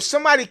if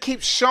somebody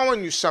keeps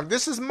showing you something,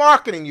 this is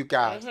marketing, you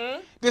guys.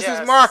 This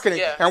is marketing.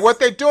 Yes. And what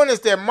they're doing is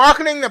they're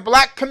marketing the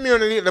black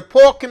community, the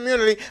poor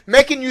community,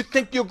 making you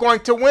think you're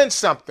going to win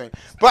something.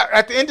 But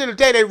at the end of the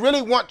day, they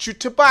really want you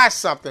to buy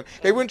something.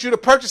 They want you to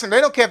purchase something.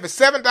 They don't care if it's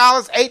 $7,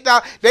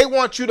 $8. They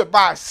want you to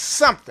buy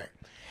something.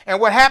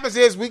 And what happens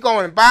is we go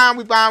and buy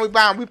them.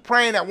 We're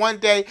praying that one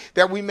day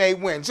that we may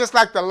win, just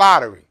like the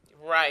lottery.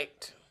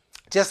 Right.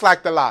 Just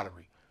like the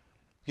lottery.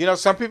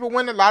 Some people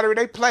win the lottery,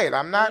 they play it.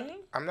 I'm not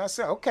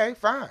saying, okay,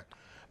 fine.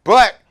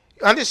 But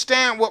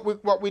understand what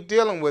we're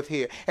dealing with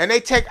here. And they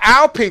take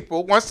our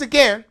people, once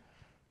again,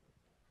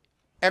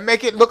 and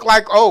make it look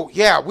like, oh,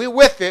 yeah, we're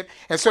with it.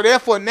 And so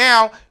therefore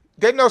now,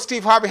 they know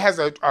Steve Harvey has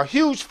a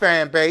huge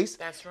fan base.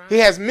 That's right. He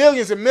has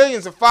millions and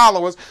millions of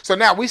followers. So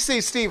now we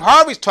see Steve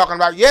Harvey's talking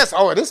about, yes,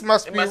 this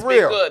must be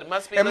real. It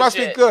must be good. It must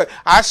be good.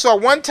 I saw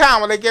one time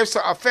when they gave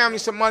a family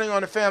some money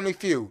on the Family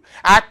Feud.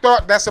 I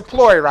thought that's a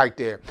ploy right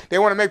there. They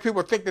want to make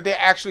people think that they're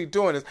actually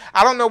doing this.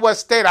 I don't know what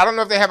state. I don't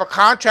know if they have a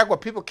contract where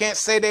people can't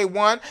say they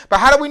won. But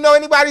how do we know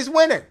anybody's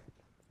winning?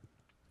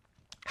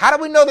 How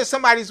do we know that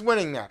somebody's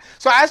winning now?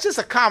 So that's just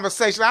a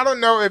conversation. I don't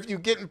know if you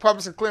get in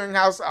Publishers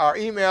Clearinghouse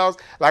emails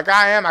like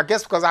I am. I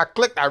guess because I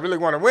clicked, I really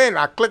want to win.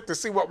 I clicked to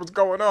see what was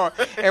going on.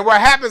 And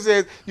what happens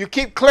is you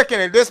keep clicking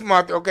and this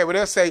month, okay, well,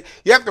 they'll say,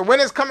 you have the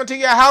winners coming to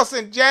your house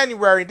in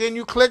January. And then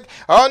you click,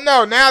 oh,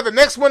 no, now the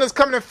next winner's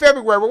coming in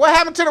February. Well, what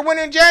happened to the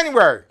winner in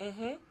January?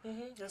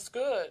 That's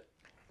good.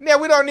 Yeah,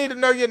 we don't need to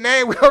know your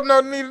name. We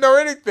don't need to know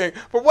anything.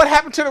 But what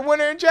happened to the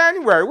winner in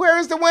January? Where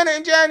is the winner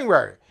in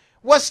January?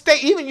 What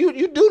state? Even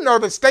you do know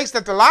the states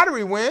that the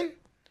lottery win.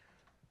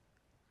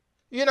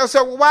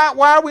 So why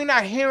are we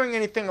not hearing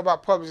anything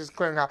about Publishers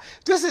Clearinghouse?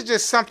 This is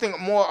just something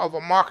more of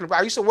a marketing.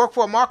 I used to work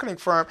for a marketing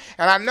firm,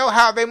 and I know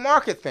how they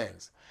market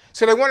things.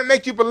 So they want to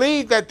make you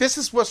believe that this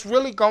is what's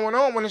really going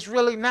on when it's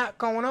really not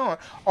going on.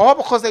 All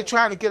because they're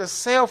trying to get a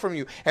sale from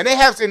you. And they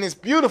have, and it's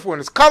beautiful and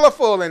it's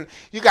colorful, and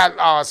you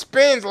got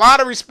spins,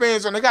 lottery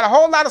spins, and they got a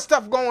whole lot of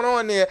stuff going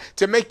on there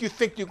to make you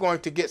think you're going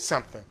to get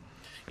something.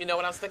 You know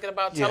what I was thinking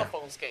about? Yeah.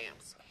 Telephone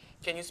scams.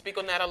 Can you speak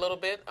on that a little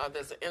bit?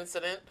 There's an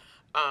incident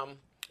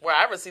where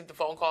I received a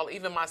phone call.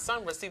 Even my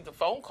son received a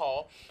phone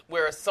call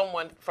where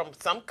someone from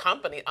some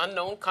company,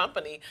 unknown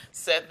company,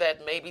 said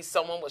that maybe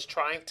someone was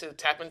trying to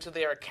tap into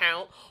their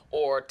account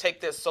or take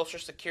their social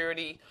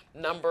security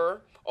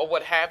number or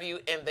what have you,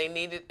 and they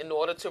needed, in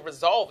order to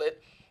resolve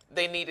it,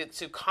 we needed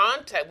to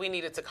contact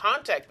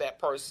that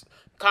person,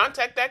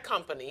 contact that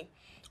company,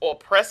 or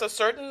press a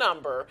certain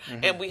number,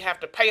 and we have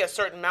to pay a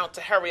certain amount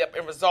to hurry up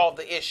and resolve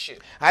the issue.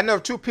 I know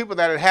two people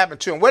that it happened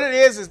to. And what it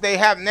is they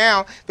have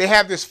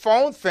this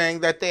phone thing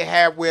that they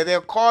have where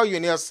they'll call you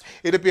and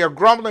it'll be a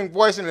grumbling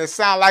voice and it'll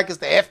sound like it's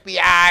the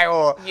FBI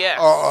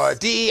or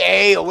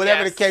DEA or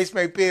whatever the case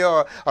may be,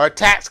 or a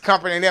tax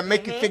company, and they'll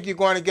make you think you're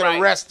going to get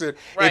arrested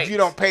if you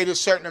don't pay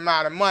this certain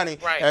amount of money.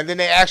 And then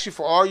they ask you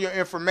for all your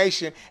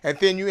information, and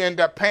then you end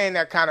up paying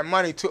that kind of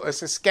money to.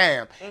 It's a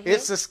scam.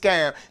 It's a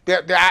scam.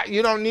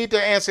 You don't need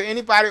to answer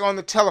anybody on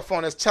the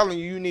telephone that's telling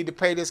you need to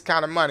pay this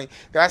kind of money.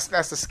 That's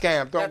a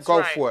scam. Don't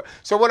go for it.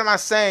 So what am I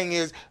saying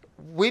is,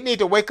 we need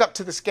to wake up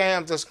to the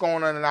scams that's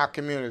going on in our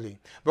community,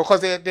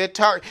 because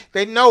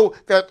they know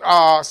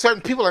that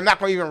certain people are not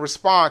going to even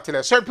respond to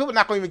that. Certain people are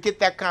not going to even get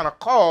that kind of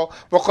call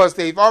because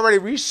they've already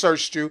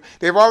researched you.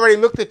 They've already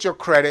looked at your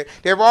credit.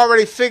 They've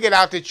already figured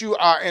out that you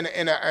are in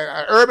an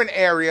urban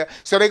area,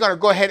 so they're going to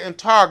go ahead and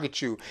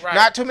target you.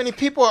 Not too many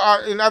people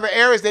are in other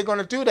areas they're going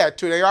to do that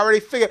too. They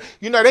already figured,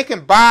 they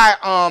can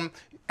buy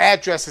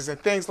addresses and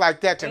things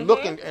like that to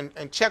look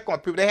and check on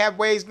people. They have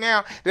ways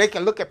now they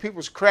can look at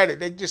people's credit.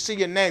 They just see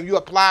your name. You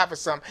apply for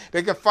something.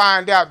 They can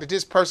find out that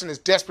this person is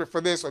desperate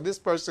for this, or this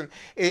person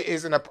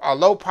is in a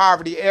low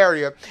poverty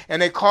area,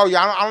 and they call you.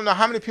 I don't know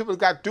how many people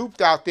got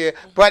duped out there,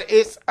 but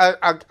it's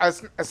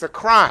a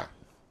crime.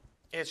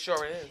 It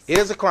sure is. It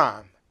is a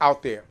crime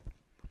out there.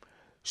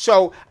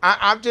 So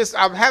I'm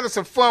having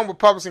some fun with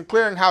Publishing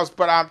Clearinghouse,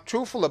 but I'm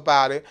truthful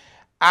about it.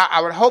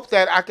 I would hope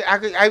that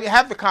I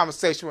have the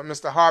conversation with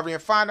Mr. Harvey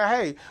and find out,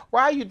 hey,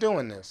 why are you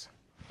doing this?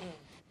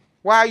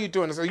 Why are you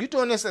doing this? Are you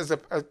doing this as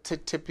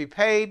to be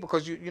paid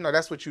because you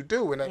that's what you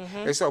do and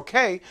it's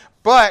okay?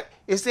 But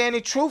is there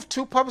any truth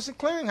to Publishing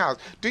Clearinghouse?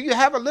 Do you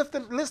have a list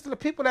of the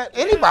people that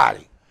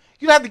anybody?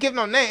 You don't have to give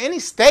no name, any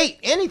state,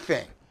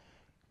 anything.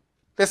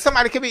 That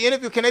somebody can be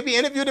interviewed. Can they be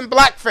interviewed in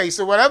blackface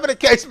or whatever the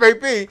case may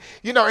be,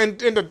 in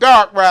the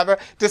dark rather,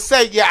 to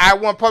say, yeah, I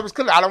want public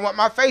clear. I don't want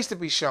my face to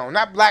be shown.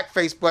 Not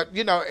blackface, but,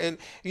 and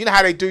you know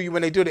how they do you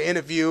when they do the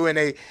interview and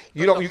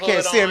you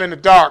can't see them in the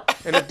dark,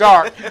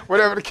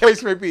 whatever the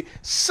case may be.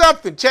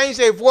 Something, change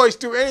their voice,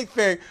 do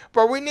anything.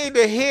 But we need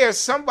to hear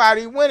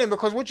somebody winning,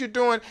 because what you're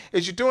doing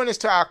is you're doing this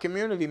to our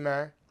community,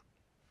 man.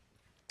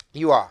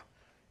 You are.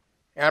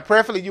 And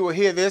prayerfully you will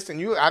hear this, and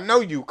I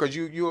know you, because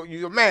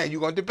you're a man. You're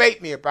going to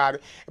debate me about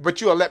it, but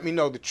you'll let me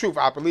know the truth.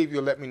 I believe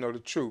you'll let me know the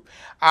truth.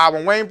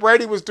 When Wayne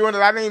Brady was doing it,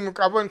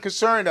 I wasn't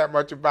concerned that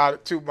much about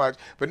it too much.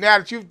 But now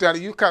that you've done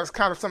it, you're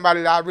kind of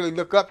somebody that I really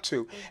look up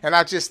to. And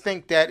I just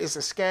think that it's a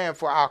scam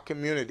for our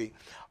community.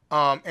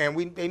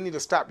 And they need to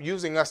stop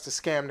using us to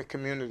scam the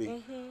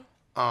community.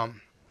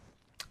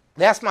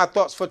 That's my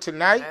thoughts for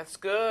tonight. That's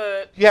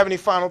good. You have any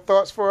final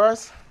thoughts for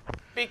us?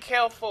 Be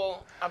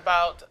careful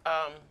about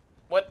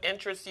what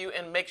interests you,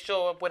 and make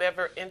sure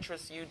whatever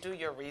interests you, do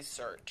your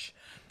research.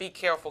 Be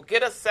careful.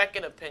 Get a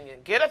second opinion.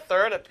 Get a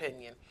third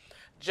opinion.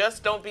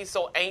 Just don't be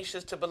so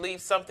anxious to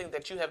believe something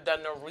that you have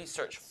done no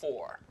research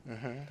for.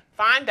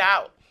 Find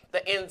out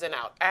the ins and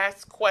outs.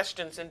 Ask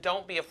questions, and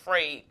don't be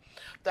afraid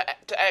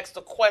to ask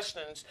the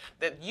questions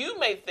that you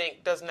may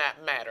think does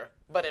not matter,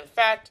 but in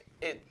fact,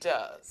 it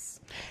does.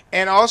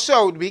 And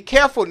also, be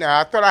careful now.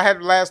 I thought I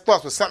had last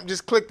thoughts, but something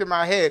just clicked in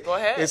my head. Go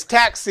ahead. It's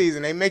tax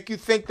season. They make you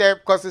think that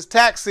because it's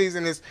tax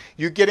season,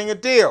 you're getting a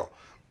deal.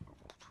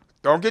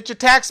 Don't get your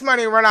tax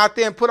money and run out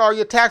there and put all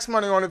your tax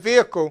money on a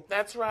vehicle.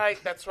 That's right.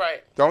 That's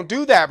right. Don't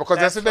do that, because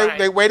that's what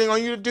they're waiting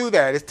on you to do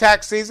that. It's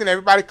tax season.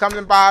 Everybody comes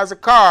and buys a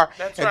car.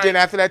 That's and then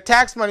after that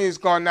tax money is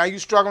gone, now you're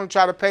struggling to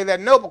try to pay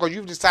that note because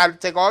you've decided to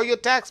take all your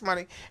tax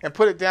money and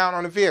put it down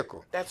on a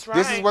vehicle. That's right.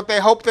 This is what they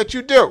hope that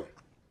you do.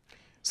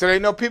 So they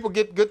know people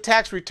get good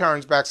tax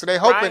returns back. So they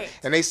hoping,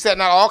 and they setting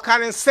out all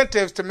kind of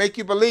incentives to make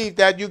you believe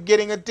that you're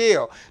getting a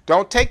deal.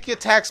 Don't take your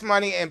tax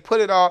money and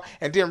put it all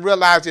and then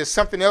realize there's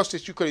something else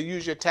that you could have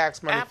used your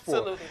tax money for.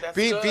 Absolutely, that's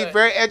be good.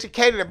 very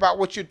educated about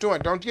what you're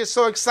doing. Don't get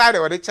so excited,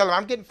 or they tell them,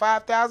 I'm getting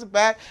 $5,000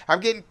 back, I'm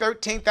getting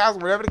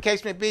 $13,000, whatever the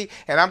case may be,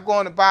 and I'm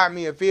going to buy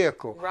me a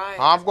vehicle. Right.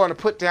 I'm going to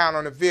put down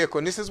on a vehicle.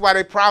 And this is why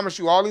they promise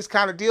you all these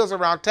kind of deals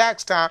around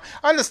tax time.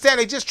 Understand,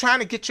 they're just trying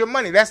to get your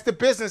money. That's the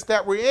business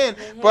that we're in,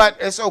 but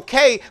it's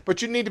okay okay,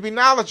 but you need to be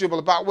knowledgeable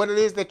about what it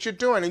is that you're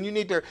doing, and you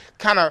need to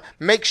kind of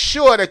make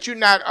sure that you're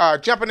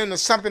not jumping into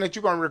something that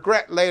you're going to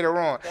regret later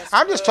on.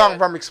 I'm just talking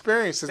from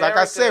experiences. Like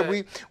I said,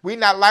 we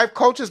not life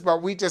coaches,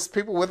 but we just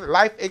people with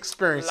life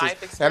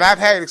experiences. And I've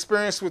had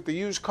experience with the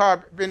used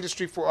car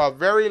industry for a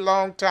very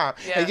long time.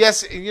 Yes. And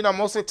yes, you know,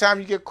 most of the time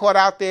you get caught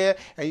out there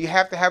and you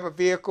have to have a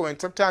vehicle, and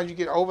sometimes you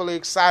get overly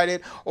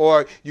excited,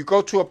 or you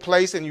go to a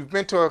place and you've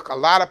been to a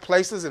lot of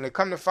places and they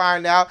come to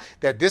find out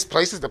that this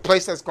place is the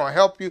place that's going to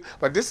help you,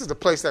 but this is the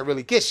place that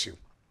really gets you.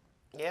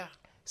 Yeah.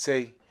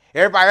 See?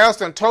 Everybody else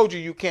done told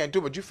you can't do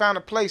it, but you found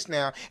a place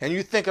now, and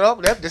you thinking,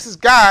 oh, this is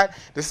God.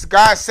 This is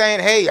God saying,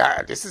 hey,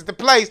 this is the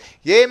place.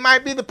 Yeah, it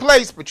might be the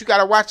place, but you got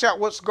to watch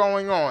out what's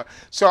going on.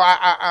 So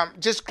I'm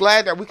just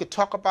glad that we could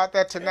talk about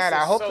that tonight.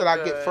 I hope that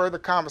I get further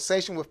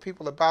conversation with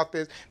people about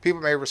this. People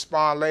may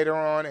respond later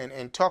on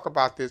and talk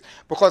about this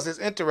because it's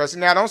interesting.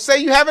 Now, don't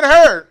say you haven't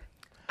heard.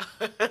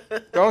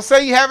 Don't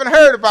say you haven't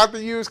heard about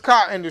the used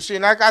car industry.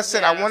 And like I said,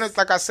 yes.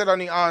 Like I said on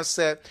the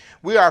onset,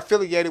 we are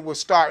affiliated with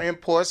Star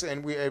Imports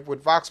and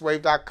with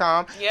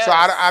VoxWave.com. Yes. So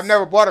I've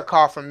never bought a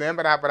car from them,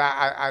 but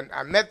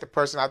I met the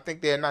person. I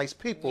think they're nice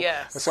people.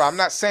 Yes. So I'm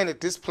not saying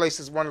that this place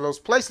is one of those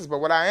places, but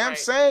what I am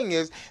saying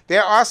is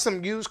there are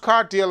some used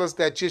car dealers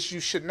that just you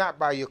should not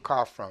buy your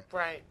car from.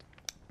 Right.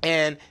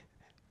 And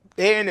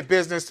they're in the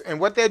business,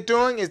 and what they're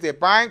doing is they're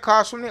buying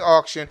cars from the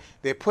auction,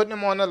 they're putting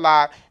them on the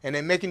lot, and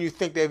they're making you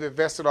think they've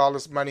invested all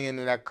this money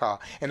into that car.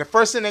 And the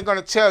first thing they're going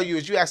to tell you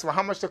is you ask them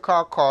how much the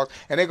car costs,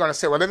 and they're going to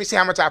say, well, let me see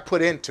how much I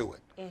put into it.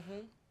 Mm-hmm.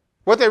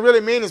 What they really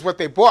mean is what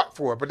they bought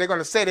for, but they're going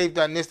to say they've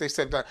done this, they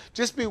said done.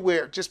 Just be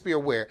aware. Just be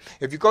aware.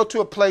 If you go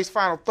to a place,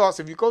 final thoughts,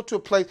 if you go to a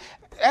place,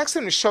 ask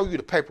them to show you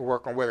the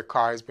paperwork on where the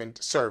car has been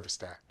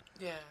serviced at.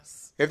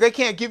 Yes. If they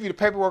can't give you the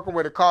paperwork on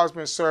where the car has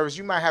been serviced,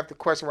 you might have to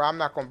question, well, I'm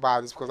not going to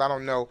buy this because I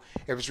don't know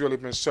if it's really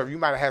been served. You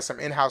might have had some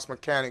in-house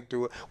mechanic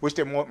do it, which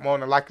they're more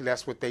than likely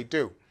that's what they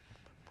do.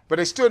 But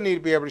they still need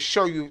to be able to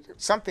show you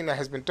something that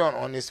has been done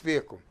on this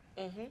vehicle.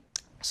 Mm-hmm.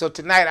 So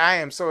tonight I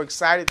am so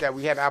excited that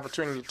we had the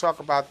opportunity to talk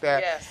about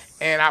that. Yes.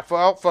 And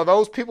for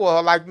those people who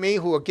are like me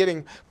who are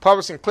getting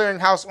Publishing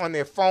Clearinghouse on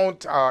their phone,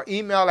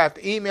 email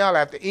after email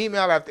after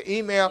email after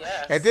email,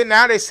 yes. And then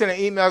now they're sending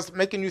emails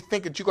making you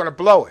think that you're going to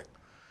blow it.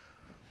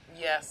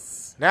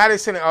 Yes. Now they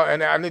sending,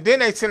 and then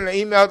they sending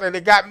emails, and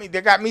they got me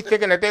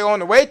thinking that they're on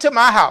the way to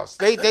my house.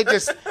 They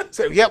just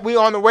said, "Yep, we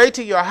on the way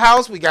to your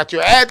house. We got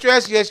your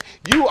address. Yes,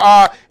 you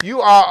are.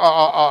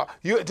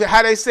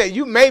 How they say,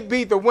 you may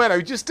be the winner.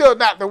 You're still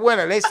not the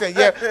winner." They say,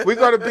 "Yeah, we're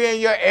going to be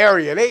in your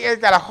area." They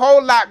got a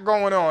whole lot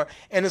going on,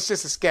 and it's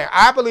just a scam.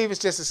 I believe it's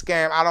just a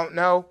scam. I don't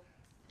know.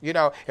 You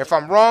know, if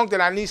I'm wrong,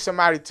 then I need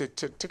somebody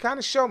to kind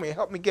of show me and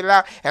help me get it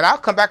out, and I'll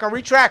come back and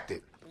retract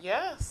it.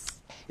 Yes.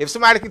 If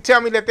somebody can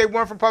tell me that they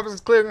weren't from Publishing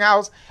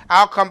Clearinghouse,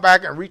 I'll come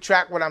back and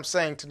retract what I'm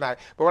saying tonight.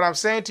 But what I'm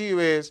saying to you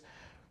is,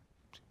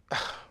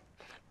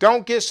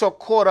 don't get so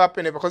caught up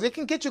in it because it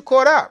can get you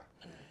caught up.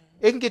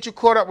 It can get you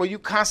caught up where you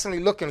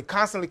constantly looking,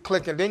 constantly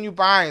clicking, then you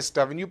buying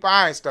stuff, and you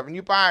buying stuff, and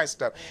you buying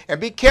stuff.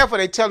 And be careful,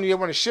 they tell you they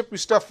want to ship you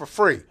stuff for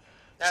free.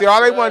 See,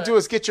 all they want to do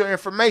is get your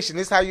information.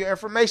 This is how your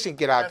information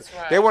get out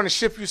there. Right. They want to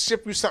ship you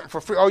something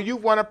for free. Oh, you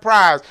won a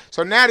prize.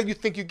 So now that you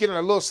think you're getting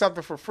a little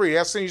something for free,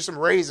 they'll send you some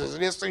razors, or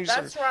they'll send you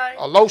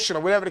a lotion, or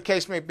whatever the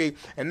case may be.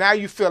 And now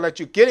you feel that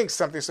you're getting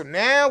something. So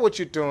now what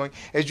you're doing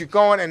is you're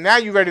going, and now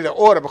you're ready to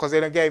order because they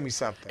done gave me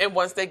something. And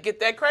once they get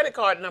that credit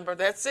card number,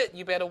 that's it.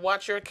 You better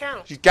watch your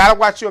account. You got to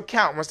watch your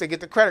account once they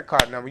get the credit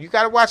card number. You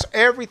got to watch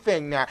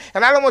everything now.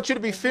 And I don't want you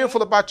to be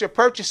fearful about your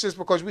purchases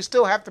because we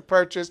still have to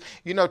purchase.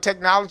 You know,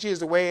 technology is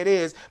the way it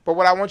is. But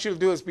what I want you to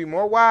do is be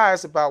more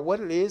wise about what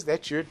it is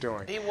that you're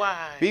doing. Be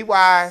wise. Be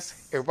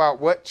wise about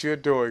what you're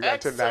doing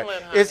Excellent,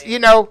 tonight. honey. It's, you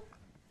know,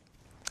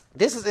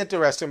 this is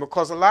interesting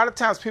because a lot of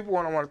times people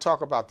want to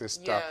talk about this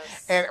stuff.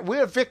 Yes. And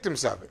we're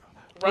victims of it.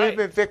 Right. We've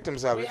been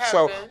victims of it.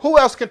 So who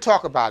else can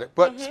talk about it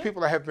but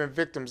people that have been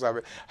victims of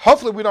it?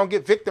 Hopefully we don't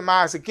get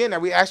victimized again,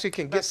 that we actually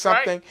can get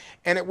something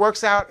and it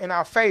works out in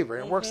our favor.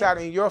 It works out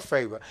in your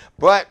favor.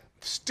 But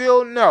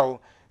still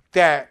know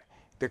that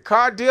the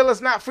car deal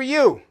is not for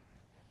you.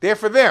 They're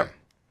for them.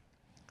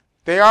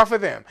 They are for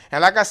them.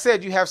 And like I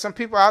said, you have some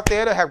people out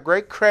there that have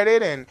great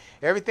credit and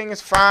everything is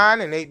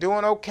fine and they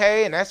doing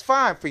okay, and that's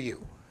fine for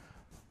you.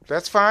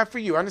 That's fine for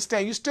you.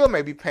 Understand, you still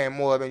may be paying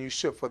more than you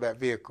should for that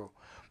vehicle.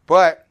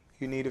 But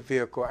you need a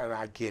vehicle, and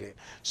I get it.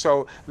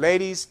 So,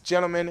 ladies,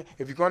 gentlemen,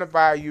 if you're going to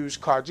buy a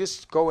used car,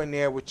 just go in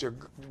there with your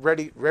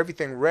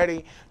everything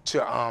ready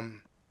to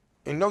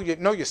and know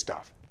your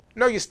stuff.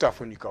 Know your stuff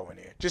when you go in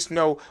there. Just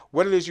know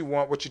what it is you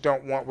want, what you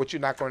don't want, what you're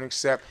not going to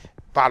accept.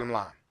 Bottom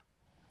line.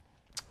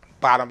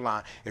 Bottom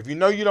line. If you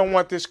know you don't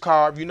want this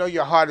car, if you know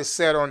your heart is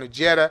set on a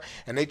Jetta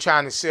and they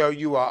trying to sell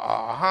you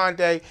a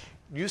Hyundai,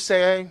 you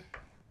say, hey,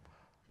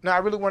 No, I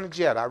really want a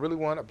Jetta. I really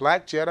want a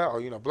black Jetta,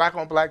 or black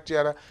on black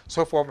Jetta,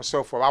 so forth and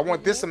so forth. I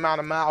want this amount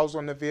of miles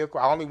on the vehicle.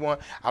 I don't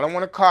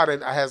want a car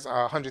that has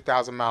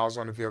 100,000 miles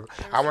on the vehicle.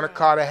 I want a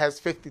car that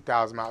has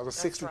 50,000 miles or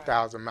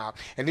 60,000 miles.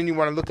 And then you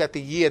want to look at the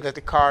year that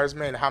the car is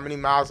made, how many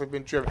miles have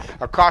been driven.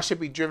 A car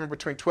should be driven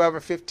between 12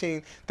 and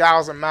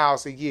 15,000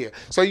 miles a year.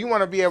 So you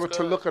want to be able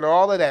to look at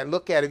all of that.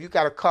 Look at if you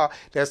got a car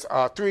that's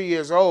 3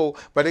 years old,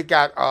 but it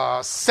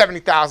got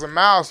 70,000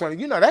 miles on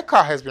it. That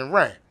car has been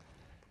ran.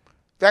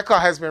 That car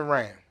has been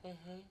ran.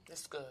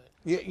 That's good.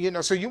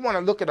 So you want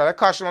to look at that. That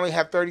car should only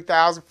have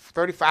 30,000,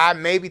 35,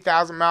 maybe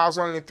 1,000 miles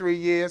on it in 3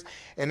 years.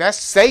 And that's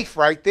safe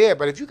right there.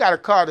 But if you got a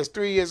car that's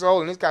 3 years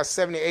old and it's got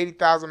 70,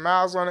 80,000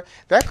 miles on it,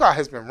 that car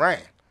has been ran.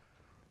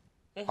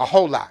 A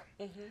whole lot.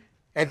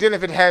 And then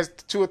if it has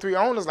 2 or 3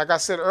 owners, like I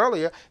said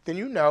earlier, then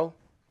you know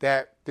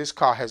that this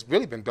car has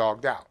really been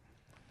dogged out.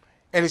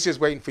 And it's just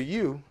waiting for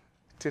you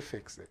to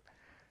fix it.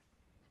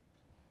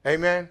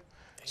 Amen?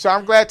 So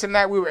I'm glad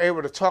tonight we were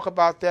able to talk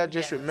about that.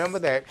 Just remember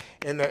that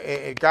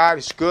God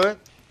is good.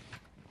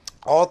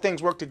 All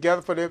things work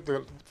together for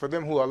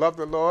them who love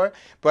the Lord.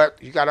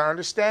 But you got to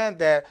understand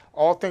that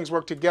all things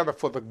work together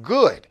for the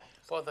good.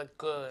 For the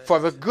good. For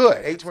the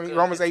good.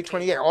 Romans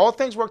 8:28. All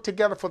things work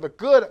together for the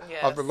good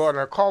of the Lord and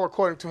are called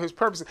according to his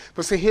purposes.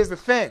 But see, here's the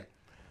thing.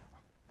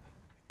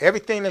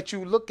 Everything that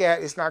you look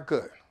at is not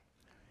good.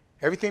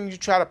 Everything you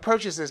try to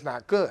purchase is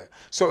not good.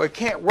 So it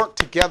can't work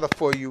together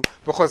for you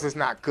because it's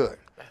not good.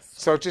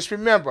 So just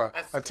remember,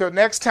 until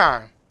next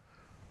time,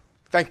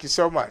 thank you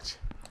so much.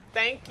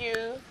 Thank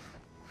you.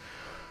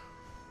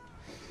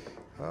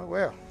 Oh,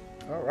 well,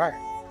 all right.